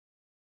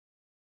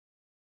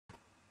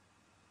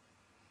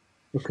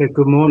Okay,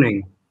 good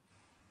morning.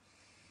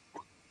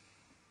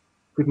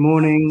 Good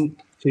morning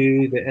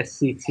to the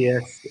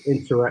SCTS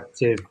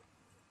Interactive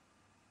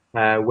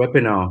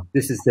webinar.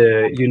 This is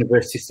the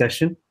university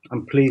session.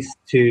 I'm pleased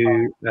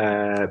to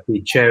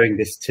be chairing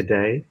this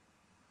today.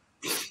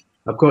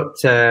 I've got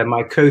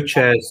my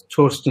co-chairs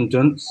Torsten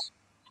Dunst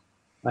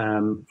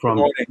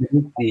from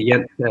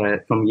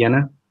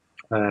Jena,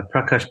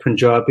 Prakash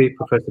Punjabi,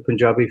 Professor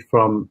Punjabi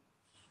from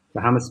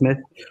the Hammersmith,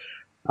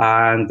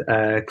 and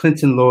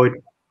Clinton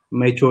Lloyd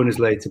may join us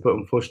later, but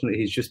unfortunately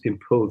he's just been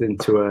pulled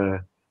into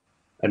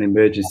an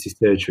emergency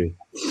surgery.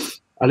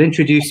 I'll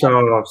introduce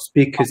our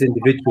speakers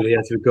individually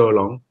as we go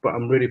along, but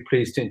I'm really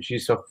pleased to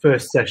introduce our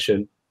first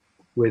session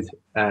with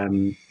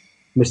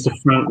Mr.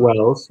 Frank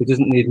Wells, who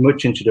doesn't need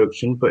much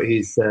introduction, but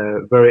he's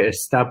a very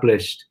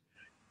established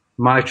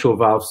mitral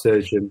valve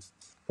surgeon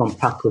from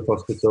Papworth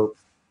Hospital,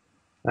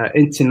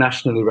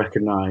 internationally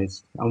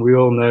recognised, and we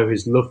all know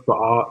his love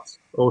for art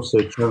also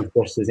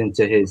transgresses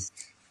into his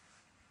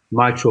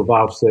mitral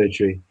valve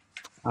surgery.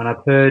 And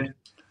I've heard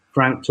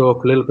Frank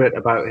talk a little bit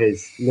about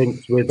his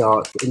links with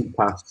art in the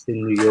past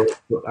in New York,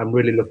 but I'm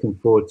really looking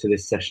forward to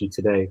this session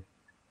today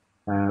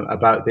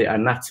about the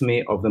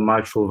anatomy of the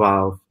mitral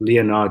valve,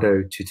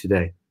 Leonardo to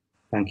today.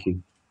 Thank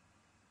you.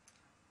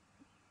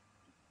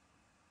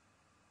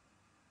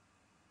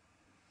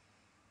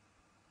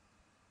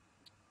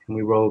 Can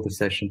we roll the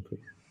session,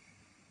 please?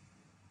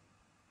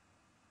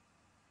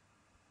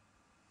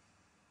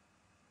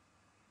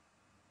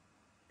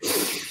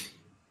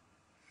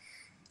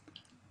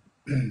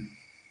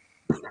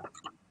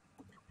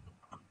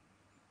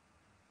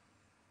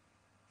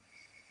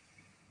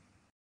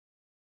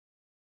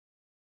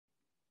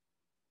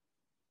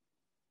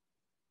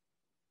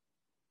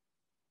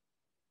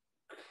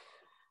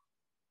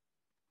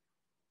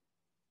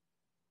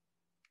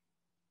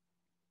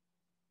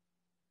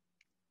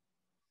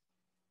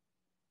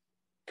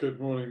 Good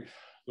morning,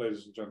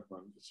 ladies and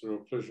gentlemen. It's a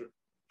real pleasure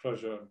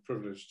and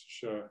privilege to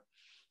share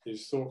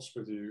these thoughts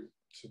with you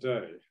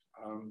today.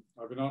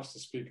 I've been asked to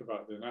speak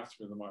about the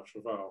anatomy of the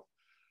mitral valve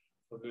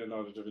from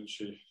Leonardo da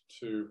Vinci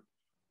to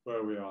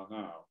where we are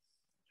now.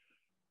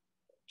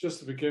 Just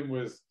to begin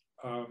with,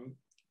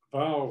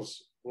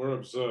 valves were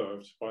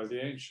observed by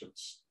the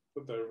ancients,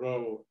 but their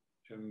role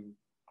in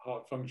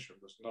heart function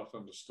was not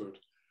understood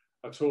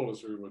at all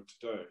as we would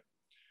today.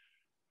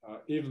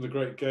 Even the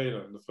great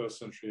Galen in the 1st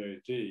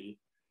century AD,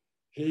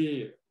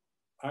 he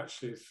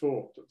actually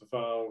thought that the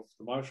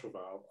mitral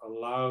valve,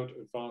 allowed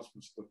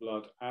advancement of the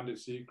blood and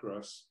its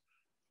egress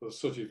for the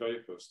sooty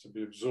vapors to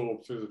be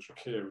absorbed through the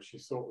trachea, which he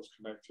thought was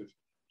connected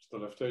to the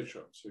left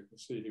atrium. So you can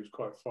see he was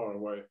quite far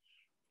away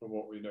from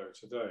what we know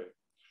today.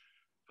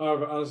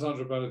 However,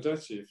 Alessandro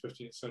Benedetti, a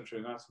 15th century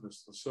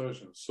anatomist and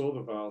surgeon, saw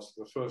the valves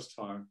for the first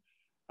time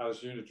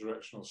as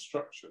unidirectional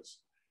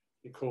structures.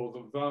 He called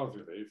them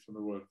valvulae from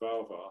the word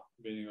valva,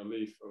 meaning a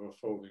leaf of a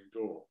folding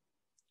door.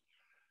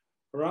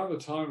 Around the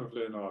time of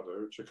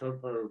Leonardo,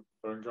 Jacopo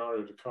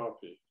Berengario da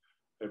Carpi,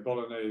 a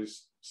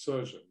Bolognese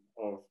surgeon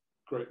of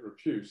great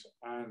repute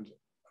and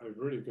a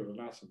really good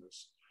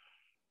anatomist,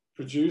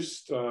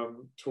 produced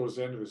towards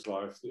the end of his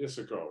life the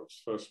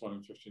Isagogues, first one in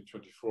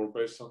 1524,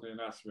 based on the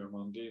Anatomy of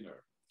Mondino.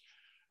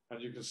 And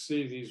you can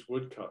see these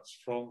woodcuts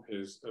from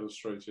his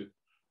illustrated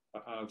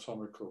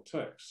anatomical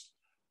text,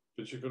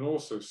 but you can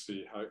also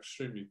see how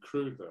extremely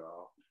crude they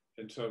are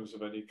in terms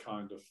of any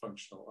kind of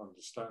functional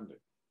understanding.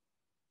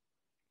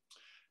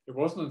 It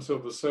wasn't until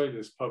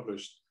Vesalius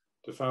published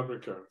De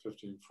Fabrica in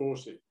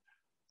 1540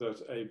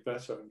 that a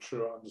better and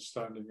truer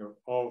understanding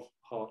of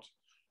heart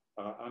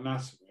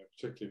anatomy,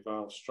 particularly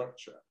valve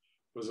structure,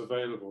 was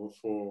available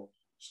for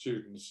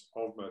students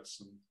of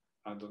medicine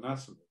and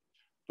anatomy.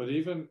 But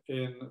even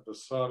in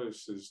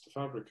Vesalius's De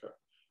Fabrica,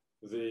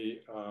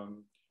 the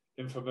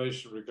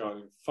information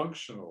regarding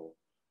functional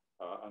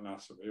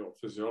anatomy, or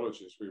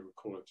physiology as we would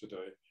call it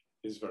today,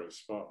 is very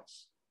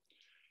sparse.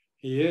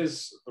 He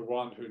is the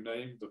one who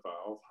named the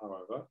valve,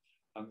 however,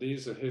 and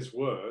these are his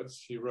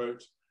words. He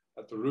wrote,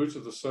 "At the root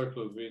of the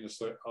circle of the venous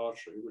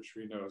artery, which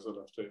we know as the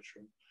left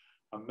atrium,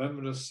 a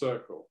membranous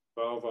circle,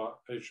 valva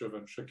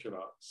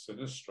atrioventricular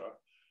sinistra,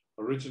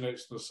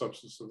 originates from the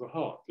substance of the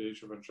heart, the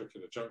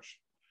atrioventricular junction,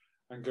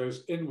 and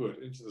goes inward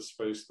into the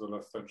space of the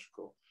left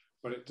ventricle.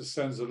 When it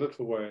descends a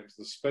little way into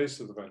the space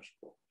of the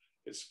ventricle,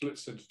 it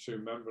splits into two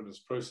membranous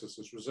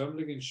processes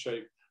resembling in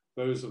shape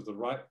those of the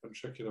right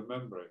ventricular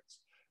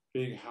membranes,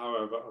 being,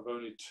 however, of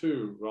only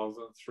two rather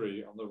than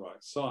three on the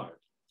right side.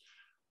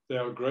 They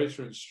are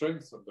greater in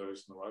strength than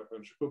those in the right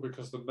ventricle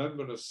because the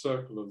membranous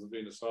circle of the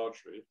venous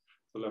artery,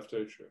 the left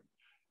atrium,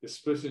 is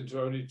split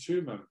into only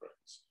two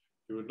membranes.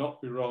 You would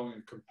not be wrong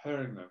in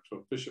comparing them to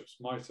a bishop's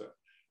mitre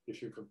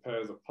if you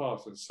compare the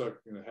part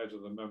encircling the head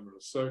of the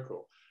membranous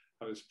circle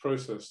and its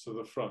process to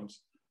the front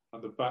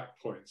and the back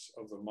points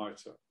of the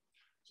mitre."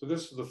 So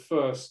this was the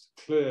first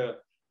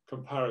clear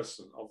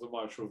comparison of the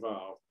mitral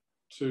valve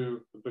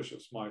to the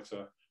bishop's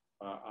mitre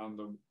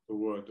and the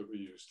word that we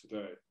use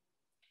today.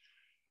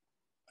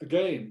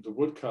 Again, the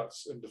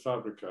woodcuts in De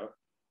Fabrica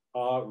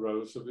are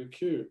relatively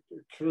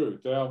crude.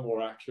 They are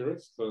more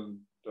accurate than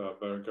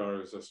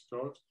Berengario's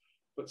escharots,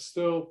 but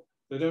still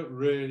they don't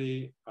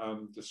really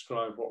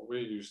describe what we're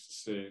used to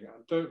seeing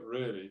and don't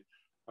really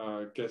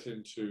get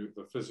into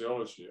the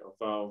physiology of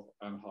valve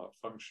and heart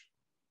function.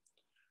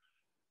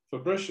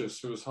 Fabricius,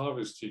 who was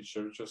Harvey's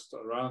teacher just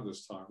around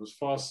this time, was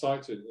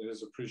far-sighted in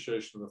his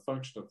appreciation of the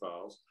function of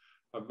valves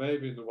and may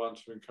have been the one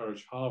to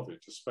encourage Harvey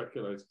to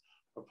speculate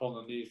upon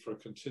the need for a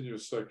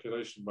continuous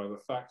circulation by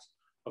the fact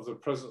of the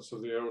presence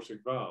of the aortic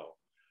valve.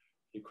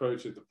 He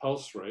quoted the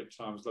pulse rate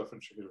times left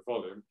ventricular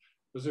volume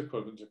was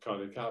equivalent to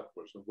cardiac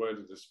output, and where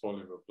did this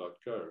volume of blood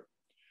go?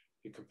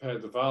 He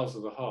compared the valves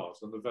of the heart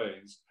and the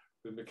veins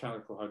with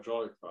mechanical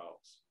hydraulic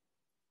valves.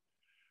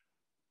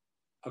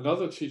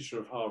 Another teacher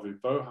of Harvey,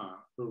 Bohan,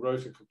 who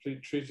wrote a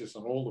complete treatise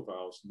on all the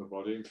valves in the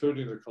body,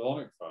 including the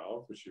colonic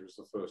valve, which he was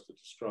the first to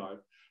describe,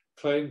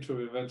 claimed to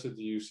have invented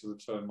the use of the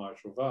term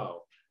mitral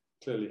valve.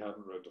 Clearly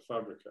hadn't read the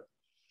Fabrica.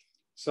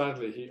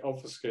 Sadly, he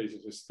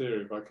obfuscated his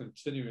theory by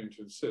continuing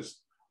to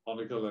insist on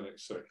a galenic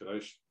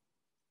circulation.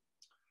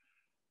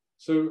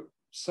 So,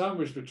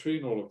 sandwiched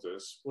between all of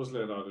this was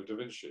Leonardo da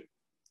Vinci.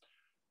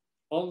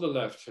 On the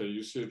left here,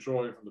 you see a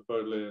drawing from the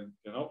Bodleian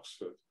in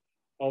Oxford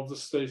of the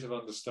state of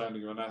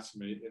understanding of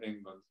anatomy in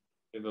England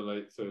in the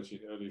late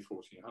early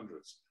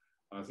 1400s.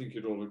 And I think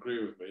you'd all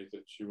agree with me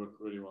that you wouldn't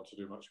really want to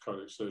do much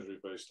cardiac surgery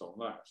based on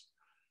that.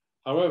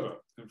 However,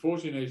 in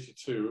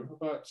 1482,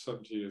 about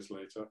 70 years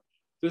later,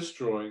 this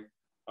drawing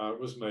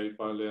was made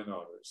by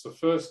Leonardo. It's the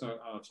first known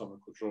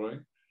anatomical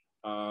drawing,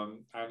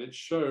 and it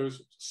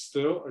shows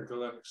still a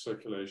galenic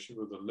circulation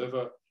with the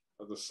liver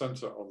at the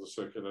center of the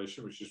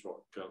circulation, which is what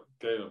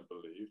Galen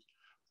believed.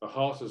 The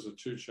heart is a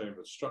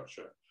two-chambered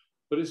structure,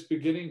 but it's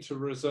beginning to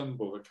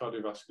resemble the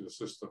cardiovascular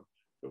system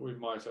that we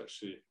might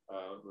actually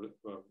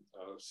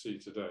see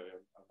today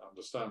and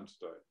understand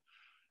today.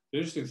 The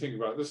interesting thing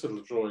about this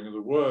little drawing are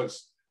the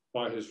words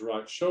by his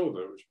right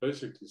shoulder, which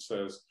basically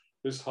says,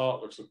 "This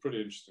heart looks a pretty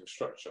interesting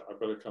structure. I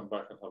better come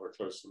back and have a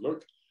closer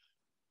look."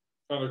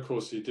 And of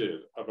course he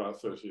did, about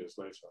 30 years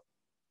later.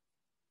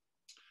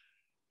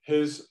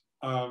 His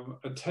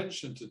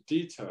attention to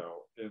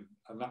detail in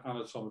an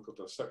anatomical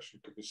dissection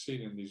can be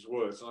seen in these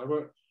words, and I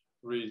won't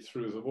read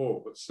through them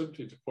all, but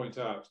simply to point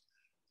out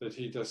that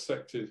he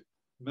dissected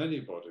many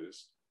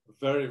bodies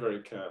very,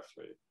 very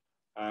carefully,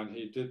 and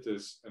he did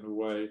this in a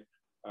way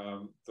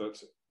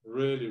that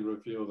really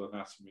revealed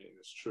anatomy in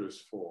its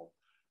truest form.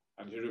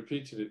 And he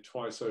repeated it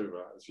twice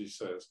over, as he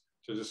says,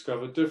 to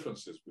discover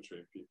differences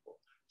between people.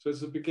 So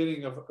it's the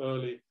beginning of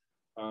early,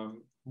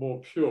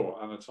 more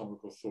pure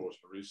anatomical thought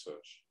and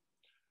research.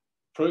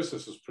 The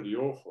process was pretty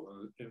awful,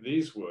 and in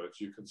these words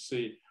you can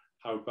see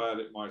how bad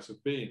it might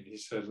have been. He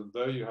said, "And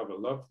though you have a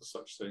love for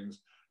such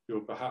things,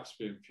 you'll perhaps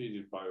be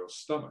impeded by your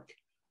stomach.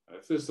 And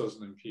if this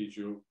doesn't impede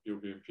you,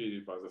 you'll be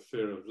impeded by the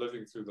fear of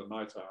living through the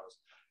night hours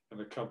in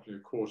the company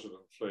of quartered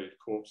and flayed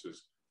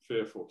corpses,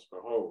 fearful to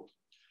behold."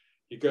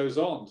 He goes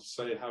on to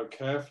say how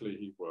carefully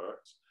he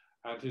worked,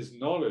 and his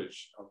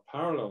knowledge, of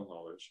parallel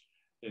knowledge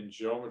in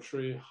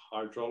geometry,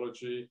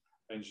 hydrology,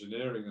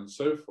 engineering, and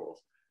so forth,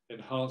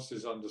 enhanced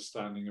his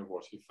understanding of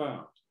what he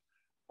found.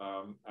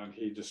 And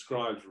he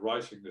describes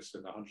writing this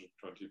in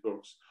 120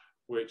 books,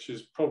 which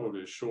is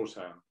probably a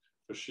shorthand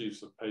for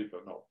sheets of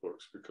paper, not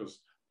books,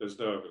 because there's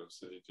no evidence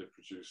that he did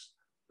produce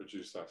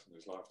that in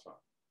his lifetime.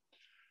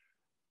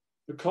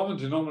 The common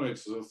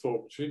denominators of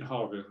thought between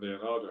Harvey and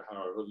Leonardo,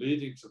 however,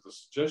 leading to the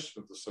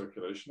suggestion of the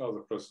circulation are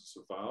the presence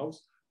of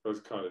valves,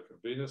 both cardiac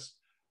and venous,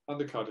 and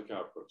the cardiac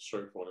output,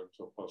 stroke volume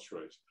to pulse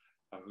rate.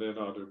 And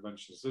Leonardo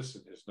mentions this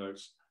in his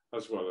notes,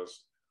 as well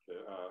as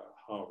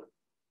Harvey.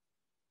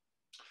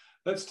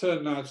 Let's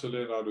turn now to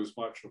Leonardo's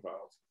mitral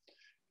valve.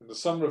 In the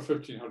summer of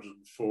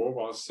 1504,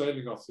 while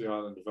sailing off the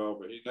island of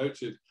Elba, he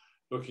noted,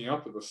 looking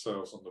up at the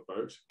sails on the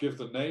boat, "Give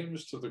the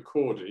names to the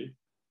chordae,"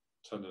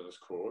 tendinous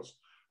cords,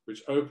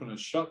 "which open and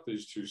shut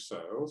these two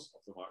sails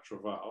of the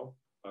mitral valve,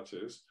 that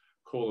is,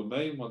 call the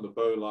main one the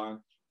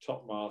bowline,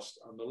 topmast,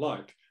 and the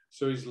like."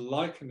 So he's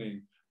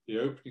likening the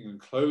opening and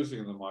closing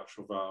of the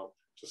mitral valve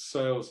to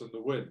sails in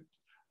the wind,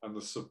 and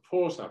the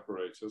support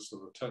apparatus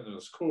of the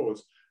tendinous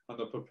cords and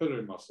the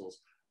papillary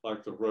muscles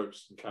like the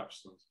ropes and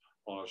capstans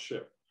on a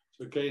ship.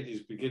 So again,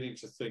 he's beginning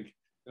to think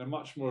in a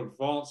much more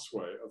advanced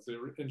way of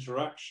the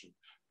interaction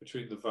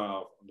between the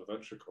valve and the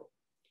ventricle.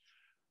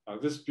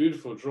 This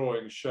beautiful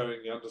drawing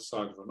showing the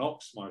underside of an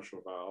ox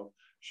mitral valve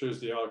shows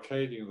the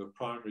arcading of the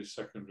primary,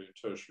 secondary, and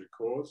tertiary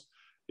cords.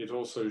 It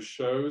also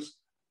shows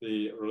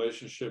the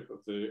relationship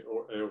of the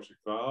aortic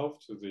valve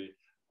to the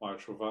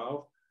mitral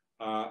valve,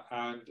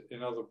 and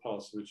in other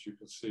parts of it you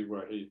can see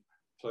where he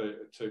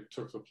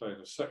took the plane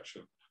of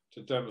section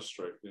to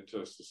demonstrate the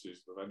interstices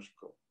of the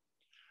ventricle.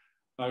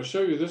 Now I'll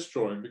show you this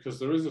drawing because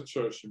there is a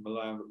church in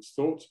Milan that was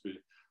thought to be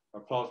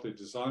partly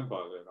designed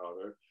by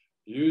Leonardo,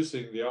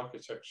 using the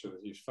architecture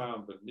that he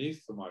found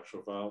beneath the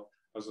mitral valve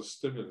as a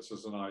stimulus,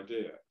 as an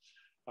idea.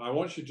 And I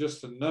want you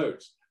just to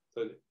note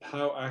that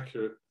how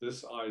accurate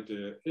this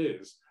idea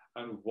is,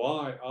 and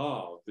why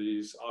are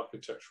these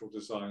architectural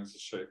designs the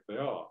shape they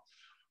are.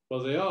 Well,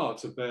 they are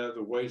to bear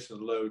the weight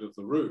and load of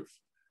the roof.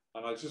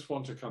 And I just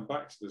want to come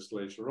back to this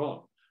later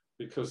on,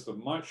 because the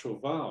mitral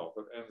valve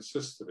that ends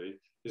systole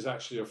is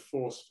actually a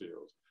force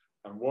field.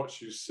 And what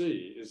you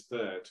see is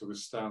there to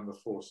withstand the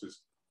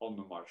forces on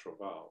the mitral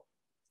valve.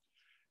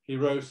 He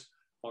wrote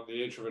on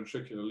the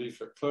atrioventricular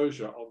leaflet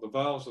closure, on the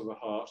valves of the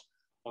heart,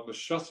 on the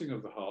shutting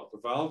of the heart,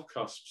 the valve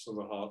cusps of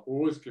the heart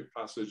always give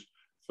passage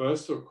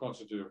first to a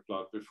quantity of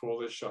blood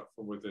before they shut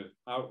from within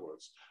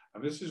outwards.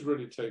 And this is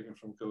really taken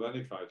from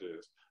Galenic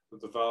ideas, that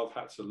the valve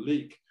had to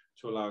leak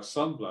to allow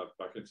some blood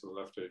back into the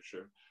left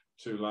atrium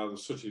to allow the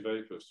sooty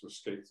vapours to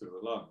escape through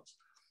the lungs.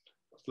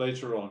 But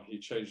later on, he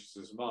changes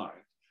his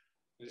mind.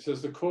 And he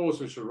says the cores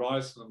which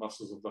arise from the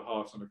muscles of the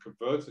heart and are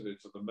converted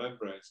into the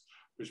membranes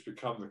which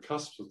become the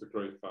cusps of the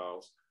great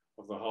valves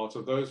of the heart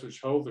are those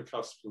which hold the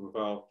cusps of the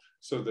valve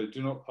so they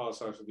do not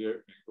pass out of the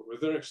opening, but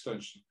with their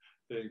extension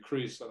they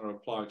increase and are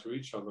applied to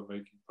each other,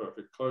 making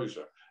perfect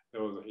closure. In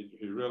order that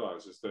he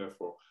realizes,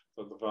 therefore,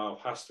 that the valve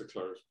has to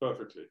close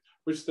perfectly,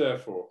 which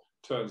therefore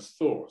turns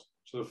thought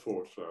to the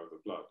forward flow of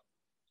the blood.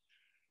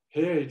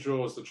 Here he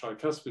draws the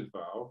tricuspid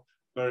valve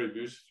very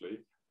beautifully,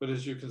 but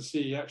as you can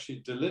see, he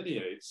actually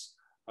delineates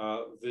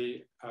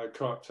the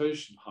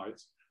coaptation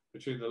height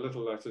between the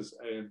little letters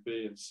A and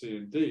B and C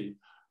and D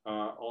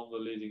on the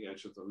leading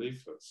edge of the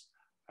leaflets.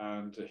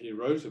 And he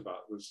wrote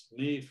about this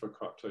need for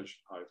coaptation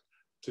height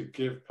to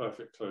give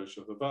perfect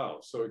closure of the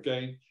valve. So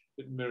again,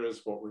 it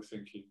mirrors what we're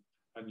thinking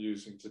and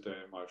using today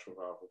in mitral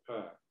valve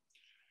repair.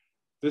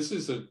 This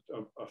is a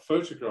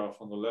photograph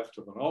on the left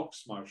of an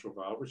ox mitral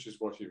valve, which is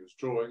what he was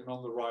drawing. And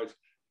on the right,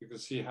 you can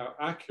see how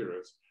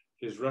accurate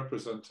his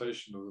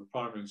representation of the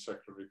primary and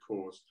secondary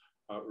cores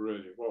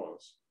really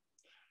was.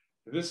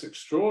 In this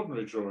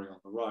extraordinary drawing on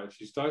the right,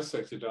 he's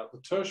dissected out the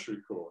tertiary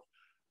cord.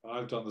 And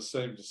I've done the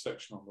same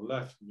dissection on the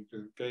left, and you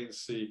can again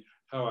see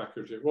how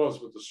accurate it was.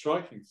 But the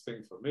striking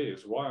thing for me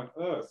is why on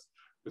earth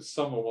would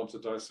someone want to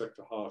dissect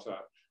a heart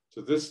out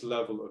to this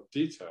level of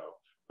detail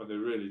when they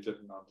really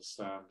didn't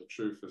understand the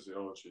true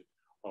physiology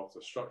of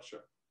the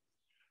structure?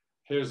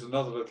 Here's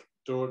another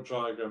little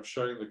diagram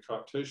showing the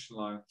coaptation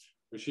line,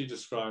 which he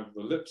described.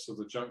 The lips of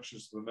the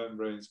junctions of the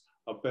membranes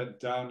are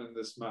bent down in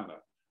this manner,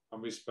 and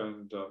we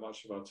spend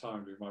much of our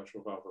time doing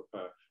mitral valve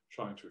repair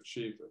trying to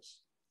achieve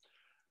this.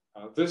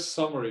 This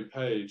summary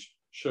page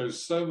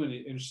shows so many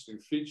interesting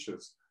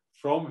features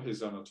from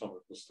his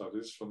anatomical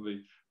studies, from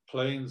the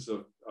planes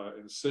of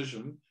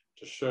incision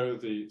to show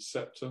the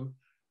septum,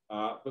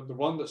 but the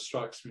one that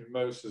strikes me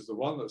most is the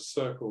one that's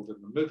circled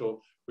in the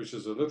middle, which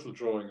is a little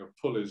drawing of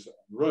pulleys and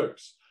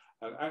ropes.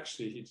 And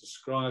actually he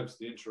describes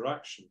the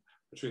interaction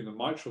between the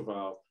mitral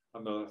valve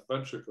and the left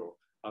ventricle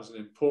as an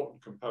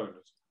important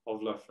component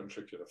of left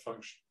ventricular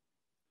function.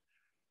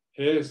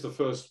 Here's the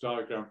first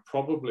diagram,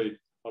 probably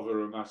of a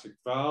rheumatic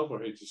valve,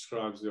 where he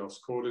describes the os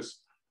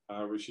cordis,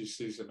 which he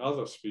sees in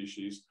other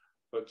species,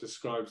 but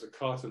describes the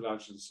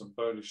cartilaginous and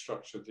bony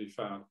structure that he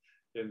found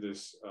in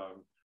this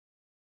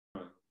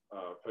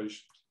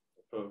patient,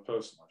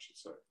 person, I should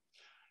say.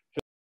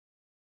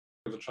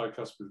 Here is the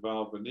tricuspid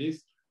valve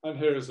beneath, and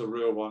here is a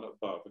real one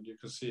above, and you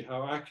can see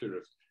how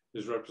accurate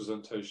his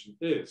representation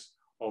is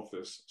of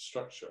this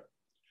structure.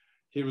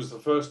 He was the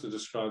first to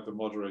describe the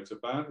moderator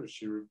band, which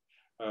he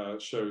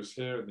shows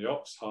here in the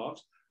ox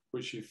heart,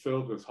 which he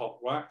filled with hot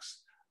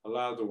wax,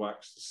 allowed the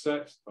wax to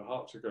set, the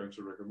heart to go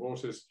into rigor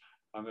mortis,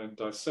 and then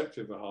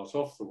dissected the heart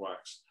off the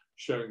wax,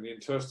 showing the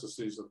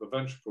interstices of the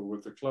ventricle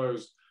with the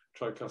closed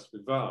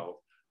tricuspid valve,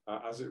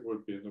 as it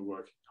would be in the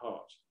working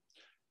heart.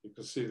 You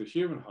can see the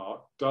human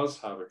heart does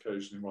have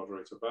occasionally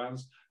moderator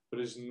bands, but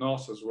is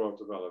not as well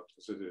developed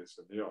as it is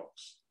in the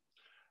ox.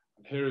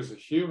 And here is a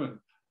human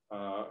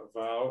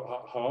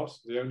heart,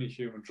 the only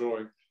human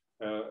drawing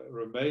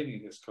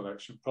remaining in his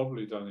collection,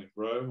 probably done in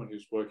Rome when he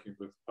was working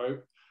with the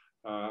Pope.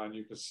 And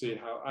you can see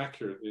how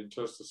accurate the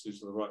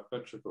interstices of the right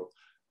ventricle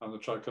and the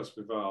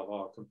tricuspid valve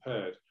are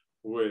compared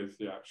with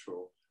the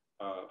actual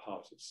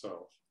heart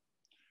itself.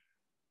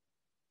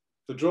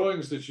 The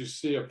drawings that you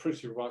see are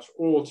pretty much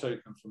all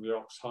taken from the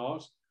ox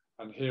heart,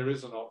 and here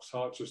is an ox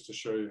heart just to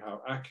show you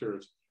how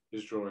accurate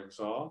his drawings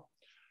are.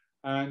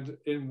 And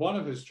in one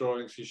of his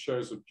drawings, he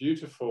shows a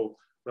beautiful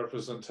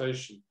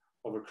representation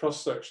of a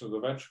cross-section of the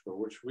ventricle,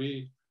 which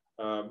we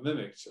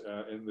mimicked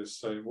in this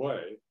same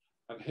way.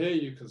 And here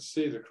you can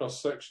see the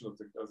cross-section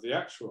of the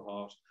actual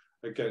heart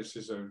against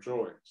his own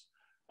drawings.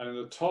 And in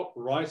the top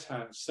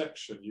right-hand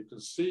section, you can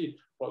see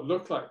what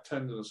look like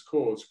tendinous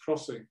cords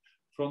crossing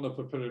from the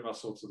papillary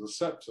muscle to the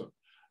septum.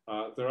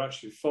 They're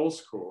actually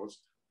false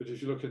cords, but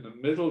if you look in the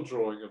middle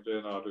drawing of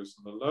Leonardo's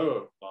in the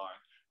lower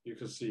line, you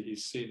can see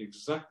he's seen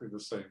exactly the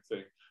same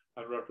thing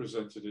and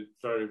represented it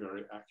very,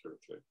 very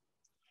accurately.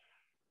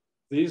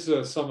 These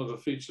are some of the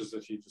features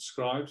that he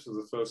describes for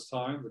the first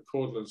time: the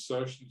caudal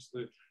insertion into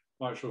the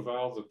mitral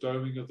valve, the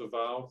doming of the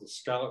valve, the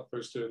scalloped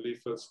posterior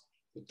leaflets,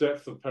 the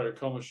depth of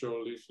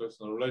pericommissure leaflets,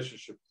 and the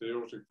relationship to the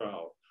aortic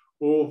valve,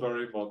 all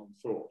very modern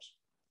thought.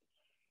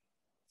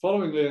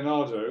 Following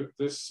Leonardo,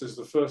 this is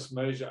the first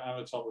major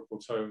anatomical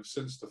tome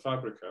since the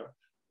Fabrica.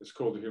 It's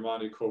called the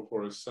Humani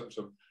Corporis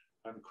Centrum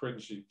and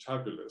Quincy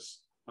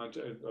tabulis and,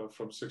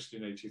 from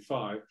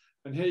 1685.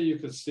 And here you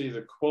can see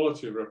the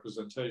quality of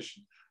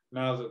representation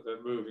now that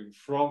they're moving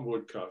from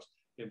woodcut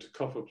into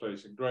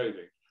copperplate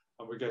engraving,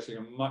 and we're getting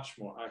a much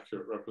more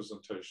accurate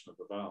representation of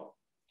the valve.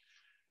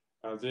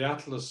 The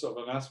Atlas of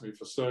Anatomy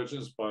for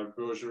Surgeons by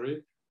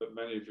Bourgerie, that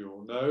many of you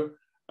will know,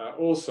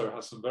 also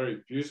has some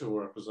very beautiful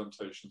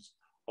representations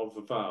of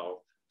the valve,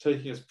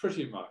 taking us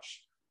pretty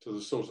much to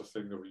the sort of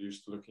thing that we're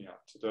used to looking at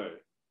today.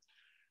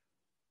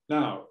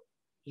 Now,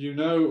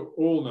 you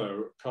all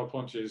know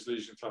Carpentier's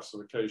lesion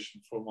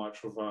classification for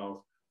mitral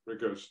valve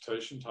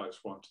regurgitation, types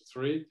 1 to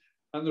 3,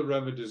 and the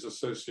remedies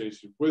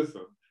associated with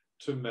them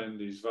to mend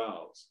these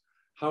valves.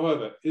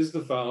 However, is the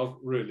valve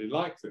really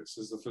like this?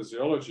 Is the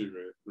physiology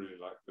really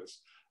like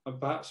this? And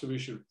perhaps we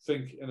should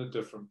think in a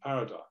different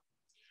paradigm.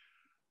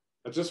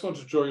 I just want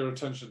to draw your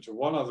attention to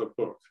one other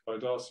book by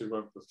Darcy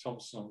Wentworth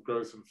Thompson on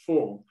growth and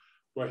form,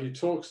 where he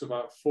talks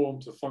about form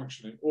to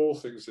function in all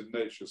things in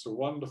nature. It's a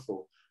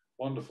wonderful,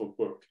 wonderful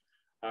book.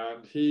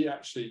 And he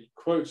actually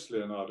quotes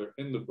Leonardo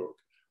in the book,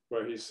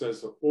 where he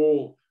says that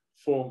all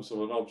forms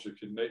of an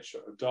object in nature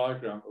are a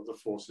diagram of the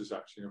forces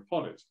acting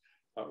upon it.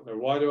 Now,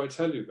 why do I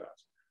tell you that?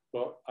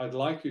 Well, I'd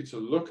like you to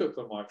look at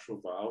the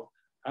mitral valve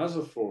as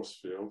a force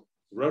field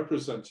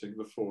representing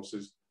the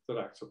forces that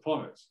act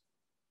upon it.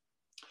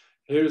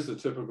 Here is the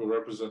typical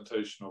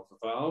representation of the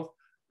valve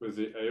with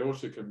the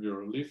aortic and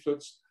mural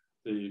leaflets,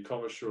 the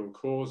commissural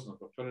cords and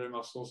the papillary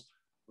muscles.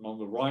 And on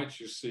the right,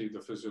 you see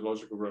the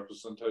physiological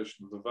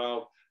representation of the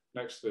valve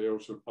next to the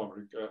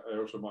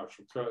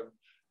aortomitral curtain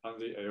and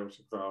the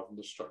aortic valve and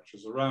the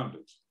structures around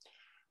it.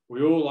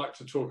 We all like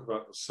to talk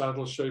about the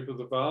saddle shape of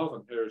the valve,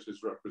 and here it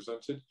is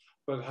represented,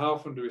 but how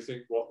often do we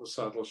think what the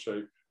saddle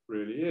shape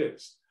really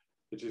is?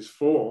 It is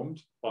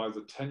formed by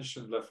the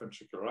tensioned left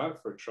ventricular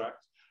outflow tract,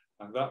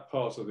 and that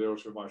part of the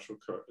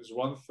aortomitral curtain is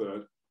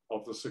 1/3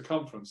 of the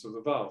circumference of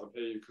the valve. And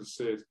here you can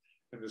see it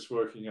in this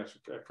working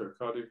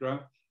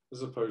echocardiogram,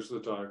 as opposed to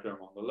the diagram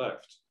on the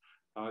left.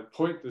 And I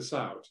point this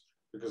out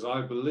because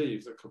I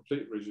believe that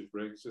complete rigid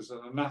rings is an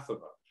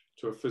anathema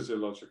to a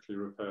physiologically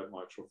repaired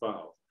mitral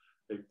valve,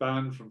 a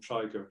ban from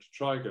trigone to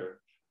trigone,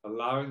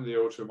 allowing the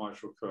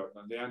aortomitral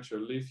curtain and the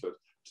anterior leaflet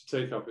to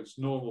take up its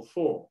normal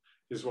form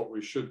is what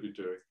we should be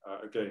doing,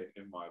 again,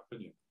 in my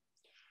opinion.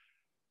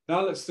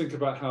 Now let's think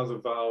about how the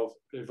valve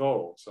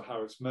evolves, or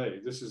how it's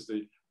made. This is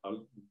the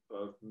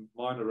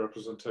minor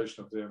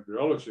representation of the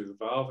embryology of the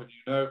valve, and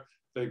you know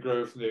they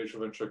grow from the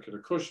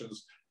atrioventricular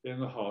cushions in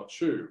the heart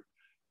tube.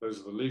 Those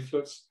are the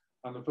leaflets,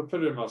 and the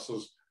papillary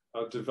muscles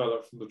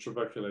develop from the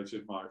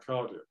trabeculated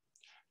myocardium.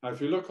 Now,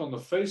 if you look on the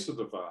face of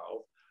the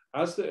valve,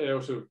 as the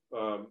aorta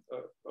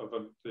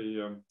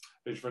the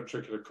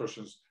atrioventricular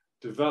cushions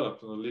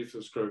develop and the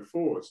leaflets grow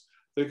forwards,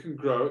 they can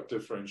grow at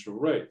differential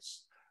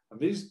rates. And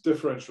these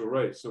differential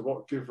rates are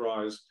what give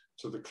rise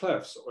to the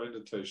clefts or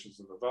indentations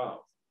in the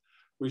valve.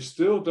 We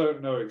still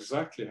don't know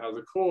exactly how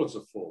the cords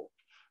are formed,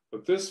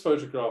 but this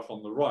photograph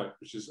on the right,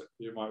 which is,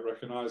 you might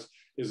recognize,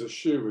 is a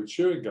shoe with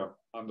chewing gum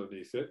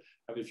underneath it.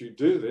 And if you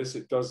do this,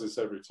 it does this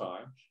every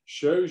time,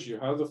 shows you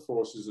how the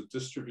forces are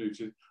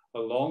distributed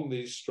along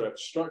these stretched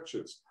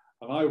structures.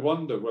 And I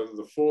wonder whether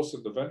the force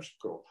in the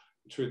ventricle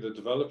between the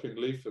developing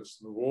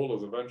leaflets and the wall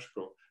of the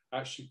ventricle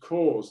actually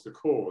cause the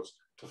cords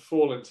to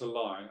fall into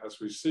line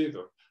as we see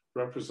them,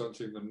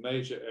 representing the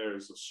major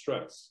areas of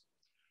stress.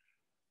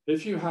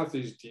 If you have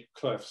these deep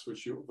clefts,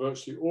 which you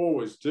virtually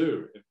always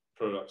do in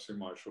prolapsing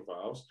mitral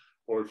valves,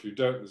 or if you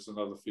don't, there's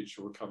another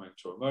feature we'll come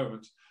into a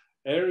moment,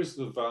 areas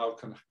of the valve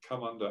can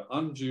come under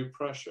undue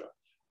pressure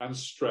and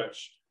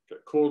stretch,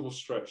 get caudal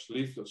stretch,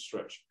 leaflet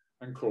stretch,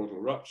 and caudal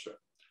rupture.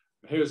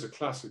 And here's a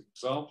classic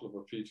example of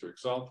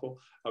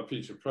a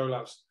P2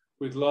 prolapse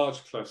with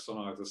large clefts on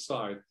either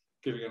side,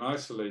 giving an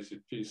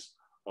isolated piece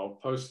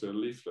of posterior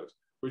leaflet,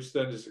 which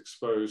then is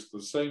exposed to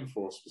the same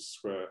force per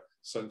square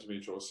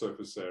centimetre or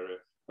surface area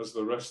as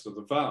the rest of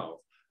the valve,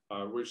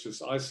 which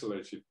this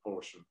isolated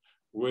portion,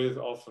 with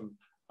often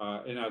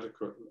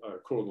inadequate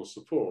caudal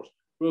support,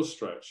 will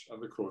stretch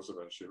and the cords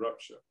eventually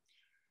rupture.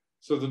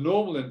 So the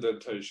normal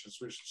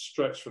indentations, which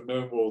stretch for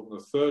no more than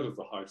 1/3 of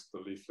the height of the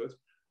leaflet,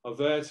 are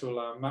there to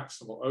allow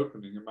maximal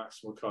opening and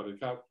maximal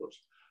cardiac output.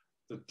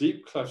 The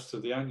deep clefts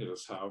to the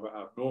annulus, however,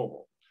 are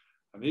abnormal,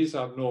 and these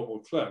abnormal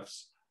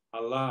clefts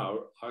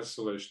allow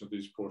isolation of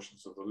these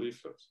portions of the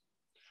leaflet.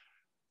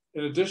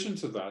 In addition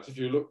to that, if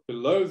you look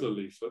below the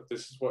leaflet,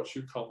 this is what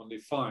you commonly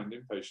find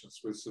in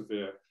patients with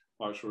severe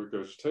mitral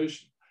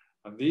regurgitation,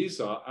 and these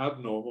are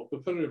abnormal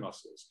papillary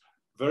muscles.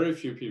 Very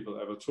few people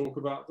ever talk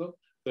about them.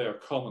 They are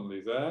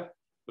commonly there,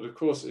 but of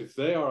course, if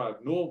they are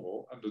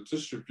abnormal and the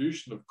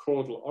distribution of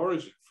caudal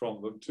origin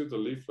from them to the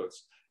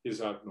leaflets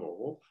is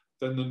abnormal,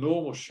 then the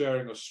normal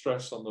sharing of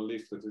stress on the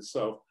leaflet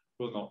itself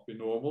will not be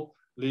normal,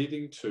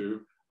 leading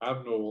to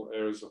abnormal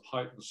areas of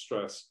heightened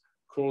stress,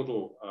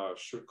 caudal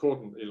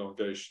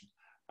elongation,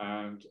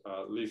 and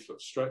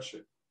leaflet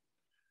stretching.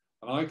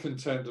 And I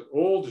contend that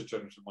all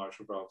degenerative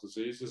mitral valve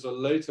disease is a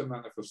later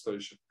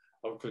manifestation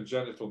of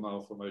congenital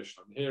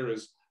malformation. And here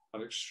is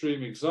an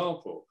extreme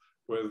example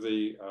where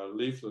the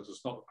leaflet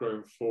has not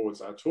grown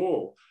forwards at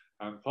all,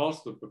 and part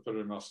of the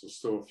papillary muscle is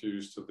still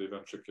fused to the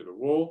ventricular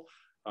wall,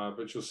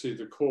 but you'll see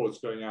the cords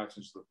going out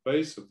into the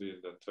base of the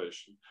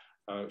indentation,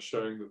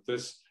 showing that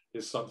this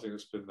is something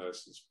that's been there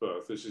since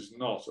birth. This is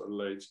not a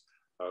late,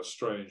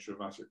 strange,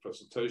 dramatic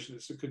presentation.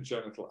 It's a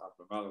congenital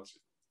abnormality.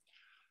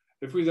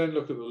 If we then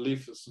look at the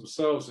leaflets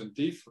themselves in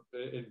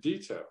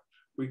detail,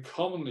 we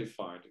commonly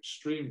find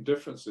extreme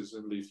differences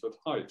in leaflet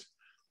height.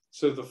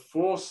 So the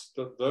force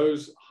that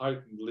those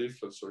heightened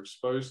leaflets are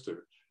exposed to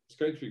is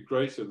going to be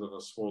greater than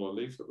a smaller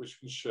leaflet, which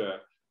can share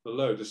the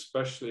load,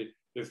 especially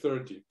if there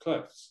are deep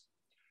clefts.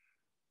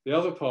 The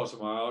other part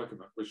of my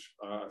argument, which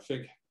I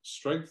think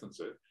strengthens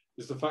it,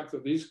 is the fact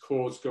that these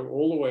cords go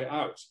all the way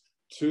out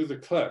to the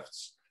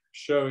clefts,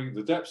 showing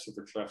the depths of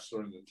the clefts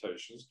or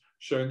indentations,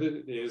 showing that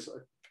it is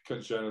a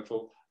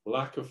congenital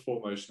lack of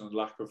formation and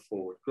lack of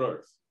forward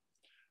growth.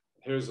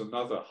 Here's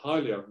another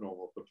highly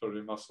abnormal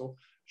papillary muscle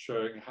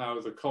showing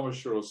how the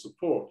commissural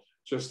support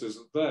just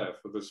isn't there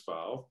for this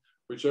valve,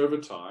 which over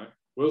time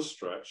will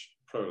stretch,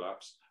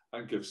 prolapse,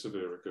 and give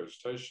severe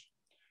regurgitation.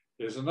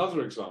 Here's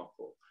another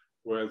example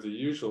where the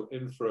usual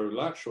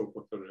infralateral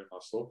papillary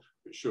muscle,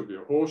 which should be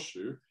a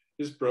horseshoe,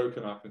 is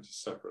broken up into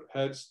separate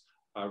heads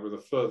with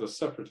a further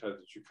separate head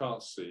that you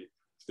can't see,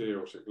 the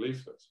aortic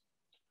leaflet.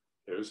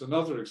 Here's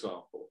another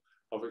example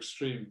of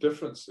extreme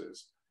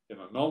differences in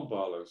a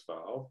non-Barlow's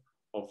valve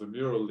of the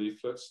mural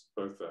leaflets,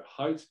 both their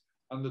height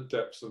and the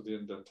depths of the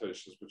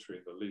indentations between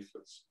the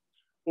leaflets.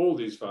 All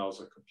these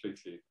valves are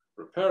completely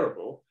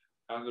repairable,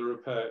 and the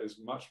repair is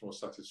much more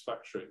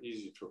satisfactory and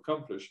easy to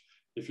accomplish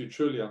if you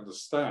truly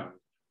understand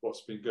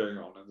what's been going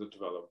on in the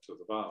development of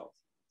the valve.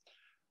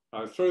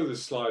 I throw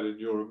this slide in.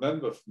 You'll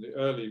remember from the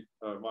early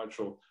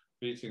mitral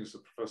meetings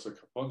that Professor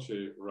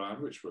Carpentier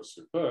ran, which were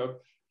superb,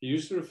 he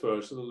used to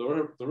refer to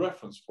the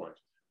reference point,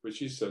 which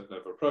he said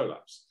never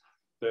prolapsed.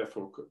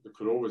 Therefore, it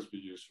could always be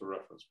used for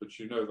reference, but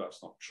you know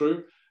that's not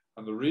true.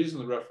 And the reason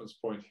the reference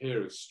point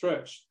here is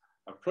stretched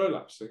and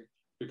prolapsing,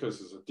 because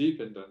there's a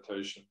deep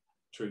indentation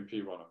between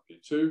P1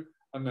 and P2,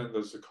 and then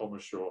there's the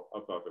commissure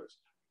above it,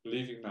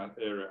 leaving that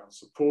area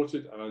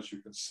unsupported. And as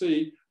you can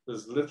see,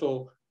 there's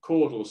little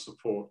caudal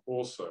support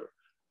also,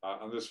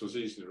 and this was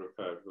easily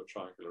repaired with a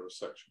triangular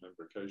resection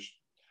imbrication.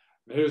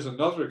 And here's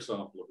another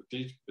example of a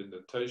deep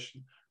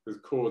indentation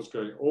with cords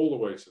going all the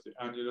way to the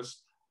annulus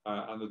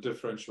and the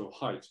differential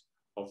height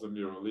of the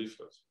mural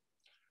leaflet.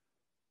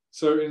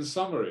 So in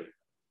summary,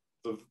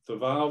 the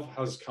valve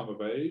has come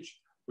of age.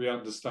 We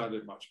understand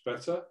it much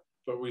better,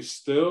 but we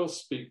still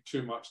speak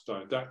too much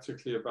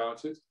didactically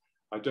about it.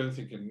 I don't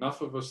think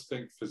enough of us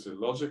think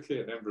physiologically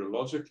and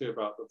embryologically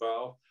about the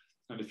valve.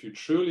 And if you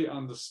truly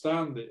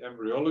understand the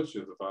embryology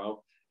of the valve,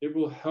 it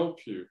will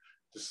help you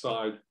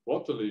decide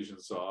what the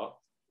lesions are,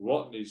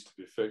 what needs to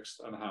be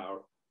fixed, and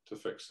how to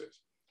fix it.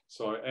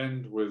 So I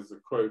end with the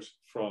quote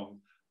from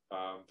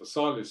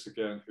Vesalius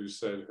again, who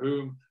said,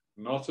 "Whom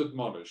not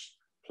admonished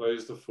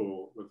plays the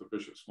fool with the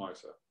bishop's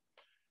mitre."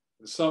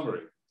 In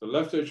summary, the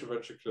left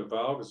atrioventricular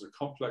valve is a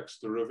complex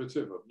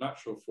derivative of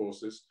natural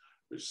forces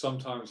which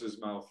sometimes is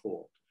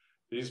malformed.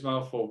 These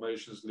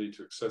malformations lead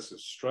to excessive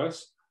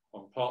stress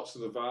on parts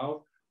of the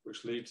valve,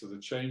 which lead to the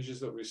changes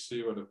that we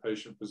see when a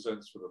patient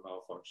presents with a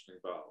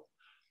malfunctioning valve.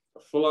 A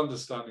full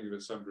understanding of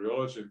its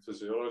embryology and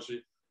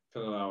physiology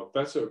can allow a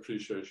better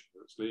appreciation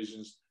of its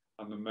lesions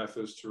and the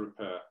methods to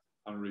repair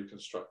and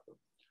reconstruct them.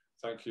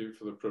 Thank you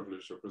for the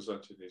privilege of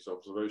presenting these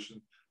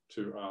observations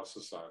to our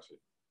society.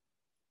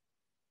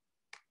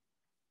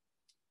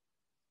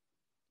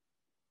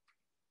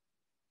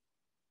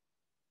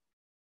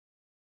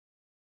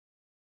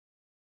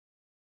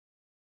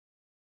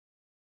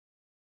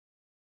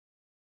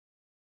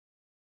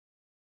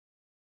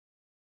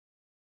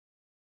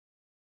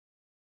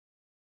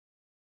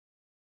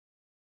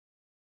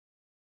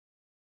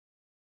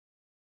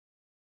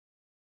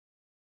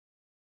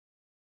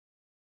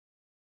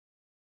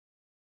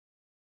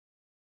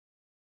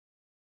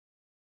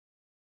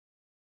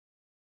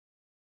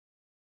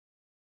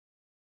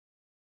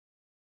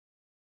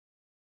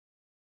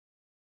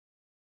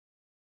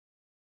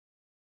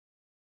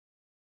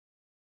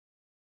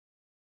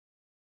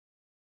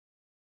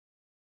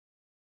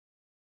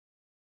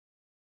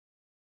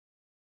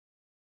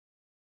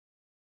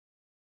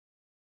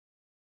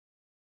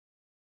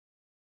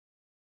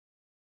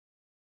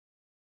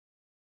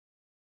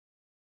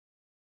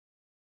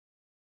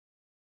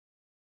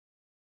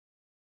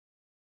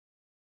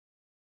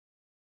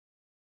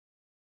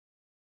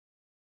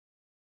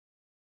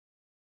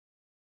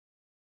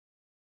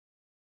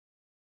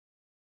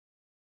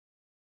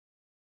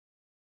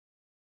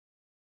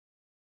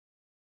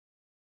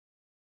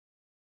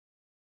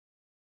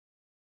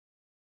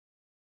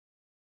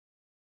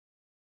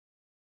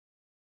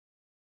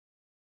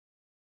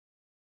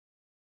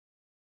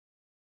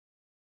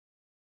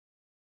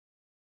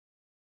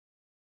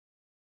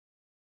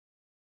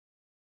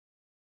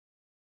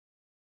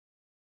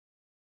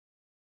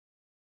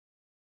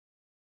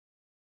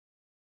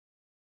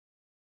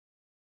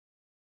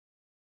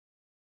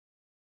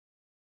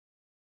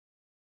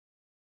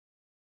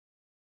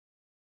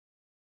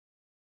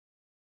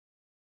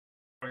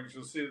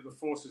 you'll see that the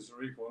forces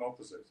are equal and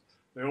opposite.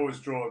 They always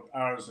draw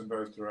arrows in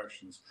both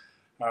directions.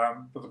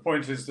 But the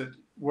point is that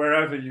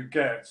wherever you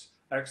get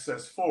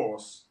excess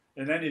force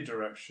in any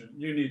direction,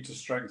 you need to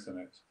strengthen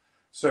it.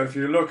 So if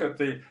you look at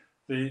the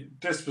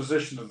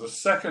disposition of the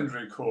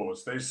secondary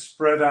chords, they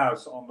spread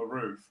out on the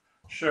roof,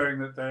 showing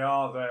that they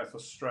are there for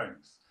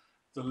strength.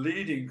 The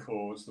leading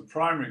chords, the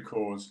primary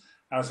chords,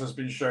 as has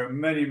been shown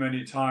many,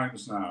 many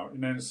times now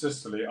in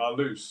end-systole, are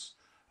loose.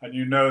 And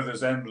you know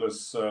there's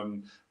endless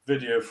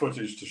video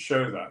footage to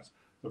show that.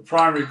 The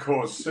primary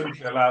chords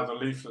simply allow the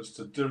leaflets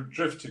to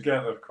drift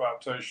together,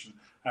 coaptation,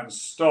 and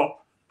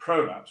stop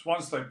prolapse.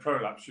 Once they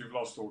prolapse, you've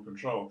lost all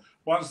control.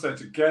 Once they're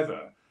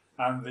together,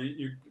 and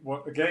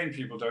what again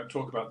people don't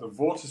talk about, the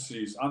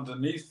vortices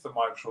underneath the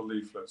mitral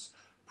leaflets,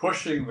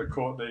 pushing the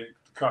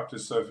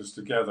coapted surface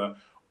together,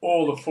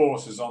 all the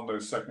force is on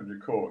those secondary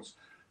chords.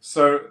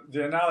 So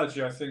the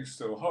analogy, I think,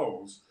 still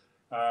holds,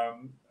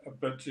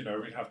 but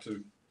we'd have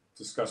to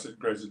discuss it in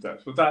greater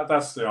depth. But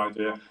that's the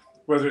idea.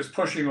 Whether it's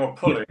pushing or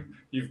pulling,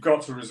 you've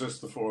got to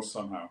resist the force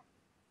somehow.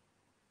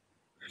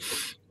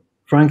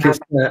 Frank,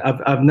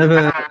 I've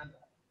never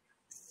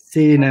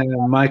seen a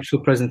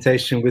mitral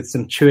presentation with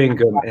some chewing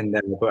gum in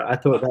there, but I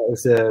thought that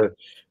was a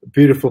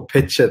beautiful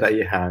picture that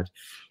you had.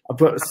 I've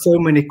got so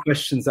many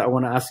questions that I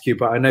want to ask you,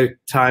 but I know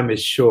time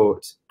is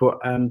short. But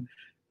I'm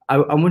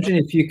wondering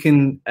if you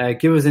can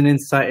give us an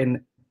insight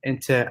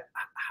into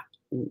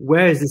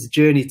where has this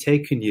journey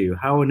taken you?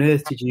 How on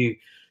earth did you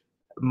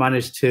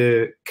manage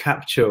to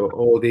capture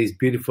all these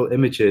beautiful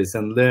images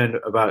and learn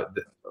about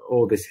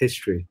all this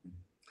history?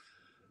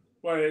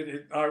 Well,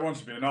 I want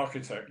to be an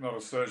architect, not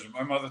a surgeon.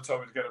 My mother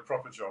told me to get a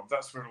proper job.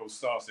 That's where it all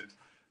started.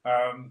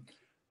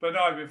 But no,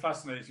 I've been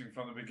fascinating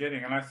from the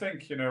beginning. And I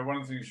think, one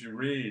of the things you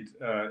read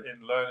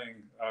in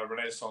learning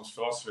Renaissance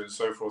philosophy and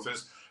so forth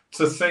is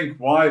to think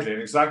widely,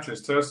 and exactly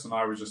as Thorsten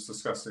and I were just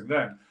discussing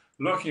then,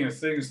 looking at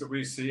things that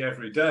we see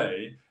every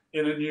day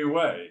in a new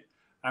way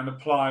and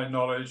apply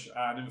knowledge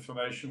and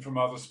information from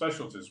other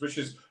specialties, which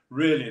is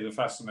really the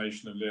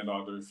fascination of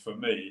Leonardo for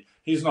me.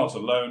 He's not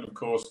alone, of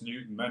course.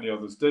 Newton, many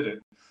others did it.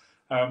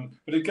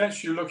 But it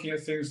gets you looking at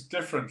things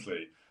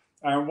differently.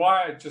 And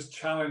why I just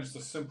challenge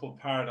the simple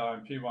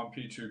paradigm P1,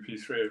 P2,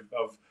 P3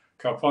 of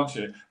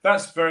Carpentier,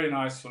 that's very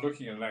nice for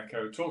looking at an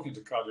echo, talking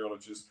to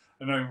cardiologists,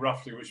 and knowing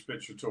roughly which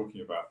bit you're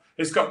talking about.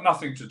 It's got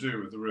nothing to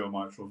do with the real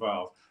mitral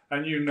valve.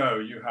 And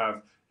you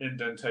have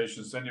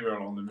indentations anywhere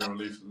along the mural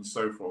leaflet and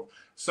so forth.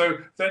 So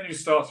then you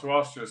start to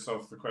ask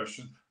yourself the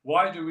question,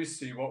 why do we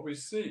see what we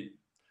see?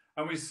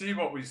 And we see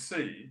what we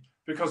see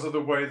because of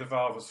the way the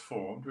valve is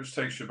formed, which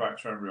takes you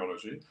back to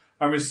embryology.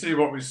 And we see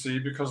what we see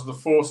because of the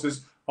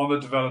forces on the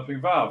developing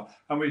valve.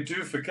 And we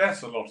do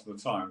forget a lot of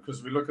the time,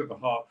 because we look at the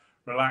heart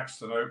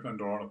relaxed and opened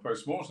or on a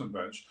post-mortem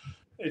bench.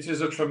 It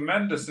is a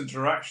tremendous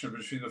interaction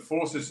between the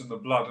forces in the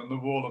blood and the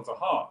wall of the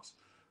heart.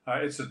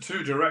 It's a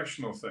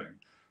two-directional thing.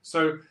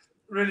 So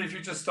really, if you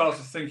just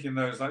started thinking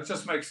those, it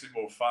just makes it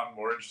more fun,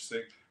 more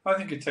interesting. I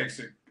think it takes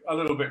it a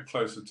little bit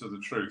closer to the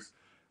truth.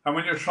 And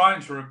when you're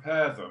trying to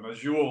repair them,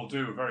 as you all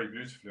do very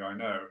beautifully, I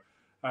know,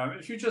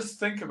 if you just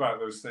think about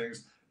those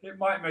things, it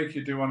might make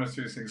you do one or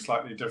two things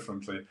slightly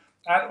differently.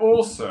 And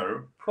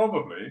also,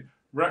 probably,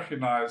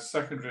 recognize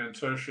secondary and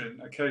tertiary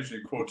and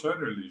occasionally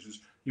quaternary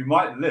lesions you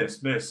might miss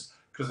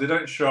because they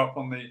don't show up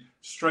on the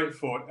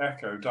straightforward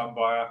echo done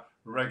by a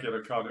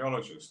regular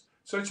cardiologist.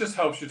 So it just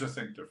helps you to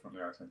think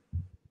differently, I think.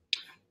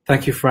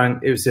 Thank you,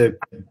 Frank. It was a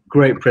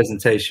great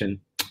presentation.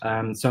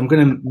 So I'm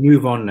going to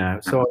move on now.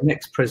 So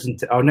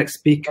our next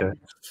speaker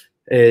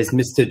is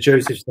Mr.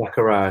 Joseph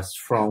Zacharias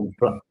from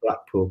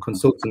Blackpool,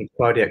 consultant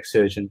cardiac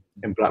surgeon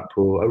in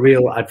Blackpool, a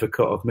real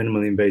advocate of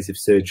minimally invasive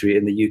surgery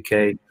in the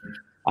UK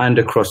and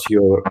across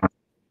Europe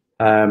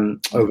over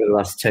the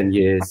last 10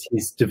 years.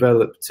 He's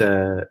developed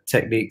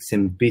techniques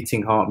in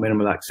beating heart,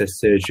 minimal access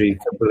surgery,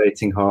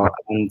 fibrillating heart,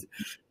 and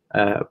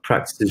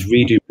practices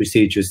redo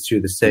procedures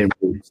through the same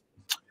route.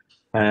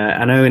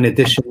 I know in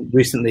addition,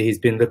 recently he's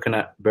been looking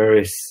at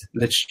various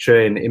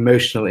literature in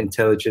emotional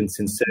intelligence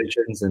in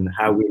surgeons and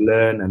how we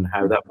learn and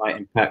how that might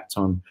impact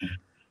on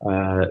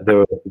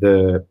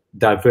the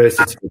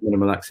diversity of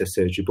minimal access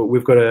surgery. But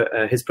we've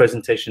got his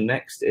presentation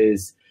next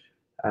is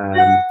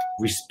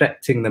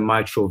respecting the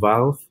mitral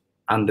valve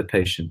and the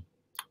patient.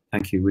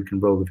 Thank you. We can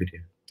roll the video.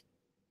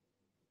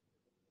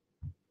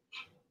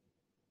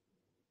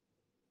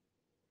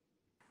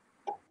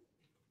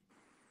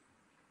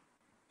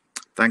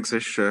 Thanks,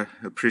 Ish.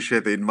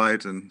 Appreciate the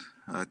invite, and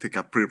I think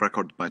I've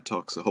pre-recorded my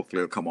talk, so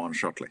hopefully it'll come on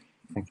shortly.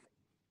 Thank you.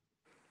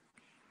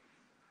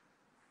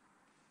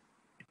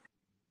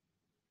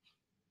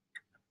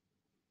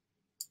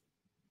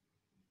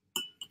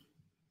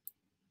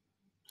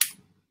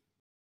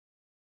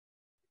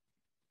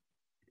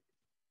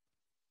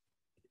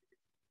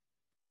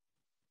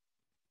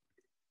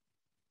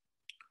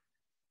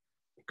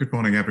 Good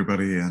morning,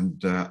 everybody,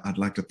 and I'd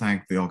like to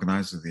thank the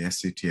organizers of the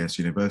SCTS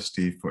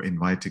University for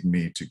inviting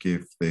me to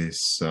give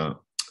this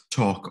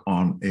talk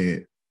on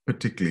a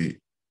particularly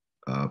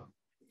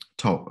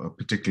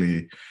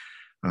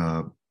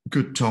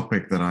good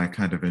topic that I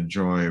kind of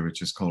enjoy,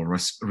 which is called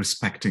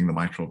respecting the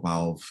mitral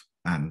valve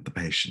and the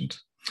patient.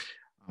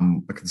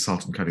 I'm a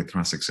consultant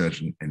cardiothoracic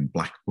surgeon in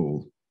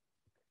Blackpool.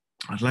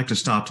 I'd like to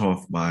start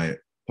off by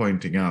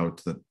pointing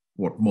out that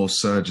what most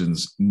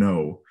surgeons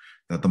know,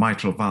 that the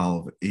mitral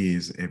valve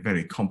is a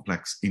very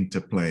complex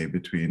interplay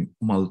between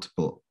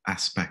multiple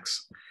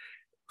aspects,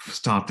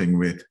 starting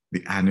with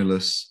the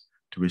annulus,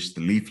 to which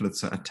the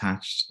leaflets are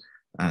attached,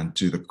 and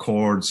to the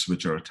cords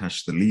which are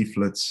attached to the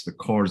leaflets. The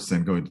cords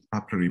then go into the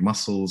papillary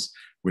muscles,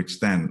 which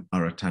then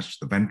are attached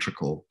to the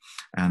ventricle.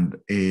 And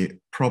a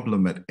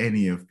problem at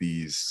any of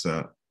these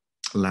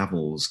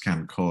levels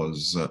can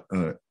cause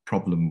a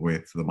problem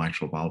with the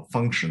mitral valve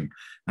function.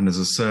 And as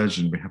a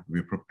surgeon, we have to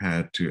be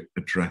prepared to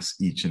address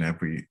each and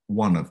every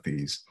one of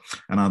these.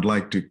 And I'd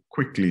like to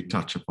quickly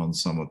touch upon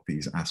some of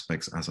these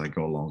aspects as I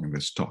go along in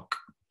this talk.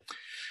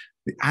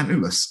 The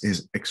annulus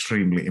is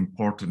extremely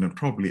important and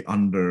probably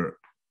undervalued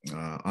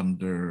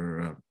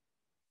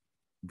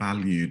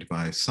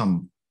by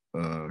some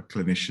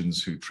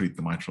clinicians who treat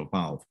the mitral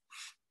valve.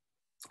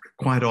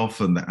 Quite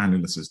often the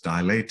annulus is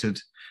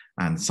dilated,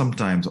 and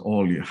sometimes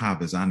all you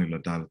have is annular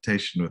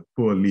dilatation with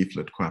poor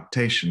leaflet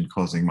coaptation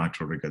causing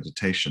mitral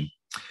regurgitation.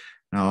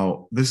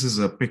 Now, this is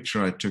a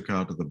picture I took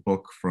out of the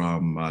book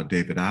from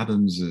David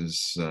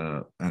Adams's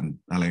and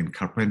Alain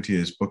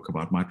Carpentier's book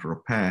about mitral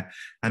repair,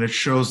 and it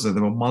shows that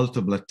there were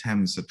multiple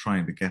attempts at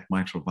trying to get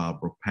mitral valve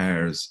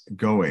repairs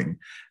going,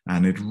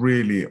 and it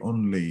really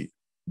only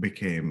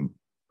became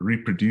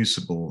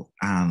reproducible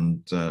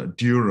and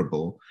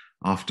durable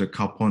after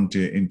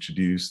Carpentier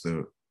introduced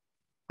the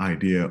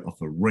idea of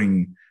a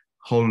ring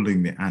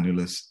holding the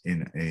annulus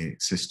in a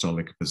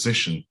systolic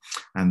position.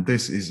 And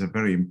this is a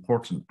very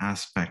important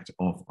aspect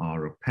of our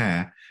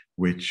repair,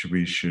 which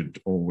we should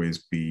always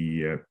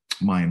be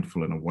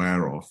mindful and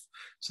aware of.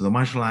 So the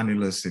mitral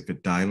annulus, if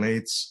it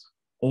dilates,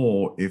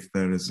 or if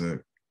there is a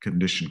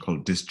condition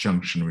called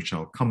disjunction, which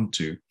I'll come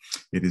to,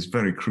 it is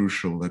very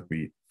crucial that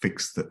we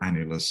fix the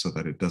annulus so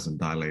that it doesn't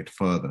dilate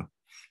further.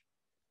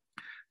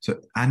 So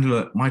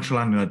mitral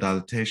annular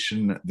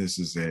dilatation, this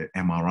is a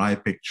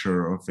MRI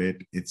picture of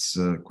it. It's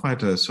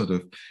quite a sort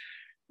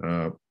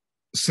of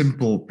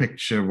simple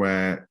picture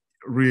where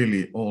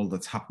really all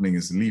that's happening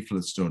is the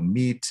leaflets don't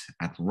meet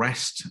at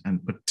rest,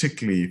 and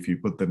particularly if you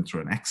put them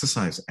through an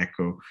exercise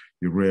echo,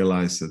 you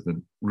realize that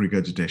the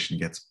regurgitation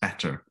gets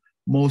better.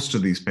 Most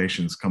of these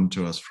patients come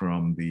to us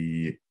from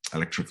the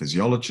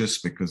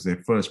electrophysiologist because they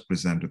first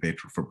present with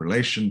atrial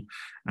fibrillation,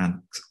 and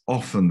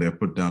often they're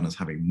put down as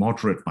having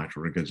moderate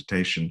mitral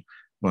regurgitation.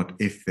 But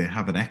if they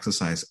have an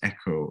exercise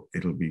echo,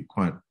 it'll be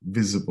quite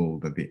visible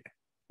that the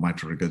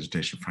mitral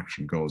regurgitation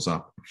fraction goes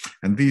up.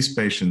 And these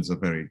patients are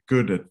very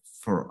good at,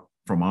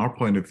 from our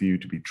point of view,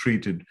 to be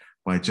treated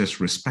by just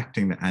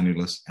respecting the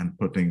annulus and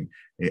putting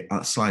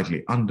a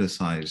slightly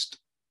undersized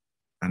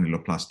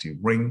annuloplasty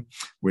ring,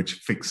 which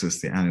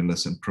fixes the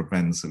annulus and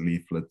prevents the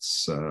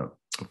leaflets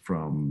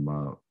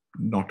from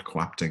not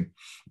coapting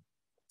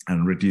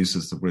and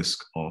reduces the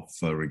risk of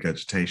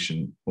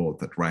regurgitation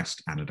both at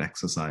rest and at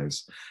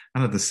exercise.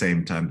 And at the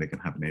same time, they can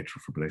have an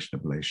atrial fibrillation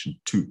ablation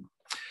too.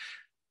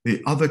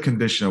 The other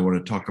condition I want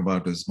to talk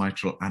about is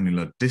mitral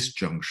annular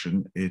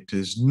disjunction. It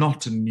is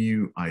not a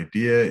new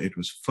idea. It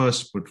was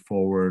first put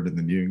forward in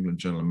the New England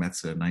Journal of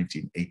Medicine in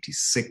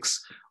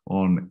 1986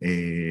 on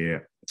a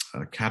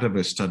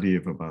cadaver study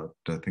of about,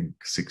 I think,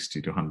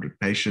 60 to 100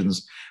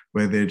 patients,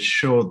 where they'd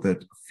showed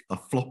that a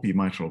floppy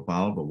mitral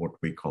valve, or what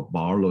we call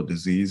Barlow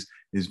disease,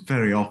 is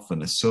very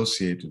often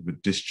associated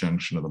with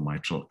disjunction of the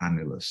mitral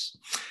annulus.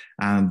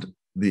 And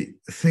the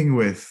thing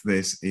with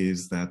this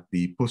is that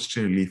the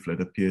posterior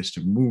leaflet appears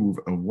to move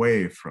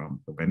away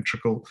from the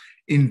ventricle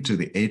into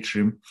the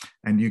atrium,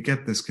 and you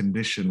get this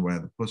condition where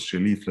the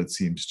posterior leaflet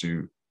seems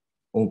to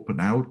open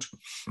out.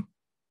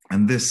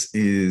 And this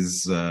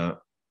is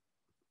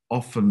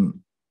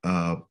often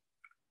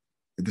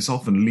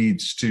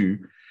leads to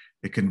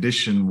a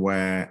condition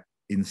where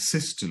in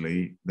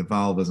systole, the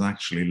valve is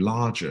actually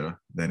larger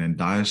than in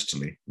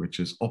diastole, which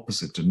is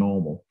opposite to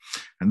normal.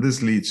 And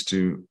this leads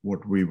to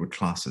what we would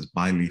class as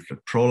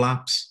bileaflet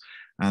prolapse.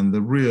 And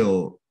the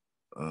real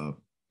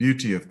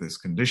beauty of this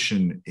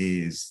condition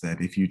is that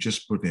if you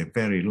just put a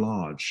very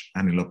large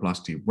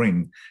annuloplasty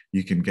ring,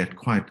 you can get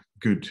quite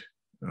good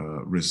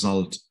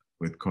result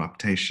with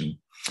coaptation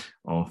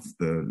of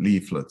the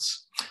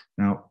leaflets.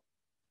 Now,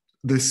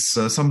 this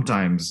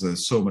sometimes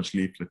there's so much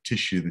leaflet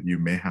tissue that you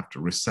may have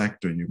to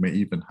resect, or you may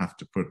even have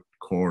to put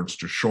cords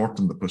to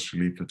shorten the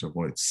posterior leaflet to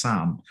avoid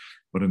SAM.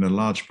 But in a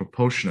large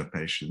proportion of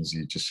patients,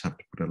 you just have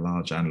to put a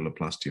large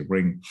annuloplasty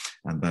ring,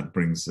 and that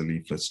brings the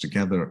leaflets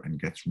together and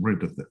gets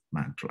rid of the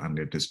mitral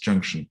annular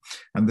disjunction.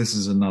 And this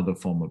is another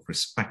form of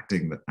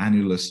respecting the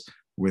annulus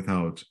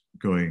without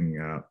going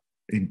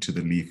into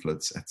the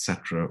leaflets,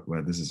 etc.,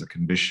 where this is a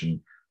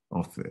condition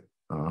of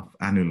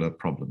annular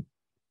problem.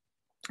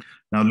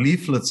 Now,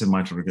 leaflets in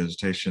mitral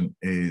regurgitation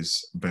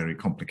is very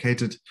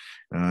complicated.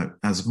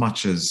 As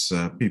much as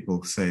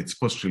people say it's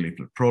posterior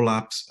leaflet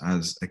prolapse,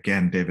 as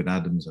again David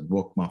Adams and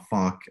Wokmar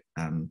Fark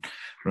and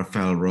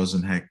Raphael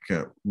Rosenheck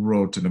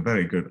wrote in a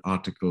very good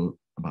article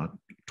about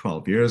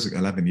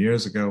 11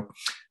 years ago,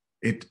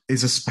 it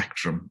is a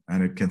spectrum,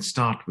 and it can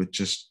start with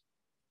just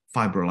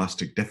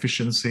fibroelastic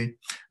deficiency.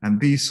 And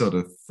these sort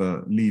of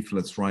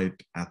leaflets right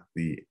at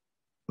the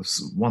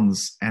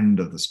one's end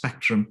of the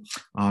spectrum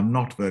are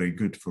not very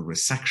good for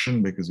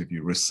resection, because if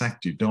you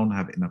resect, you don't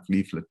have enough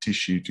leaflet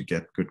tissue to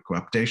get good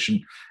coaptation,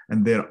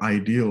 and they're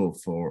ideal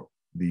for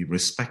the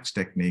respect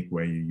technique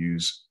where you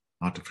use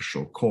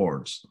artificial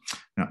cords.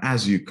 Now,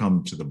 as you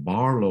come to the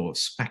Barlow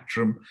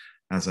spectrum,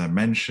 as I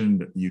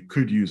mentioned, you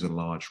could use a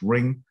large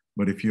ring,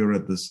 but if you're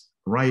at this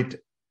right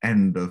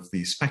end of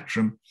the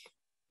spectrum,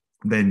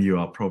 then you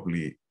are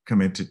probably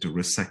committed to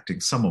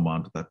resecting some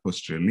amount of that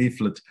posterior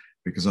leaflet,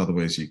 because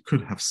otherwise you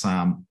could have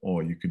SAM,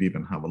 or you could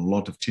even have a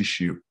lot of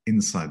tissue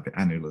inside the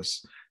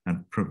annulus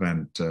and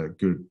prevent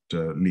good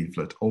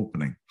leaflet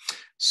opening.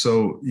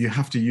 So you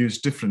have to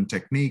use different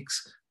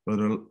techniques, but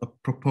a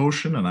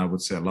proportion, and I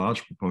would say a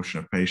large proportion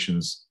of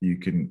patients, you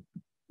can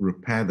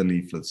repair the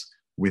leaflets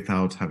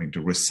without having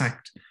to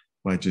resect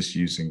by just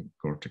using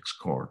Gore-Tex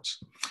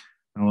cords.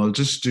 Now I'll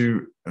just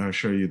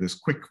show you this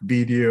quick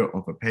video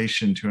of a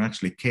patient who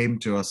actually came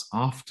to us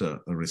after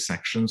a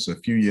resection, so a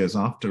few years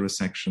after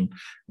resection,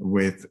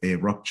 with a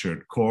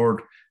ruptured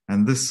cord.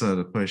 And this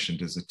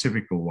patient is a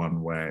typical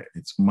one where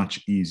it's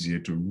much easier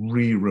to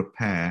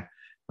re-repair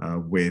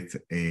with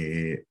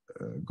a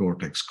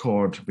Gore-Tex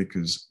cord,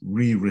 because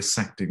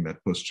re-resecting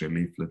that posterior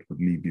leaflet would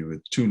leave you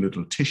with too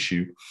little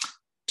tissue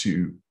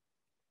to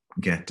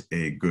get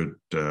a good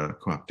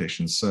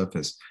coaptation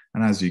surface.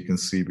 And as you can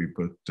see, we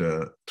put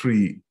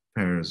 3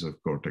 pairs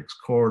of Gore-Tex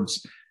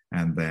cords,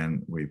 and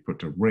then we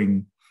put a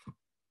ring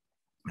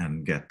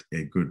and get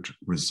a good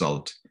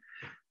result.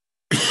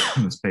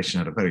 This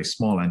patient had a very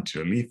small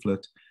anterior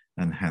leaflet,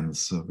 and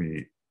hence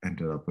we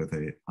ended up with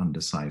an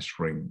undersized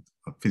ring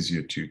of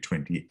Physio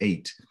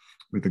 228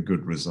 with a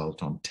good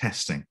result on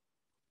testing.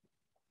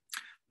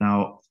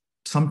 Now,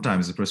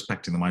 sometimes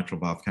respecting the mitral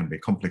valve can be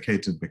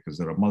complicated because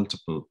there are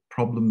multiple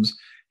problems.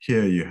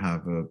 Here you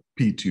have a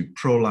P2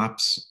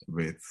 prolapse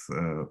with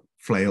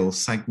flail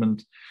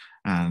segment,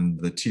 and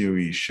the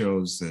TOE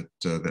shows that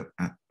the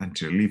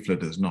anterior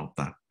leaflet is not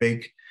that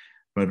big.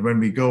 But when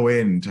we go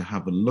in to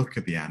have a look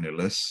at the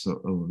annulus,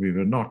 we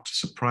were not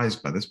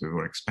surprised by this. We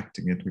were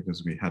expecting it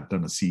because we had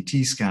done a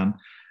CT scan.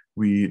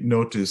 We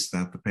noticed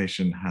that the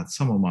patient had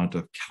some amount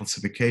of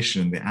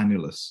calcification in the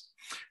annulus.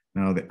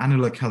 Now, the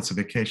annular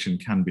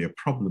calcification can be a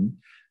problem,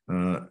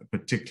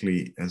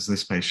 particularly as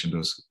this patient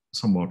was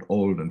somewhat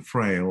old and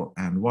frail,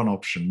 and one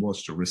option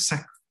was to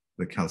resect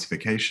the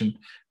calcification,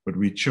 but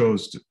we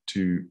chose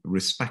to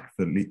respect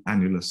the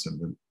annulus and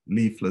the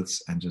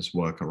leaflets and just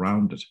work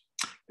around it.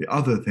 The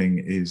other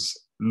thing is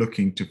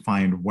looking to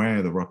find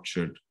where the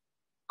ruptured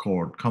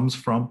cord comes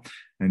from,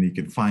 and you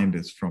can find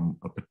it's from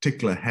a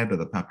particular head of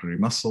the papillary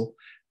muscle,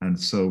 and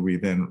so we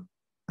then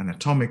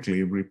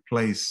anatomically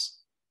replace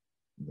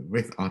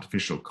with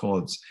artificial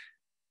cords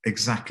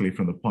exactly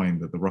from the point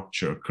that the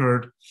rupture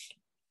occurred.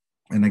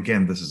 And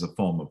again, this is a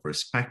form of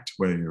respect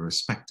where you're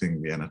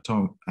respecting the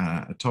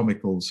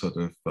anatomical sort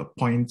of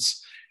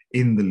points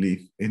in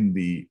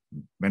the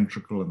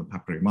ventricle and the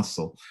papillary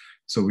muscle.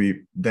 So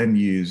we then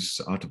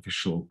use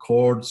artificial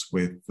cords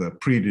with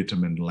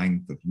predetermined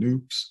length of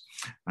loops.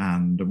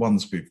 And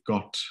once we've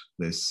got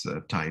this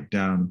tied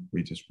down,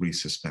 we just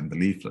resuspend the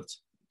leaflet.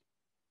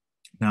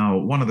 Now,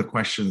 one of the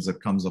questions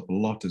that comes up a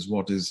lot is,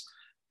 what is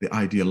the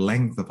ideal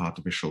length of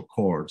artificial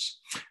cords?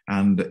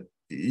 And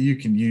you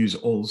can use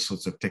all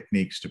sorts of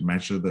techniques to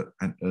measure the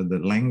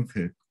length.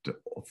 It,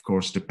 of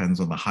course, depends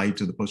on the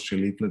height of the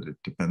posterior leaflet. It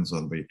depends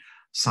on the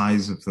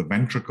size of the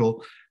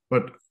ventricle.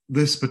 But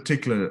this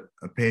particular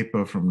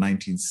paper from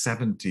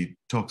 1970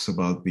 talks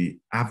about the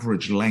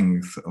average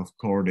length of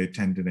chordae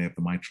tendineae of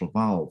the mitral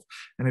valve.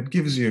 And it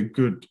gives you a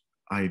good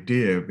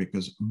idea,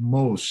 because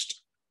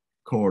most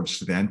cords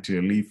to the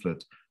anterior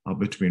leaflet are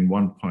between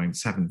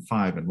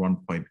 1.75 and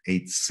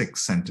 1.86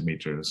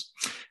 centimeters.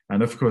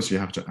 And of course, you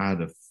have to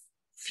add a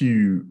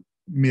few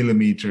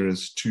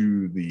millimeters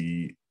to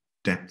the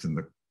depth in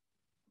the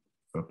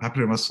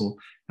papillary muscle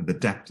and the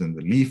depth in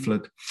the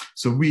leaflet.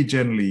 So we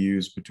generally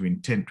use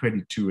between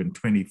 22 and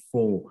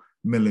 24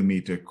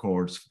 millimeter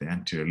cords for the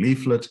anterior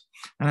leaflet.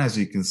 And as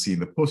you can see in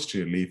the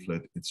posterior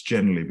leaflet, it's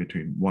generally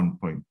between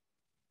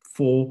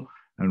 1.4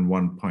 and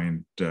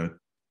 1.2.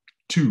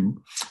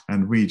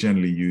 And we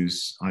generally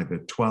use either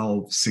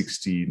 12,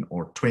 16,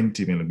 or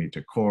 20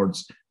 millimeter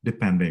cords,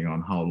 depending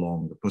on how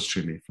long the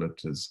posterior leaflet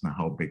is and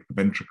how big the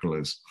ventricle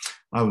is.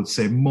 I would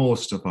say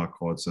most of our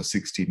cords are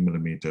 16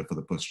 millimeter for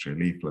the posterior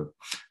leaflet,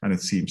 and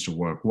it seems to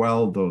work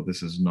well, though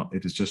this is not,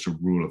 it is just a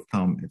rule of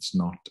thumb. It's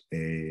not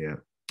a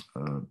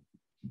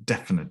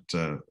definite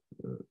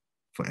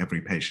for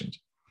every patient.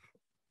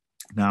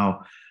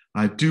 Now,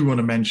 I do want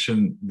to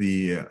mention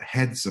the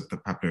heads of the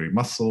papillary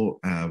muscle.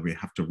 We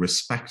have to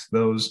respect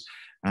those.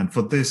 And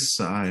for this,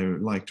 I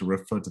like to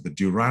refer to the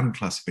Durand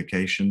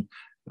classification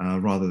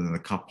rather than the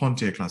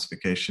Carpentier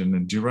classification.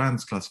 And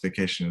Durand's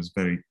classification is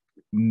very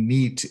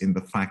neat in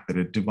the fact that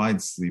it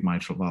divides the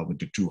mitral valve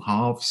into two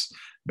halves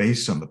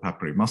based on the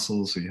papillary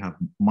muscles. So you have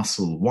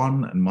muscle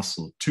 1 and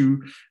muscle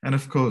 2. And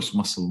of course,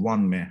 muscle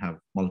 1 may have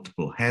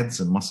multiple heads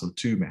and muscle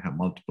 2 may have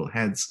multiple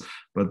heads.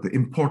 But the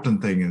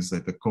important thing is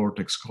that the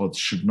cortex cords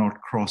should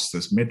not cross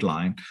this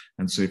midline.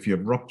 And so if you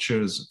have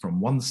ruptures from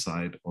one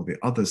side or the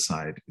other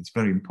side, it's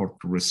very important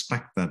to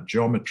respect that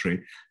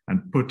geometry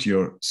and put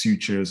your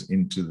sutures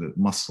into the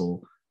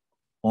muscle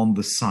on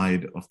the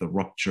side of the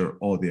rupture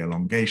or the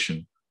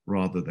elongation,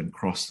 rather than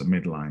cross the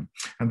midline.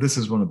 And this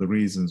is one of the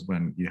reasons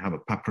when you have a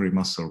papillary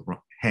muscle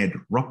head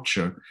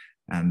rupture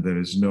and there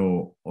is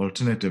no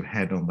alternative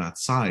head on that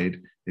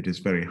side, it is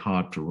very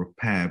hard to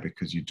repair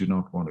because you do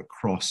not want to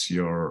cross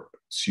your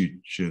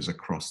sutures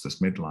across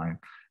this midline,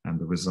 and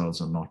the results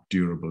are not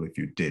durable if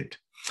you did.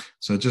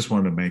 So I just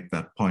want to make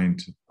that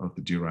point of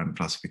the Durand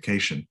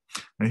classification.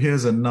 Now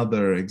here's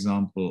another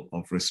example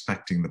of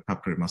respecting the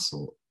papillary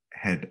muscle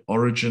head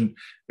origin,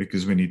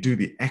 because when you do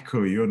the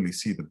echo, you only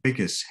see the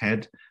biggest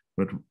head,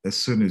 but as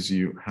soon as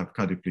you have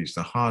cardioplegia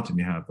the heart and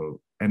you have an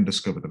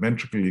endoscope of the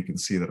ventricle, you can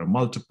see there are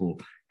multiple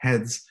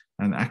heads,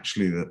 and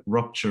actually the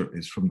rupture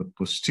is from the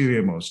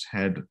posteriormost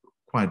head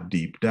quite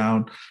deep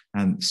down,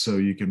 and so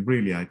you can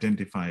really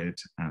identify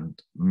it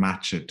and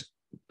match it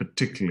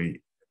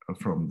particularly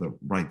from the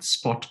right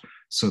spot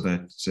so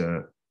that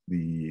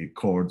the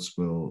cords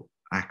will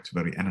act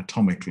very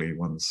anatomically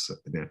once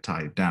they're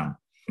tied down.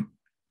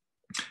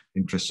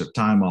 Interest of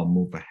time, I'll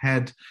move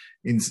ahead.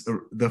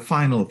 The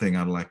final thing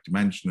I'd like to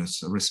mention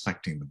is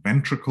respecting the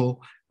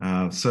ventricle.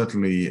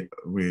 Certainly,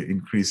 we're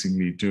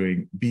increasingly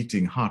doing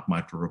beating heart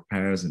mitral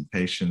repairs in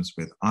patients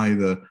with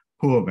either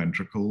poor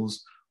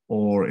ventricles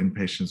or in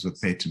patients with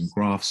patent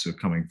grafts who are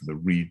coming for the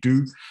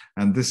redo.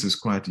 And this is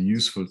quite a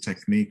useful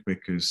technique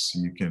because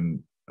you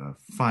can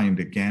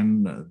find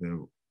again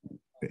the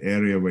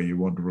area where you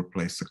want to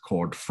replace the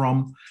cord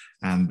from,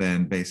 and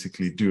then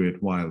basically do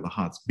it while the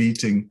heart's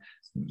beating.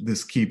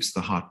 This keeps the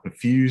heart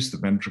perfused, the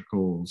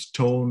ventricles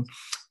tone.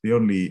 The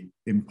only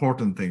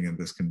important thing in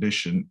this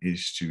condition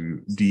is to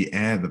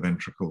de-air the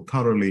ventricle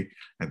thoroughly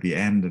at the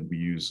end, and we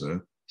use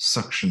a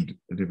suction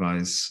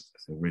device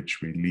which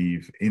we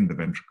leave in the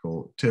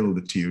ventricle till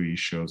the TOE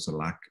shows a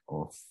lack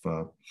of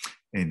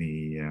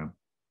any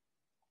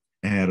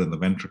air in the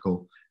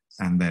ventricle,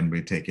 and then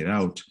we take it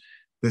out.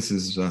 This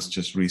is us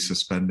just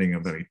resuspending a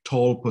very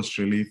tall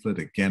posterior leaflet,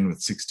 again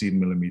with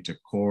 16mm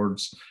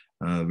cords,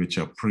 which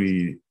are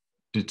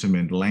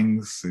predetermined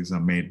lengths. These are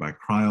made by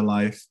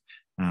Cryolife,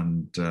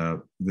 and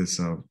these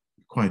are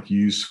quite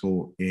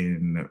useful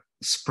in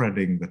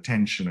spreading the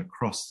tension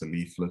across the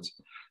leaflet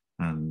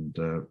and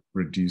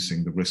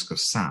reducing the risk of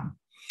SAM.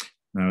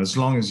 Now, as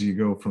long as you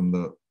go from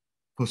the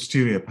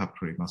posterior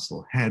papillary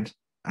muscle head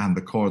and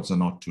the cords are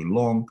not too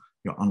long,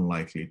 you're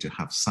unlikely to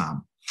have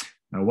SAM.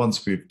 Now,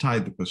 once we've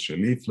tied the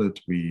posterior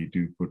leaflet, we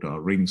do put our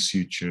ring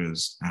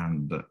sutures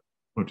and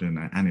put in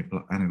an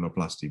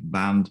annuloplasty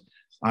band,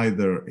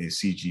 either a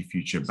CG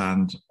future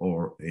band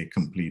or a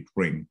complete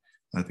ring.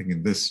 I think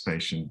in this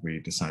patient, we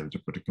decided to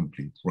put a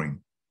complete ring.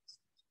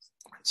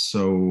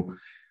 So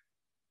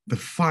the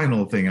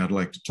final thing I'd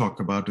like to talk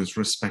about is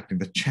respecting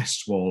the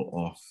chest wall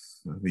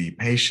of the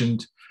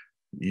patient.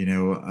 You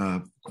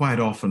know, quite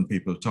often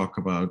people talk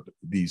about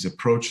these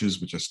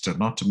approaches, which are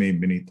sternotomy,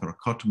 mini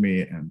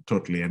thoracotomy, and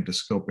totally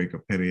endoscopic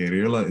or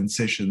periareolar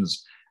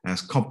incisions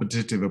as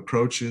competitive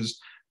approaches.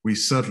 We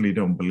certainly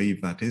don't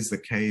believe that is the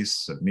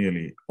case.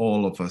 Nearly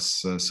all of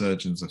us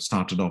surgeons have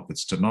started off with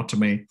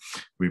sternotomy.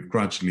 We've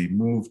gradually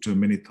moved to a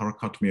mini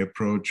thoracotomy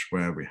approach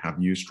where we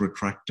have used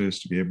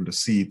retractors to be able to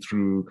see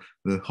through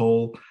the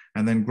hole,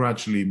 and then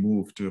gradually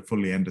moved to a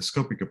fully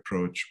endoscopic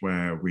approach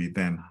where we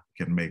then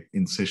can make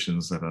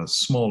incisions that are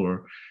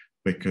smaller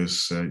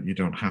because you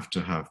don't have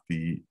to have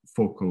the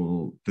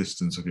focal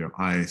distance of your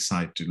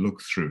eyesight to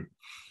look through.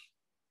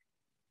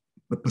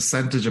 The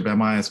percentage of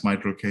MIS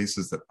mitral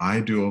cases that I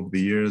do over the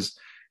years,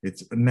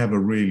 it's never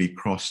really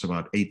crossed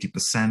about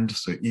 80%.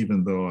 So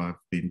even though I've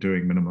been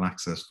doing minimal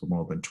access for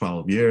more than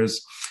 12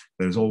 years,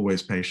 there's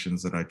always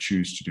patients that I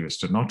choose to do a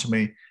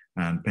sternotomy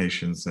and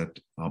patients that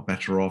are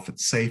better off,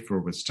 it's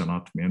safer with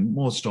sternotomy. And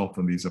most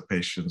often these are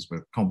patients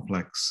with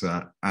complex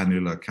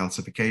annular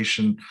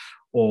calcification,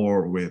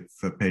 or with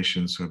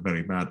patients who have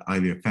very bad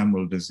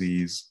iliofemoral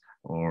disease,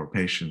 or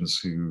patients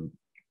who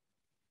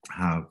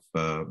have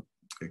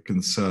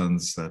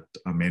concerns that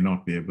I may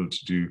not be able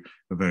to do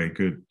a very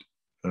good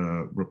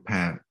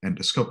repair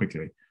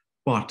endoscopically.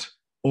 But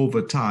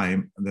over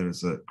time, there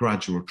is a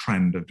gradual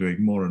trend of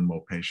doing more and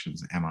more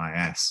patients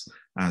MIS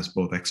as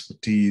both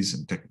expertise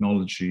and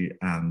technology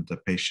and the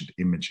patient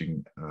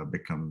imaging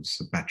becomes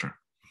better.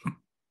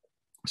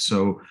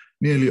 So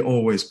nearly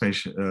always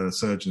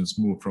surgeons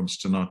move from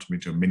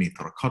sternotomy to a mini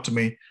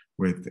thoracotomy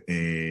with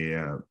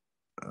a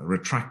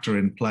retractor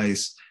in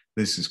place.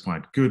 this is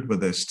quite good, but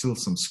there's still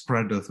some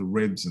spread of the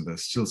ribs and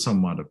there's still some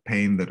amount of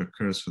pain that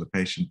occurs for the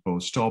patient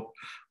post-op.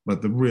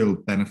 But the real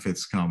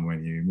benefits come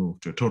when you move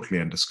to a totally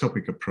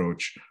endoscopic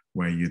approach,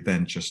 where you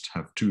then just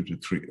have three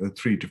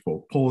to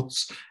four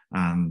ports,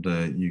 and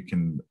you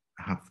can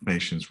have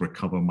patients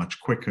recover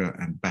much quicker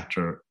and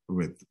better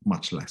with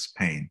much less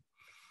pain.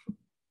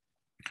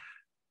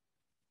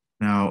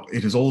 Now,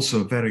 it is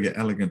also a very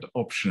elegant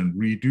option,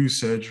 redo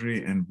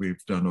surgery, and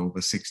we've done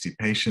over 60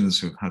 patients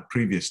who've had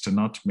previous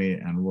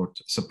sternotomy, and what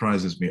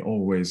surprises me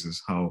always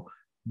is how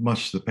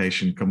much the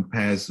patient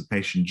compares the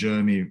patient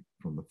journey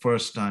from the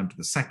first time to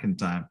the second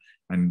time,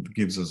 and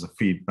gives us a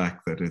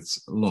feedback that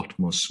it's a lot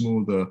more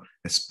smoother,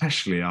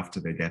 especially after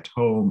they get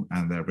home,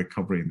 and their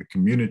recovery in the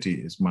community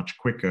is much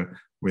quicker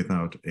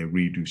without a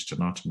redo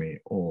sternotomy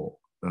or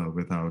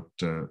without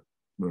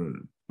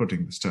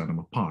putting the sternum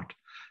apart.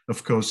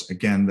 Of course,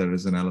 again, there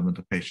is an element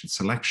of patient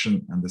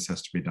selection, and this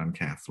has to be done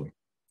carefully.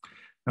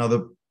 Now,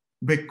 the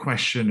big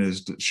question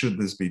is, should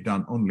this be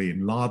done only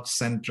in large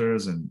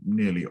centers? And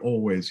nearly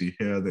always you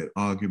hear the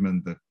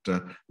argument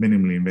that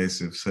minimally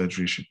invasive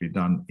surgery should be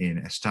done in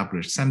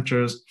established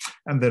centers.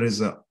 And there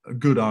is a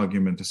good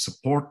argument to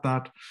support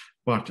that.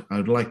 But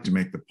I'd like to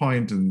make the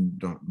point, and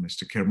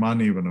Mr.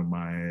 Kirmani, one of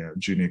my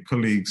junior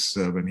colleagues,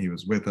 when he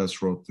was with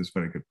us, wrote this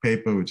very good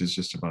paper, which is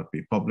just about to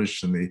be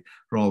published in the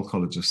Royal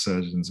College of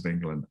Surgeons of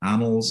England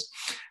Annals.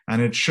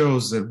 And it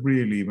shows that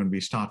really, when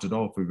we started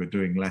off, we were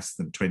doing less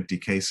than 20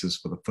 cases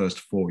for the first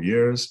 4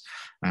 years.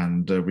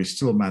 And we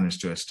still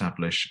managed to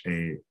establish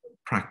a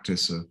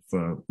practice of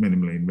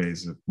minimally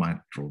invasive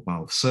mitral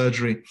valve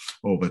surgery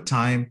over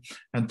time.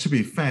 And to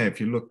be fair,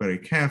 if you look very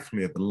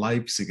carefully at the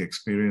Leipzig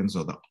experience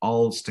or the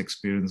Aalst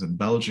experience in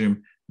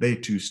Belgium, they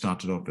too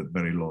started off with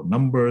very low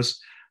numbers.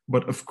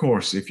 But of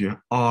course, if you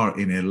are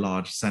in a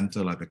large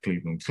center like the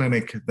Cleveland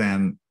Clinic,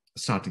 then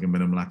starting a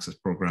minimal access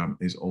program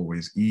is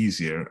always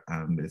easier,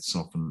 and it's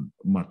often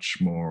much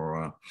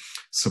more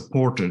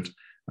supported.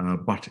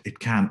 But it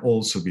can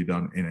also be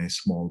done in a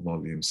small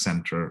volume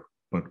center.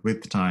 But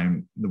with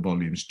time, the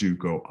volumes do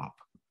go up.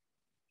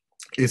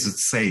 Is it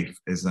safe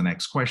is the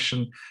next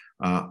question.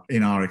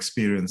 In our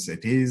experience,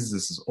 it is.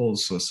 This is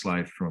also a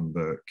slide from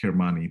the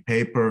Kirmani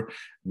paper.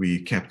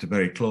 We kept a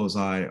very close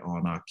eye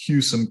on our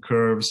QSUM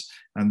curves,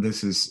 and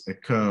this is a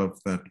curve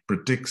that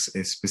predicts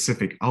a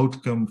specific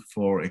outcome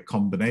for a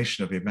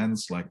combination of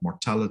events like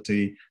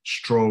mortality,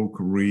 stroke,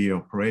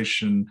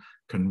 reoperation,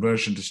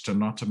 conversion to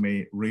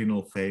sternotomy,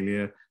 renal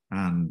failure,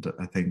 and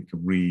I think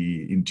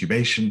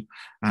re-intubation.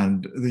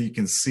 And you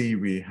can see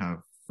we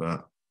have,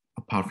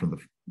 apart from the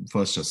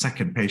first or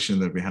second patient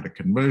that we had a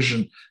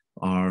conversion,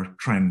 our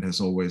trend has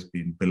always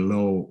been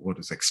below what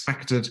is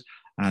expected.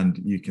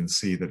 And you can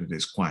see that it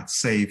is quite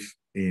safe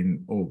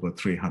in over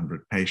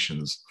 300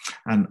 patients.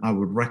 And I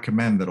would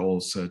recommend that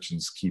all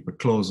surgeons keep a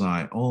close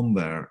eye on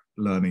their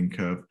learning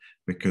curve,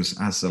 because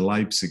as the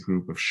Leipzig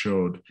group have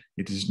showed,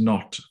 it is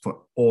not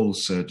for all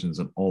surgeons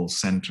and all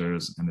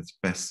centers, and it's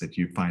best that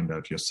you find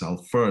out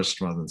yourself first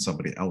rather than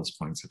somebody else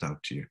points it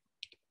out to you.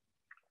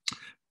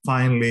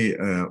 Finally,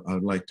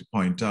 I'd like to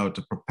point out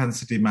a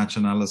propensity match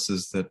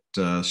analysis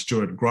that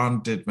Stuart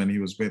Grant did when he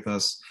was with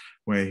us,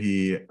 where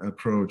he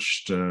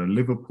approached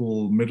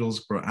Liverpool,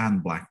 Middlesbrough,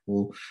 and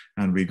Blackpool,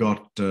 and we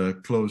got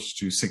close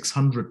to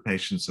 600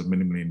 patients of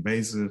minimally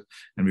invasive,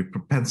 and we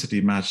propensity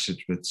matched it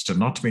with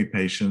sternotomy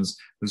patients.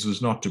 This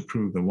was not to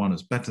prove that one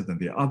is better than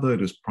the other.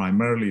 It was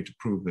primarily to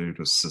prove that it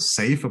was a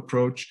safe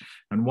approach.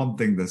 And one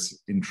thing that's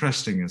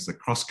interesting is the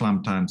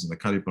cross-clamp times and the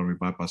cardiopulmonary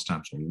bypass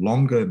times were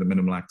longer in the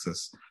minimal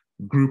access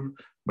group,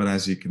 but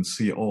as you can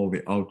see, all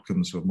the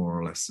outcomes were more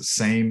or less the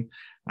same,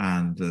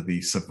 and the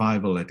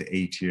survival at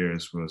 8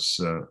 years was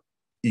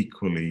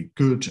equally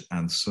good.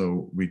 And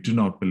so we do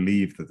not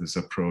believe that this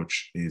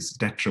approach is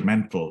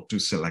detrimental to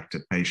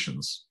selected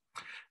patients.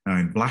 Now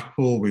in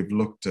Blackpool, we've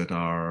looked at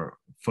our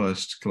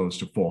first close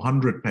to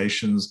 400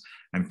 patients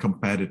and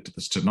compared it to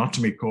the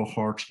sternotomy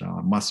cohort. Now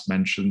I must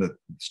mention that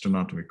the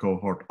sternotomy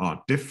cohort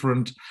are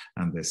different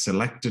and they're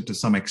selected to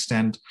some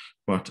extent,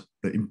 but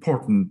the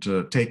important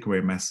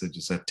takeaway message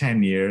is at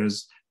 10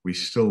 years, we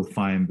still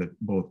find that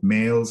both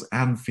males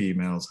and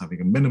females having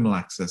a minimal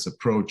access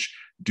approach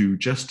do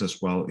just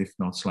as well, if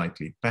not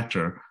slightly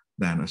better,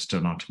 than a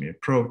sternotomy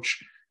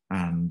approach.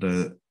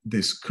 And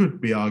this could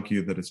be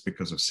argued that it's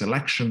because of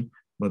selection,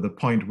 but the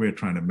point we're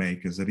trying to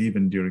make is that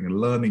even during a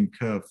learning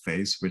curve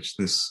phase, which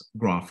this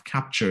graph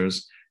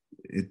captures,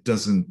 it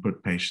doesn't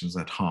put patients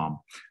at harm,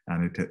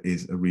 and it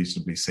is a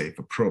reasonably safe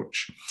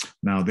approach.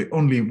 Now, the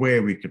only way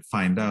we could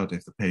find out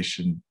if the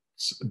patients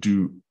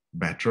do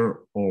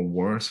better or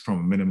worse from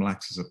a minimal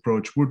access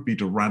approach would be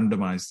to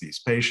randomize these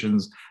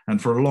patients.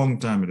 And for a long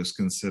time, it was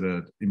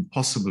considered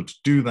impossible to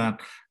do that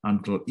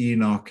until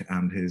Enoch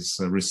and his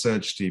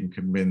research team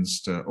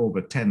convinced over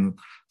 10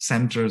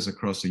 centers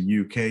across the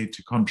UK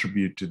to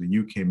contribute to the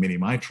UK mini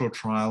mitral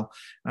trial.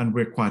 And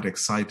we're quite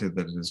excited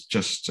that it is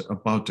just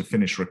about to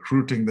finish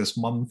recruiting this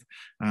month.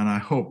 And I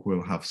hope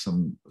we'll have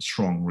some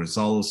strong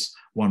results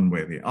one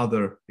way or the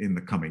other in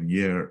the coming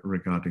year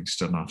regarding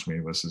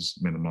sternotomy versus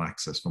minimal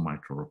access for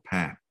mitral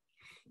repair.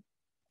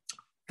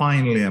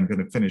 finally, I'm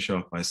going to finish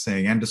off by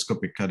saying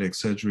endoscopic cardiac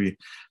surgery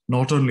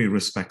not only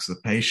respects the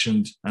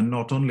patient and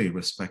not only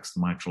respects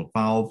the mitral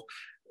valve,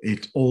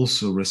 it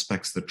also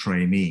respects the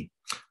trainee.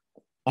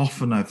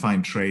 Often I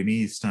find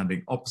trainees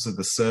standing opposite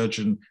the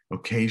surgeon,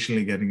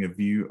 occasionally getting a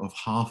view of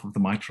half of the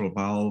mitral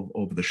valve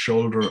over the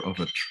shoulder of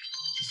a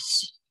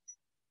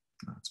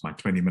it's my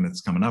 20 minutes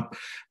coming up,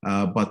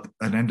 but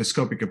an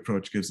endoscopic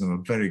approach gives them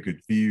a very good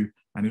view,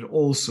 and it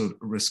also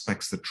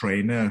respects the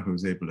trainer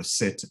who's able to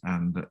sit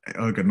and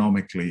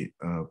ergonomically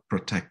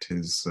protect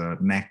his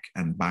neck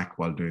and back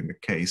while doing the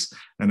case.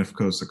 And of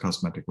course, the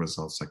cosmetic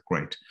results are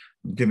great.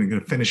 I'm going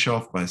to finish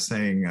off by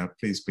saying,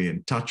 please be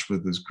in touch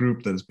with this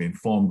group that has been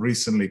formed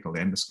recently called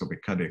the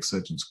Endoscopic Cardiac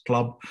Surgeons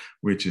Club,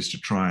 which is to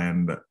try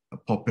and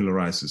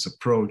popularize this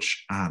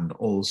approach and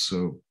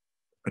also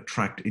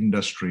attract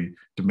industry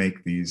to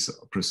make these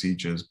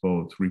procedures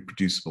both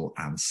reproducible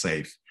and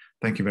safe.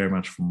 Thank you very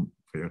much for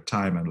your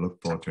time, and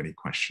look forward to any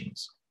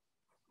questions.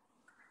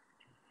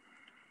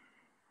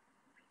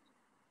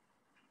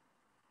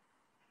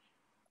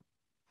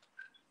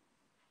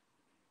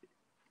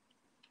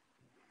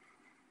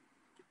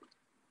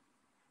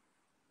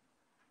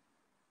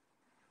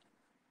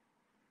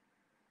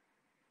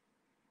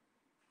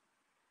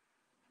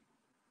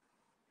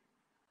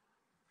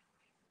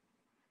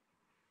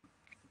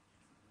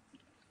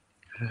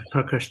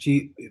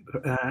 Prakash,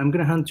 I'm going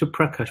to hand to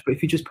Prakash, but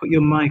if you just put your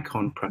mic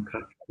on,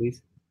 Prakash,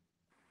 please.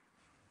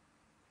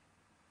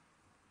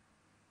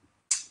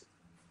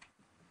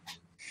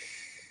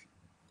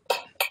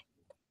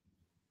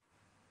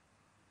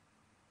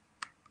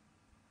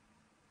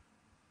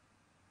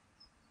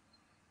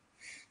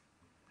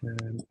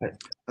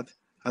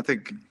 I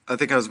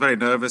think I was very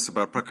nervous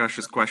about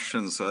Prakash's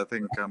questions, so I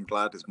think I'm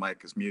glad his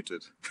mic is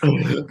muted.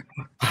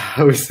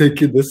 I was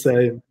thinking the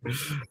same.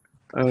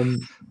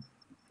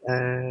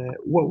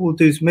 What we'll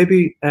do is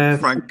maybe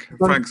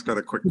Frank's got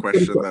a quick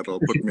question that'll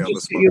put me on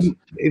the spot.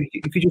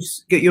 If you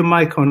just get your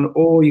mic on,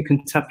 or you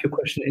can tap your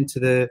question into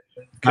the.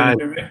 Can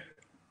you hear me?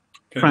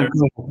 Frank,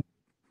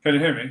 can you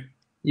hear me?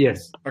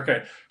 Yes.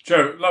 Okay,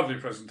 Joe, lovely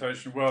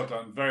presentation, well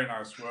done, very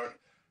nice work.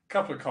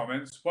 Couple of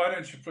comments. Why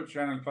don't you put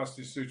your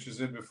annuloplasty sutures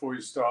in before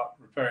you start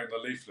repairing the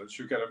leaflets?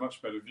 You'll get a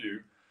much better view.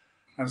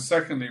 And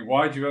secondly,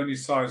 why do you only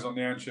size on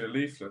the anterior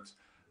leaflet,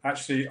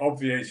 actually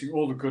obviating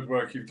all the good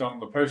work you've done on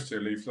the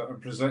posterior leaflet and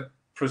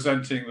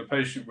presenting the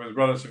patient with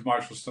relative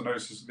mitral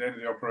stenosis at the end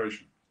of the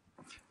operation?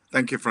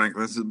 Thank you, Frank.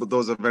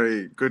 Those are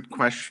very good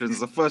questions.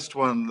 The first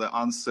one, the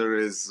answer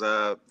is,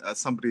 as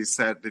somebody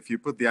said, if you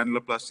put the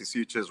annuloplasty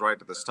sutures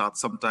right at the start,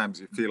 sometimes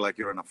you feel like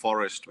you're in a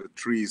forest with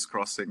trees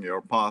crossing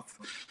your path.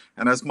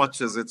 And as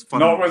much as it's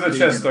fun... Not with the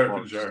chest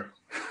open, Joe.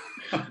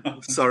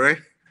 Sorry?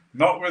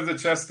 Not with the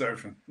chest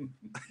open.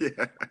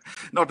 Yeah,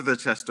 not with the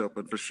chest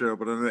open for sure,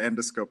 but on the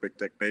endoscopic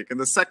technique. And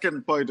the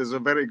second point is a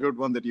very good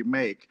one that you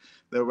make,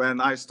 that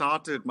when I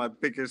started, my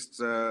biggest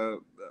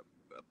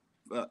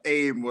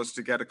aim was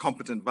to get a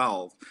competent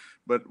valve.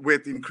 But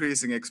with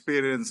increasing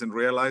experience and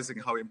realizing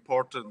how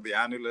important the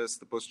annulus,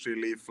 the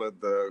posterior leaflet,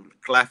 the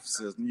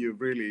clefts is, and you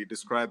really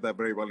described that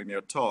very well in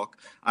your talk,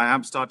 I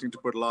am starting to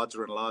put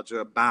larger and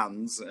larger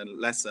bands and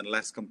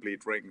less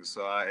complete rings.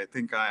 So I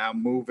think I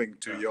am moving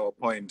to your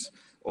point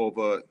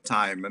over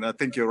time. And I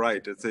think you're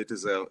right. It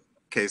is a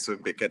case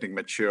of getting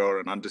mature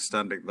and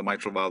understanding the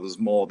mitral valve is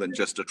more than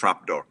just a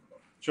trapdoor.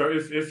 Joe,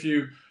 if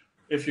you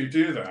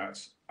do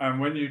that, and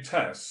when you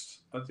test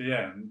at the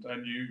end,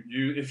 and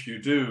if you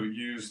do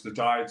use the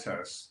dye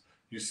test,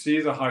 you see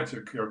the height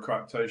of your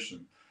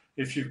coaptation.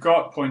 If you've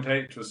got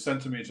 0.8 to a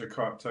centimeter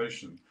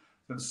coaptation,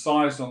 then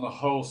size on the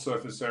whole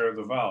surface area of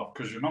the valve,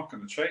 because you're not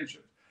going to change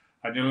it,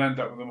 and you'll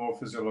end up with a more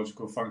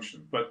physiological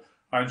function. But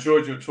I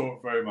enjoyed your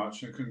talk very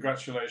much, and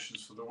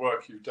congratulations for the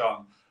work you've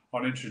done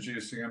on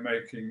introducing and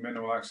making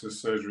minimal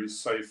access surgery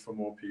safe for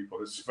more people.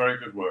 It's very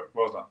good work.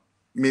 Well done.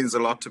 Means a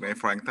lot to me,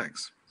 Frank.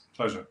 Thanks.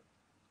 Pleasure.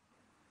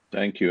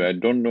 Thank you. I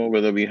don't know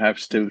whether we have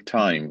still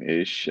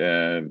time-ish,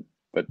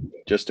 but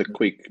just a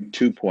quick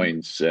 2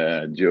 points,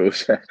 Joe.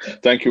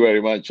 Thank you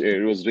very much.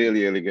 It was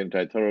really elegant.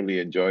 I thoroughly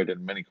enjoyed it.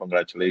 Many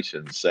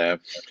congratulations.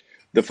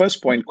 The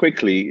first point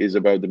quickly is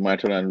about the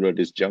mitral annular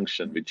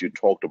disjunction, which you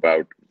talked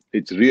about.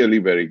 It's really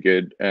very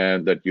good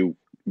that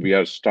we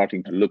are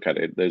starting to look at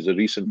it. There's a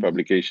recent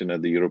publication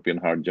at the European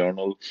Heart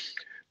Journal,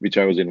 which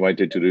I was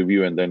invited to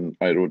review, and then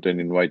I wrote an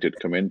invited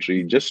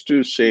commentary just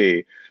to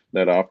say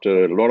that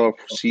after a lot of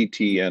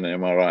CT and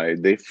MRI,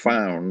 they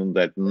found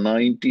that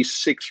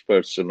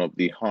 96% of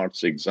the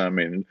hearts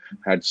examined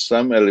had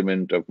some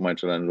element of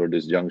mitral annular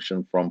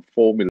disjunction from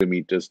 4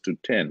 millimeters to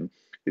 10.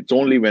 It's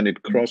only when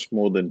it crossed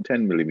more than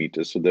 10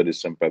 millimeters, so there is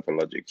some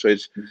pathologic. So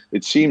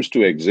it seems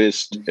to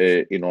exist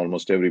in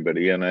almost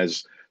everybody. And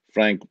as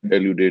Frank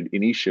alluded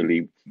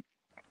initially,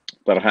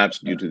 perhaps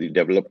due to the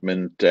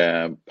development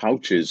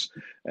pouches,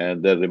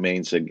 there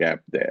remains a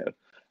gap there.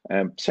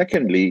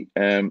 Secondly,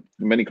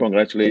 many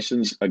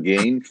congratulations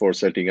again for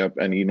setting up,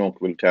 and Enoch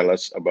will tell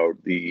us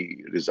about the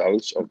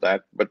results of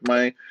that. But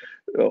my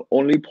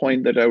only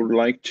point that I would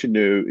like to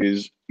know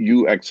is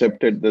you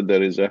accepted that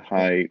there is a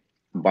high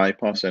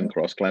bypass and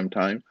cross-clamp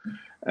time.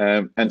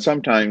 And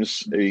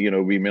sometimes,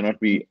 we may not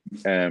be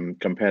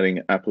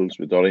comparing apples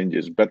with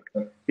oranges, but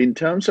in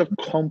terms of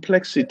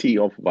complexity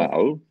of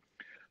valve,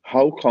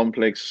 how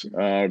complex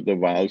are the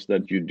valves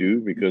that you do?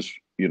 Because,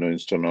 in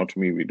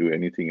sternotomy, we do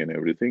anything and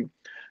everything.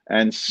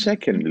 And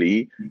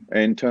secondly,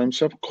 in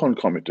terms of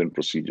concomitant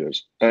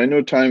procedures, I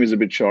know time is a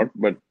bit short,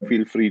 but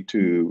feel free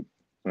to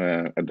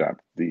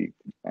adapt the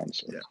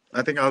answer. Yeah,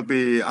 I think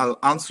I'll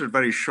answer it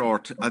very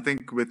short. I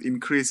think with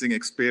increasing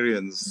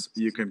experience,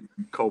 you can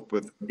cope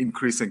with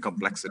increasing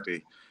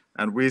complexity.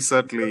 And we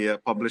certainly are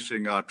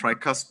publishing our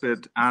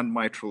tricuspid and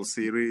mitral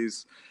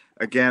series.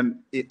 Again,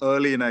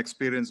 early in our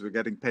experience, we're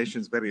getting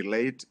patients very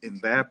late in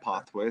their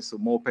pathway, so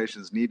more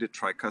patients needed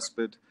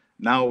tricuspid.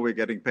 Now we're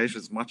getting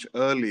patients much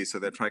early, so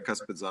their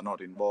tricuspids are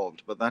not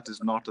involved. But that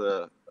is not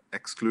a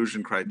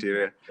exclusion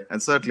criteria.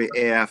 And certainly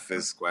AF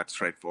is quite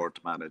straightforward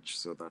to manage,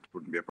 so that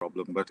wouldn't be a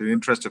problem. But in the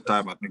interest of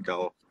time, I think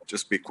I'll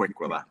just be quick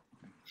with that.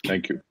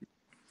 Thank you.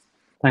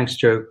 Thanks,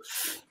 Joe.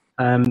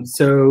 We're going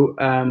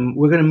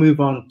to move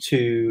on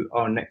to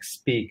our next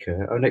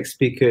speaker. Our next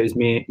speaker is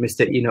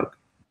Mr. Enoch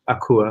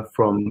Akua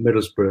from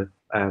Middlesbrough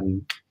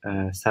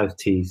South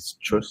Tees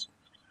Trust.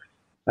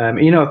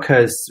 Enoch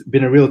has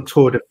been a real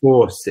tour de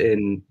force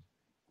in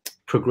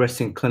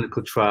progressing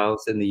clinical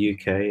trials in the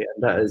UK, and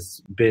that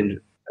has been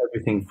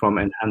everything from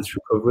enhanced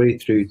recovery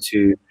through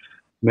to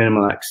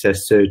minimal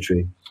access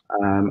surgery.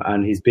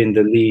 And he's been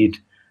the lead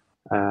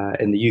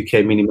in the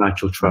UK mini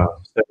mitral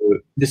trial. So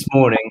this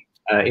morning,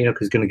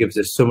 Enoch is going to give us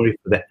a summary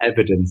for the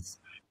evidence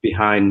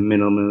behind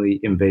minimally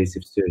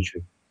invasive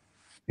surgery.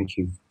 Thank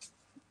you.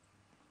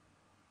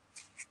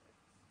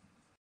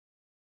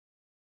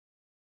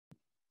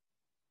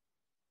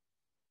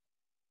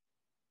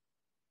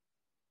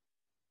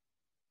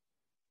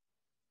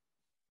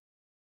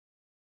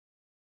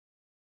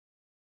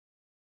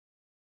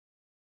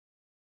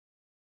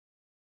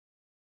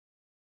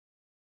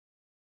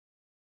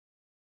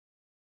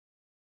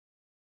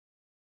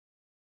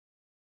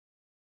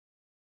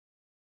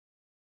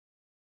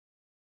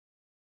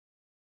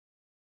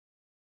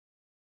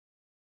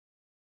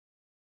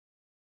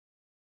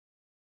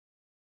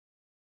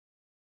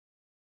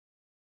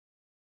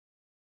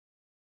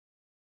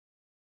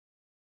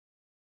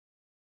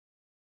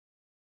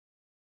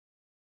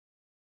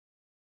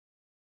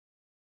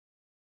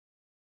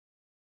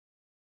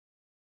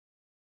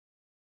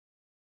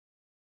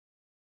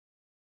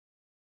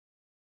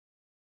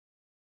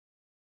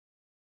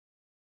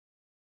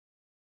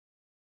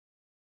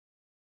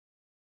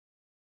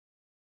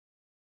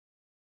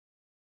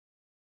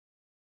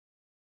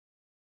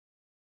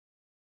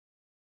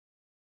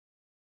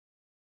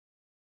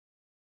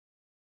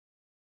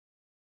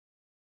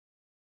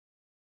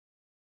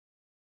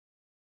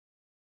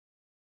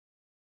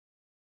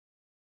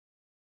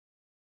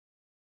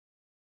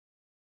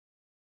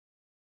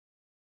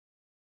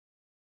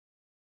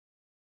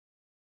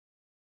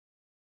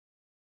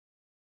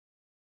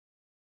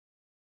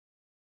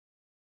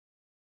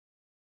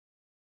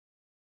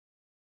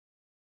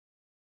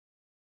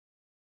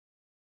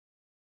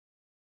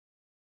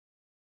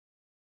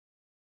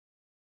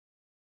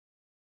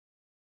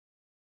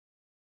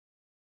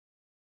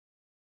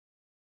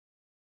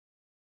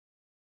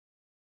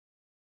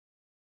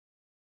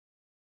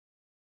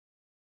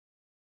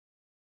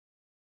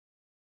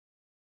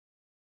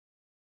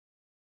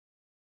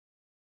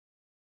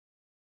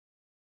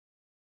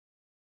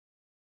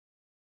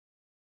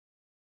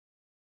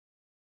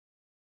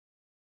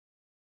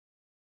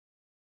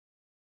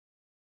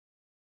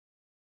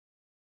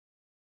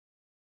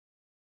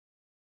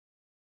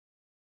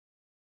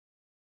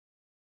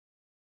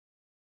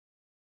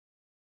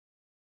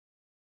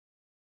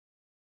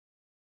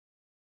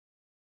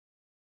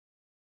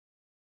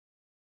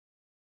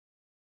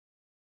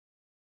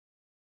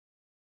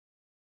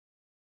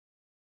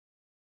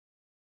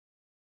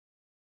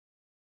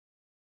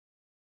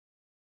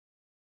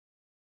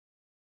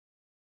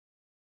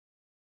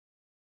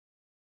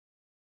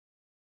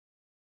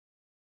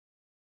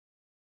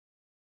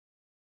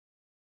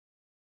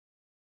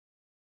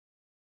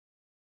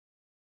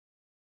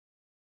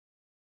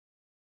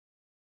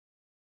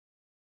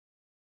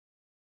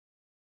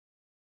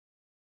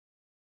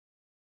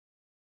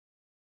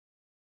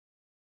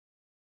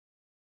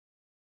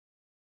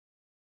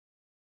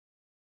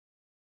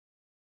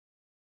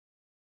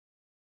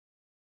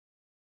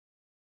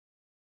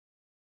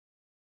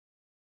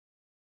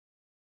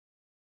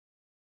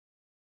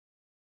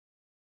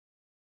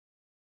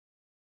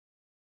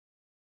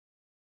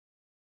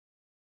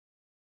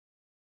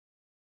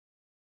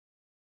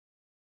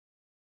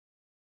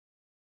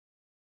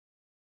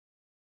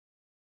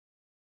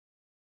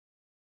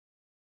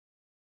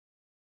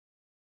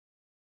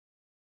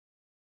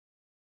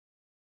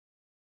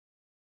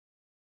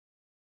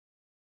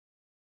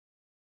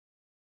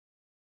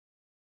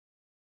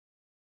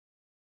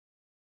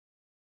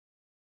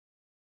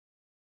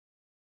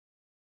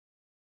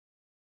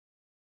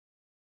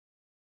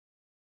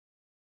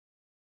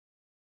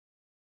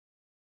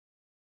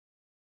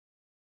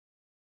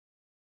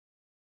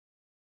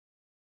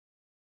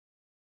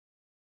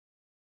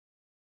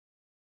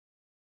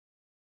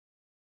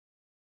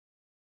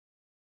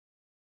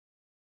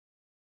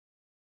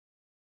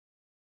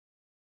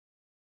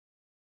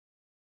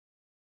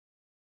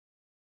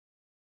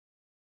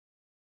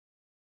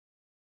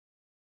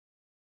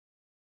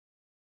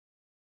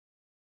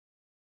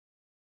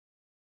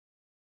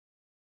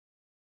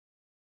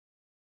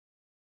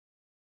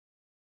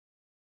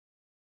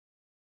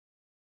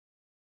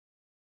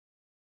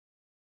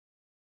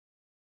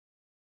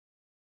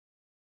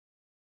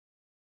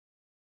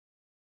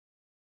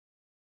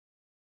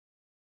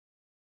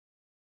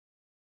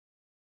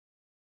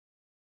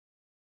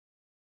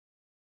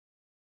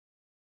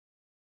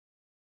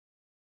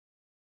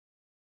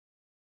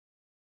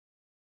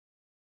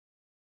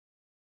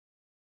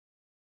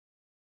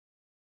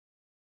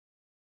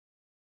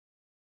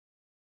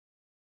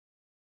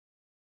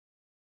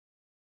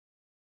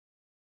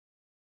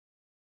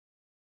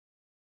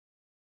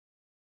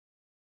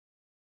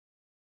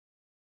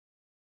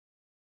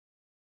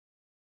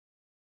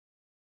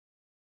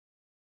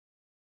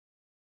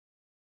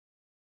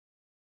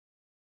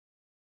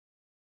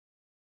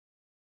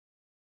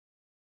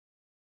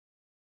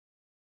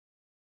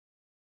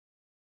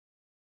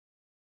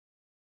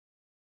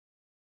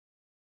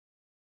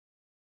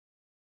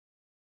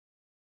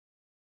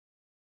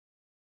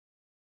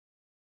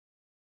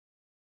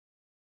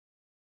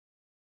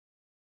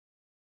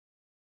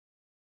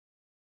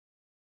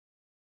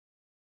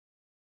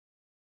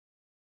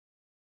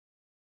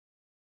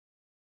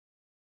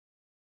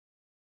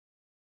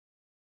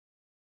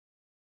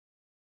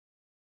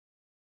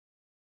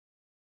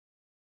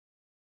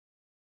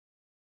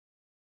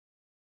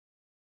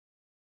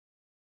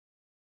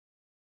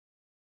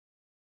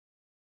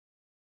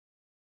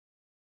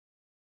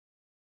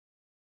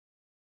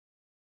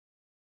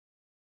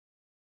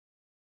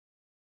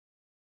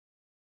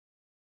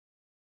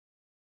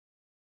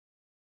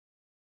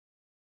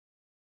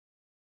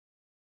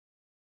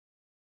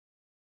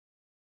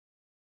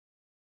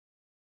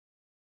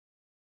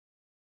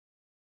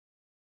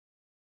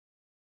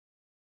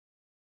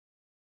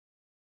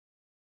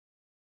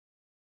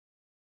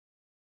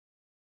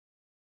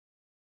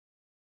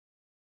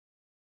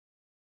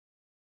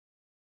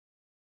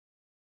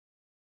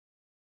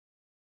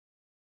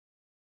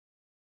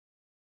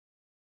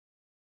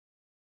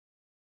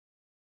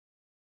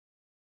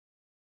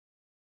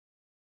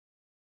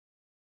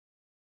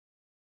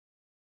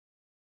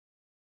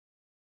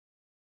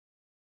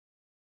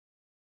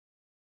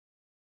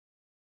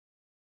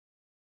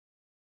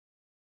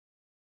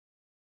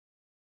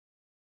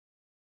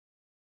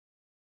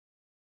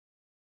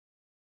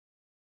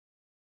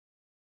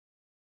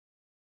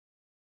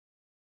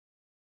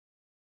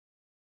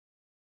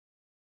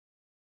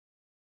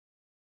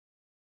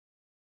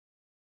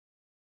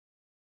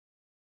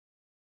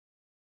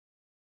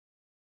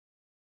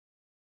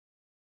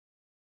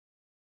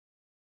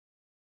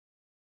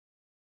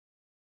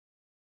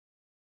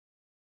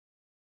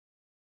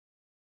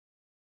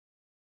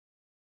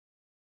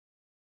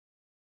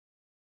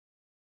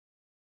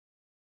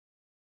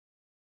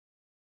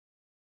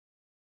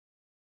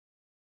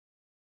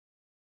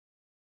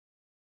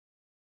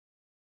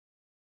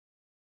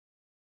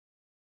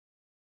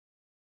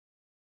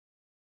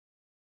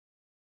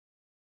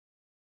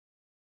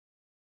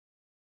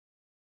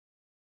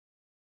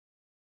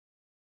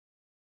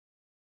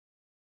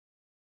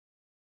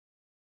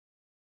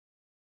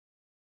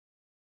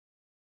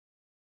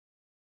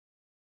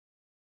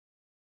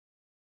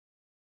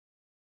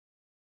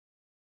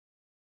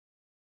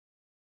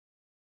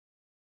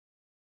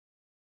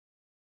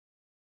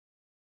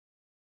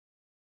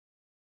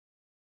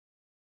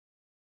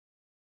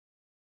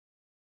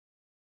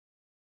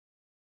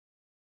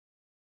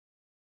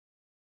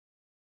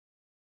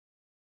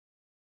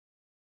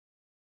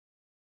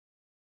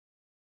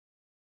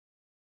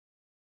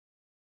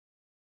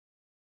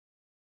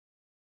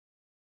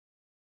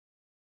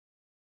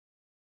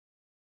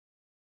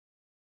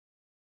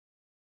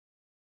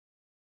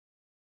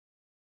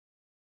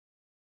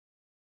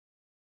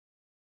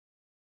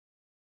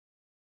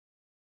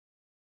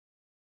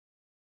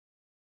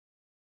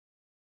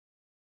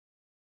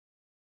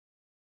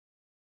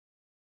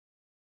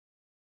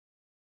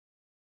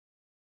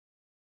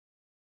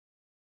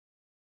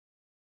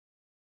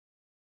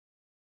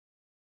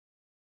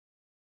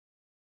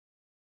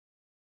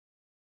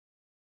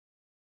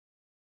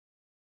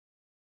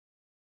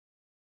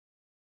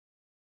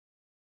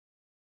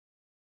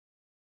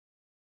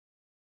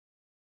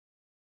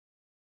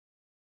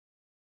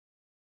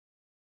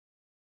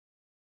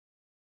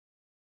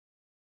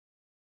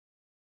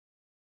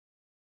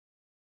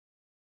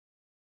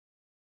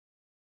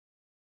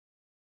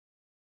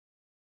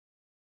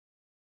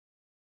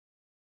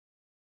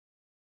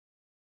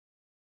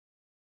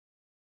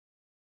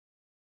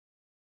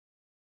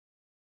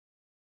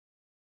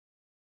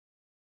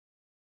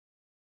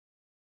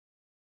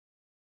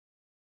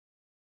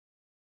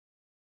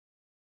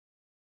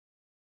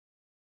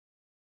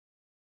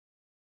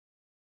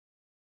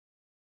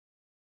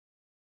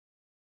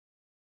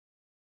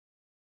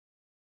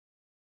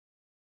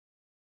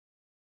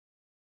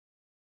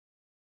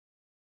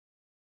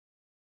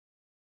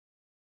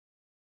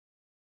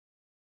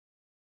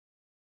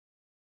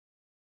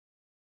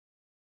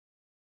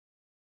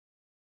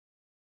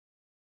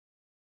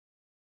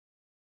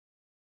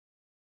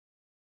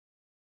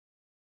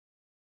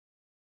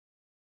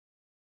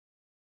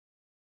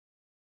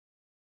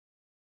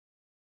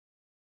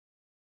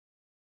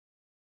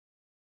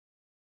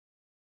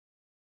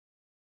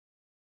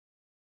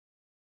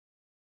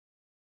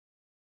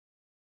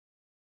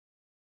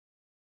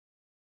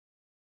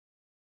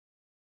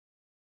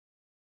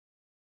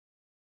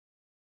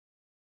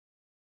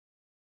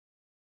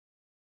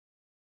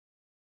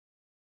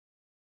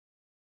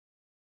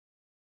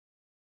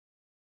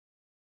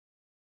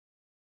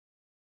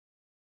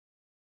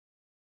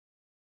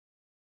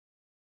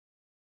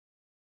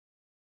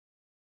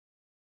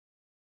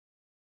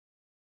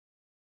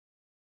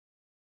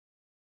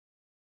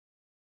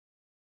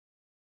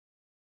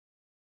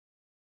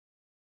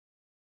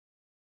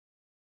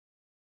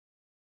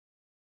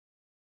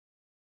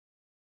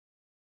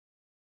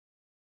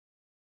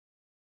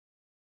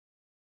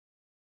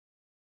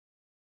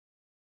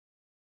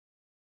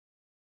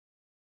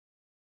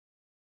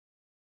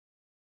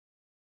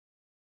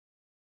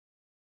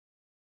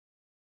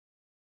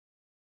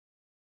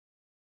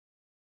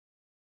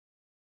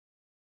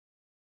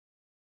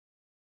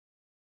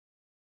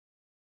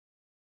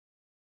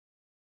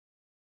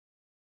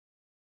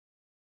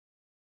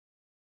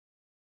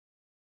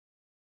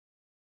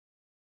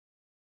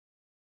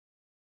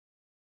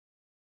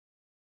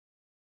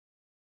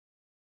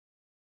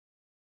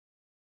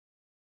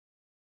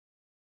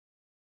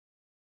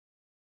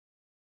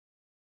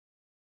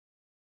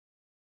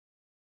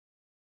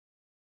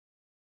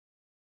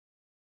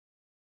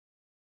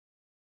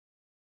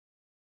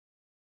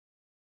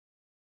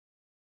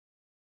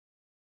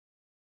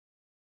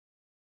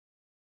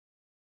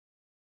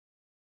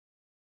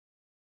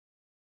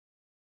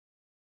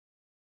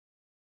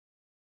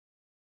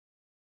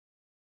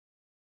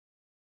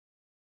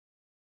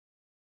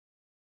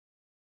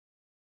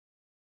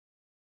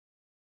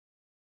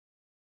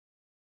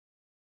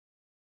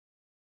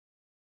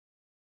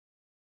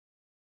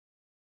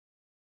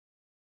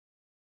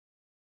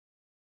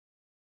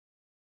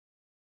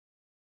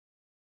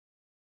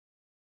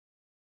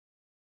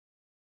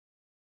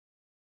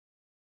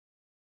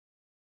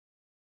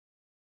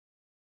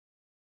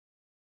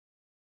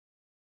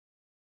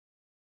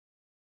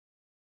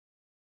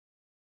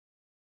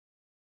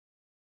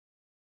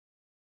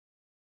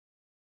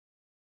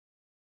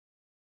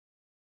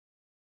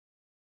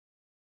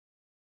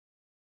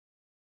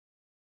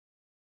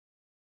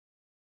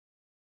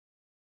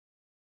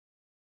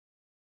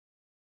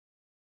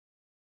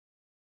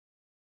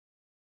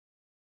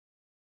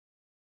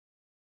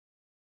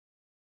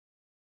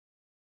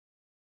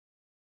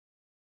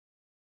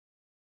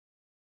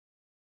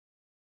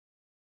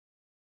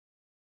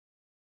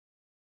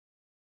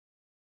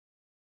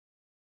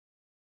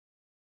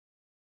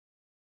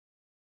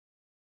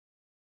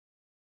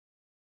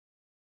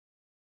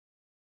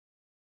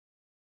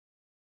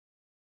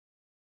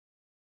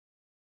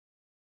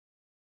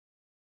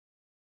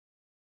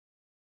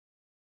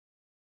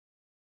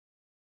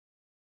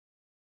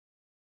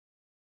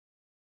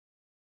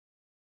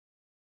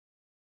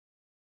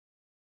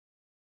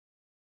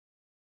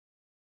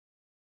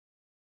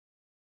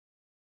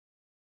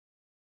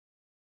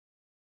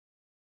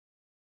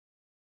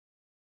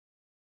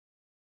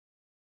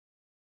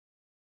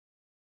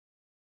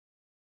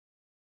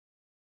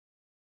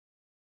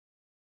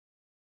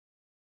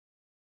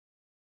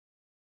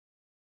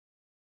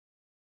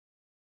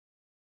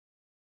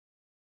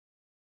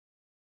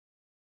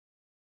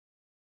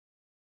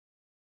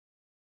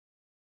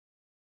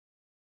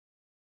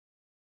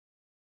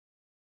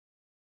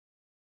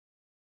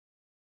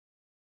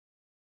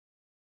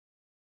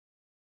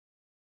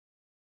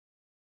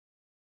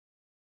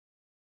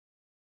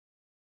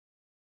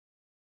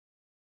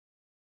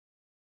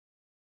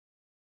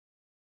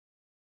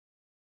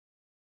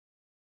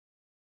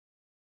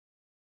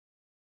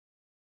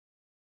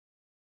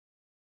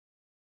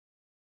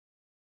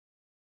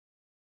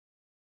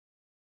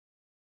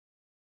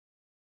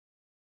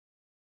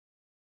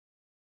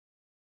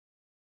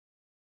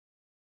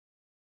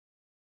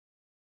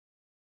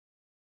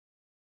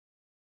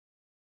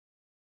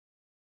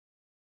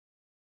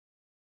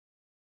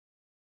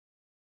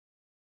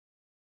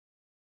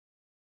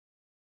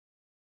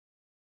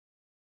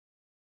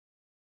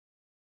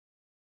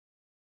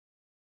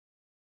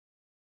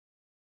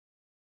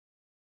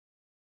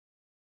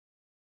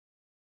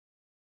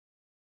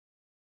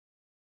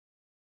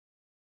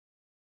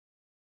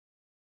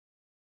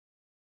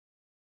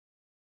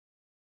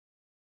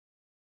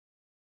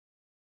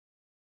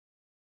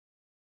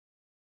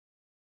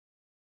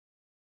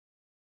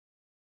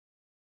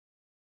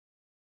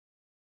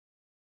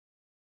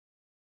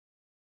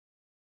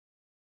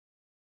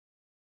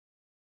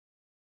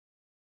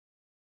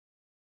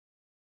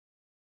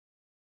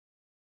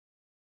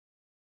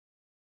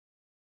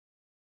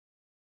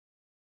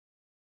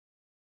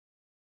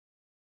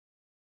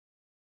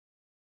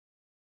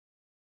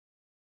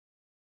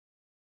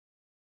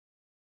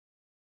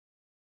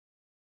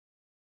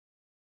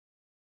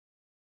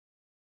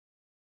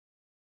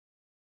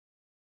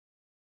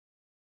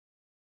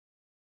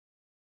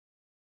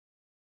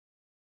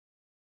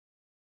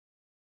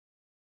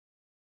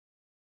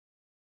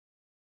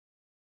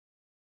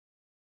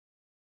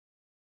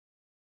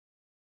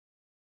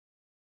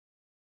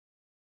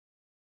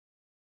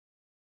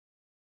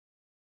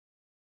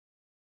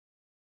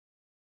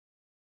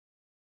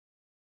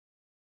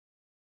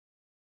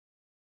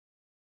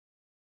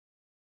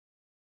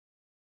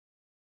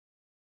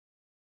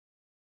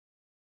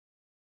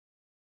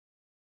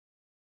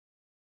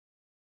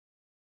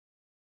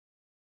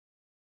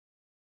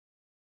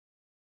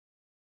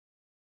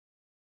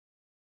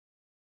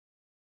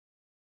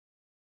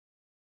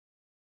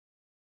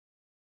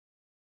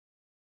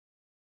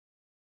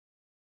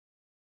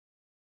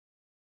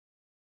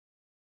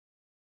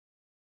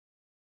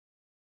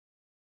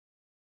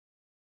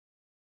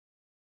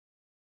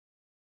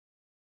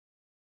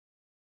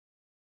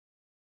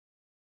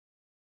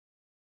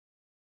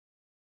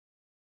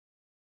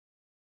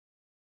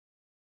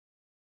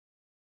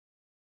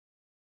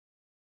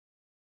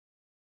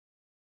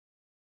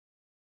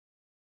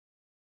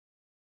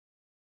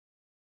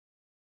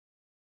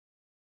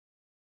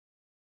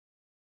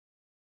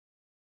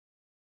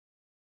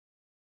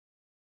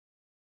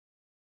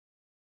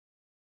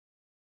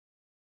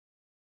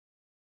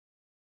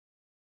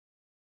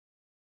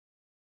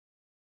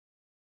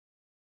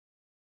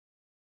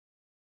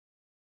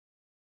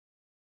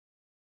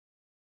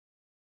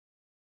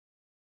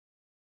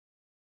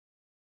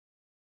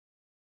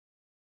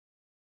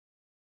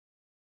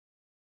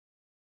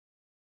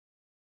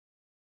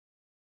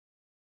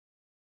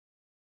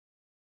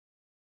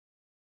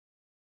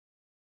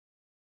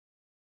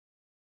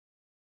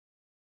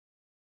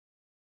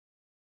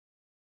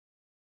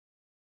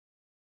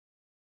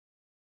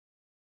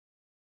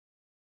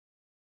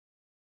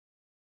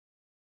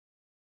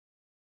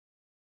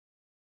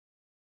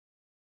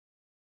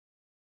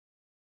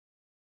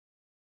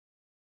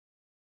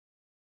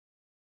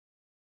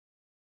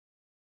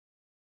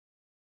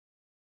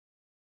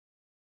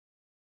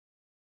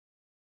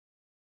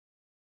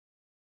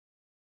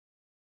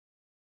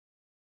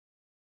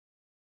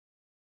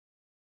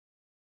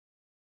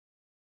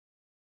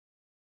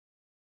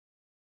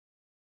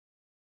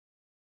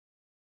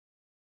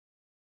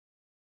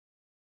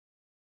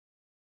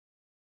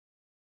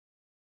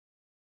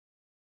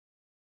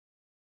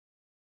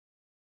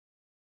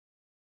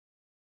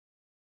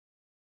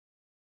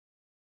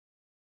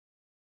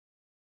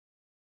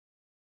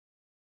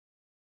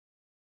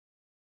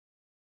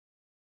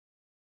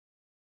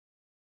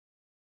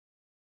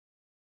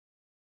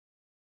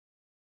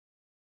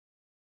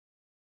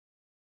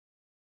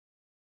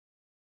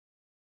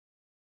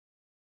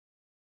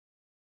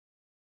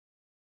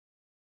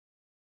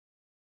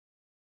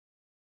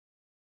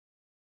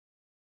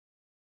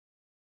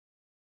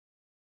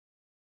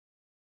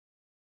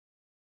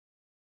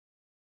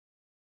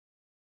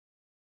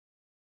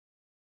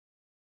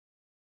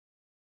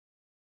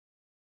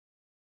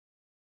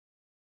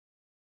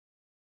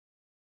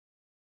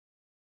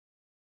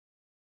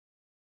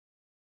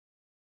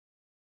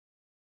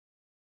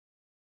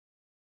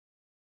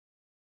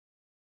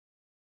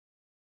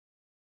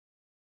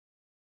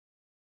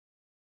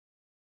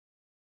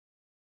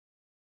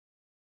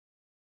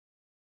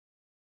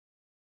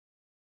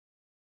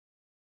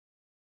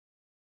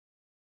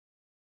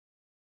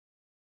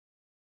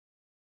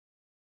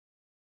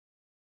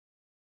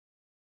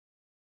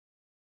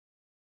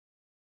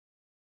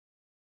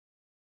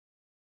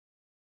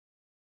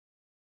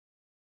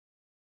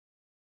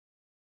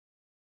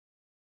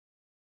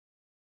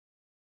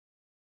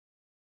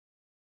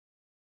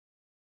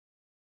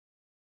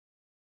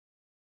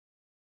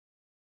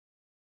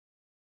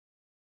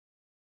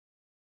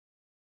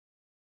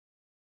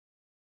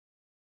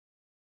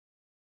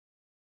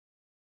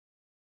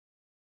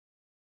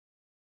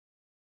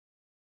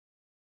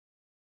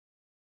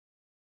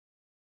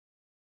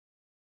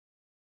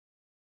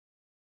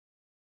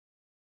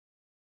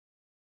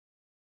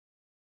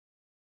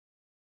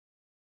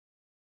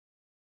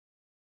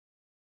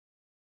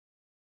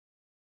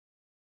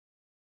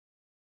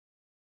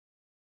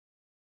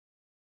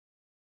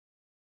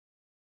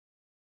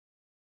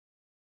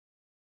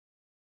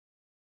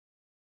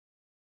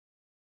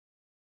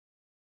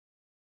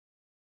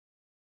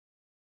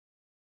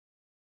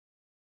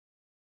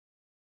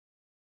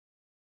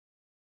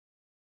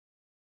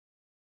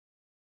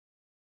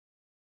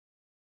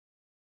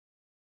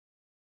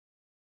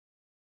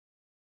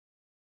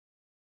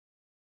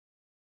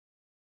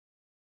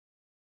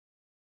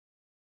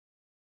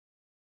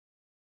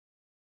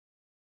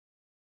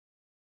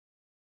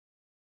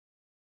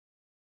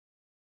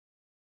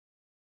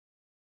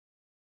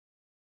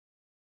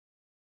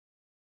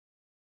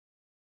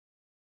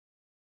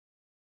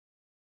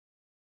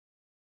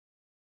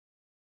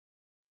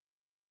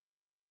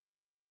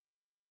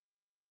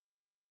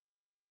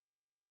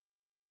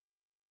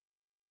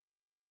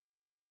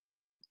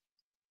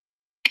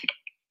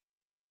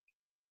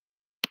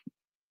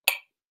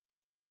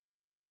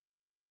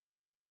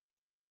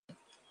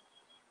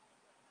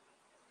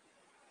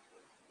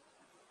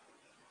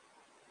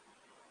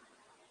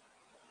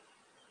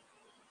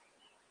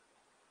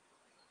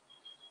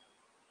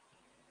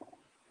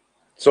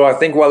 So I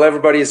think while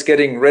everybody is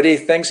getting ready,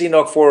 thanks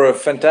Enoch for a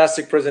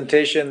fantastic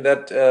presentation.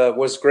 That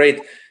was great.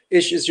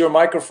 Ish, is your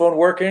microphone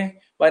working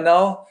by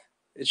now?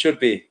 It should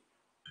be.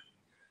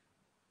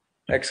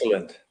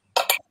 Excellent.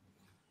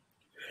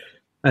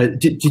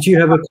 Did you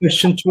have a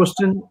question,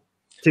 Torsten?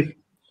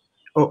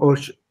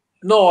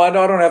 No, I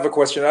don't have a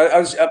question.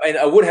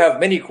 I would have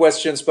many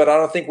questions, but I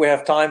don't think we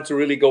have time to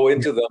really go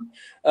into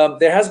them.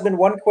 There has been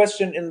one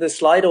question in the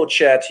Slido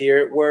chat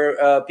here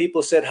where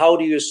people said, how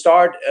do you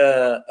start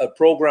a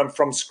program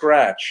from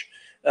scratch?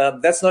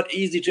 That's not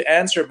easy to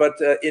answer, but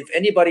if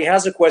anybody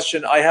has a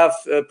question, I have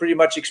pretty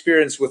much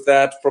experience with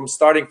that from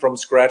starting from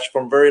scratch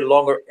from very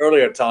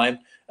earlier time.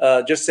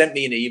 Just send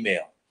me an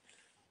email.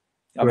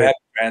 I'm happy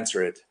to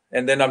answer it.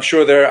 And then I'm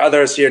sure there are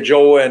others here,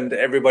 Joe and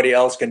everybody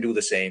else can do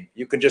the same.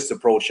 You can just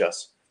approach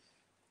us.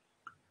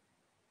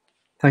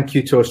 Thank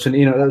you, Torsten.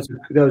 You know,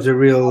 that was a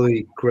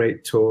really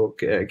great talk.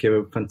 Gave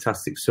a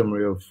fantastic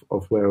summary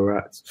of where we're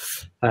at.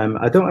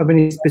 I don't have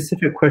any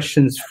specific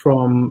questions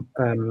from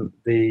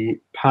the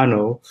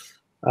panel.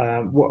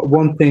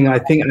 One thing I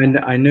think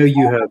I know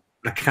you have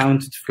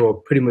accounted for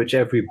pretty much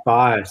every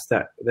bias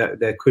that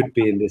there could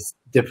be in this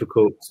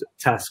difficult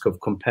task of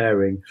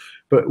comparing.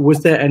 But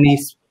was there any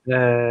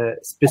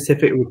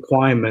specific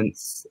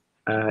requirements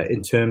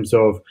in terms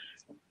of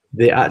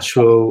the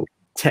actual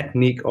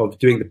technique of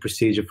doing the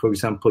procedure, for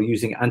example,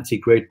 using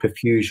antegrade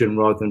perfusion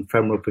rather than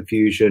femoral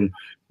perfusion,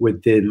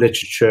 with the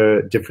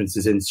literature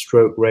differences in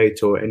stroke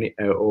rate or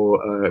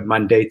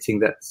mandating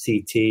that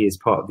CT is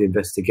part of the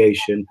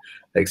investigation,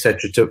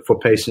 etc., for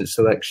patient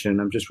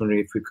selection? I'm just wondering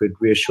if we could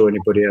reassure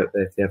anybody out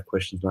there if they have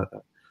questions like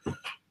that.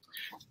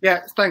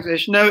 Yeah, thanks,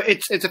 Ish. No,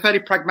 it's a fairly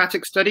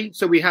pragmatic study.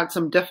 So we had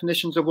some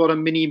definitions of what a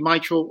mini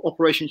mitral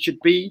operation should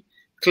be.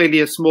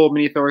 Clearly a small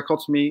mini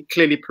thoracotomy,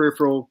 clearly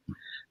peripheral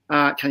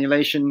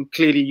cannulation,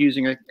 clearly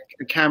using a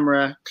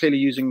camera, clearly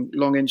using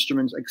long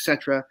instruments,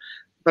 etc.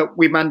 But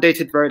we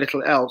mandated very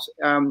little else.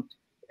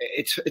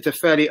 It's a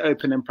fairly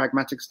open and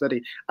pragmatic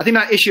study. I think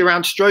that issue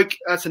around stroke,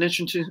 that's an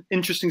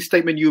interesting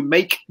statement. You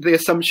make the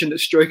assumption that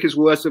stroke is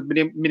worse with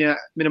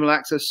minimal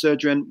access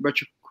surgery and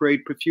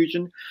retrograde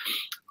perfusion.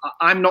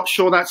 I'm not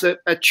sure that's a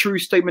true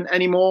statement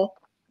anymore.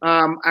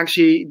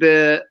 Actually,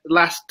 the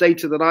last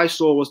data that I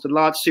saw was the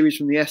large series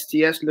from the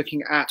STS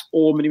looking at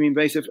all minimally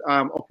invasive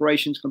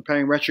operations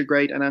comparing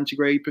retrograde and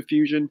antegrade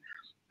perfusion,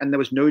 and there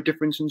was no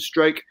difference in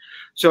stroke.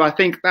 So I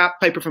think that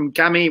paper from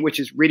GAMI, which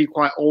is really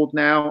quite old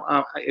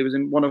now, it was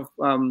in one of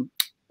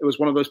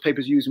those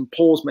papers used in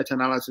Paul's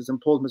meta-analysis, and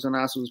Paul's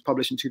meta-analysis was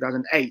published in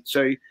 2008.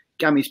 So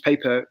GAMI's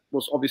paper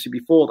was obviously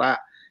before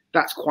that.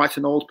 That's quite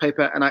an old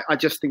paper, and I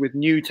just think with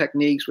new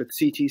techniques, with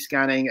CT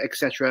scanning,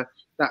 etc.,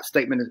 that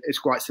statement is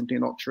quite simply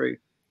not true.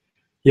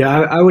 Yeah,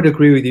 I would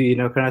agree with you,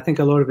 Enoch, and I think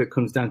a lot of it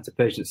comes down to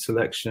patient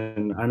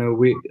selection. I know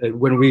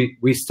when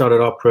we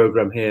started our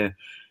program here,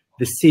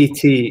 the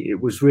CT,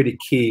 it was really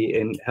key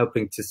in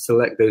helping to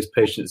select those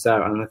patients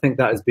out, and I think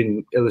that has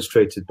been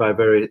illustrated by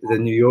the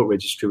New York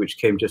registry, which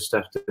came just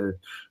after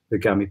the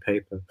GAMI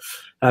paper.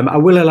 I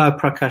will allow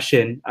Prakash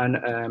in,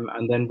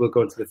 and then we'll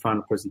go into the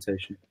final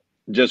presentation.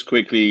 Just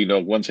quickly,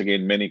 once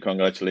again, many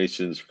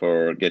congratulations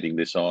for getting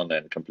this on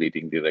and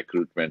completing the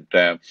recruitment.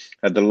 At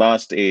the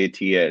last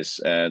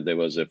AATS, there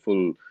was a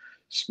full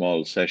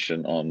small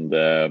session on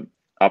the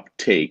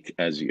uptake,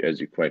 as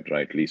you quite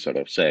rightly sort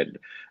of said,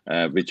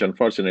 which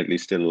unfortunately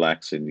still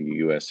lacks in the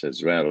US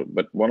as well.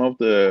 But one of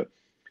the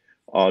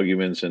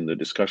arguments and the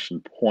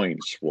discussion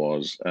points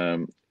was,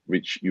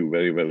 which you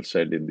very well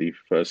said in the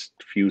first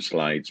few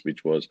slides,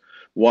 which was,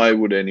 why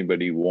would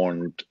anybody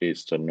want a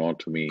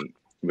sternotomy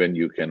when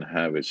you can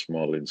have a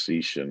small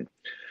incision?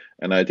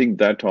 And I think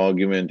that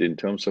argument in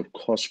terms of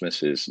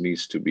cosmesis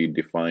needs to be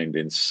defined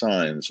in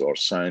science or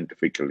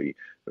scientifically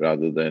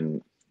rather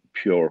than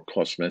pure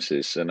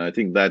cosmesis. And I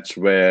think that's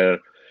where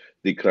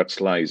the crux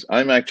lies.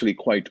 I'm actually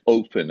quite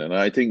open, and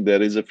I think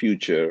there is a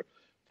future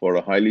for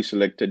a highly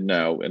selected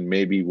now and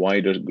maybe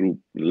wider group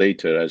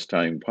later as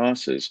time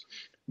passes.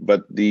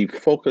 But the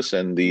focus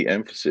and the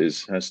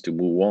emphasis has to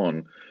move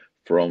on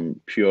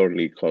from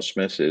purely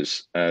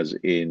cosmesis, as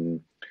in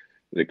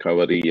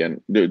recovery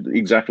and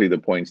exactly the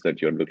points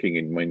that you're looking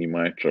in mini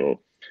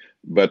mitral.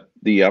 But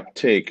the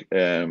uptake,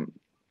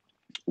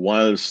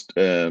 whilst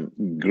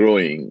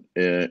growing,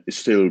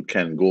 still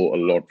can go a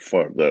lot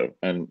further.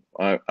 And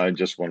I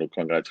just want to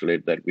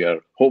congratulate that we are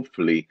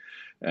hopefully,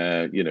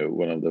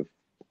 one of the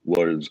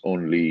world's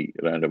only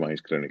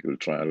randomized clinical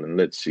trial. And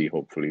let's see,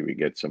 hopefully we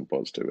get some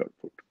positive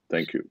output.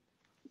 Thank you.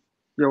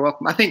 You're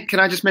welcome. I think, can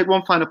I just make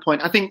one final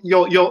point? I think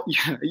your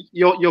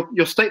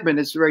statement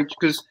is very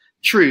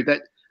true,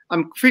 that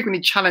I'm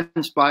frequently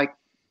challenged by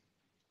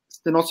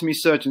sternotomy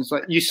surgeons.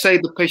 Like, you say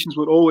the patients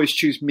would always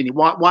choose mini.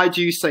 Why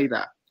do you say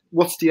that?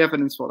 What's the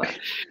evidence for that?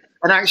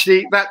 And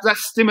actually, that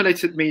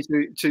stimulated me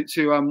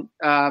to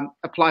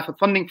apply for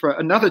funding for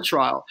another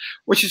trial,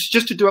 which is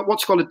just to do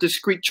what's called a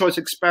discrete choice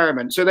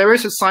experiment. So there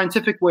is a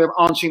scientific way of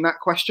answering that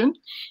question.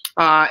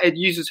 It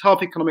uses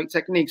health economic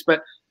techniques,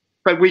 but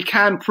but we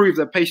can prove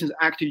that patients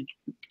actually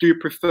do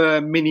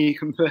prefer mini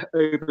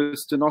over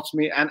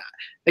stenotomy. And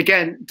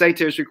again,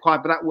 data is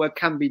required, but that work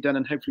can be done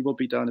and hopefully will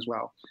be done as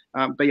well.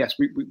 But yes,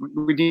 we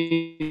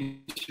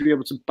need to be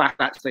able to back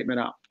that statement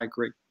up. I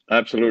agree.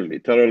 Absolutely.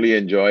 Thoroughly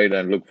enjoyed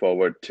and look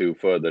forward to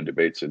further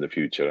debates in the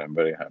future. I'm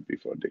very happy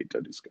for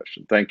data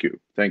discussion. Thank you.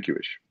 Thank you,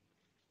 Ish.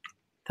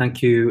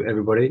 Thank you,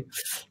 everybody.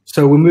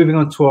 So we're moving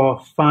on to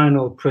our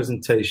final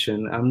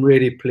presentation. I'm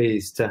really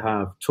pleased to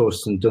have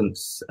Torsten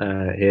Dunz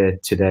here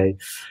today.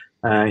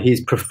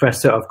 He's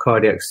Professor of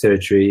Cardiac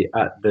Surgery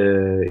at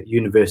the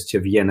University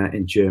of Vienna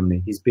in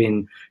Germany. He's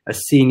been a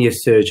senior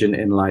surgeon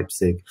in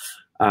Leipzig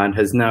and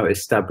has now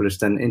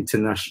established an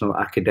international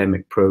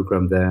academic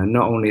program there. And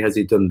not only has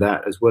he done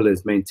that, as well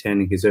as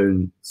maintaining his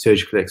own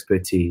surgical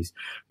expertise,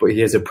 but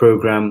he has a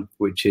program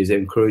which is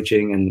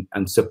encouraging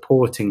and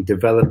supporting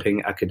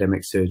developing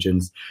academic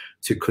surgeons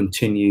to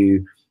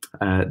continue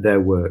their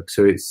work.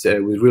 So it's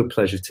with real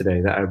pleasure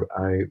today that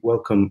I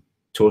welcome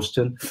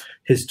Torsten.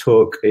 His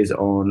talk is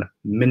on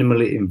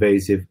minimally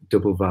invasive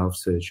double valve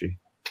surgery.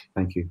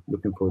 Thank you.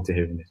 Looking forward to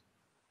hearing this.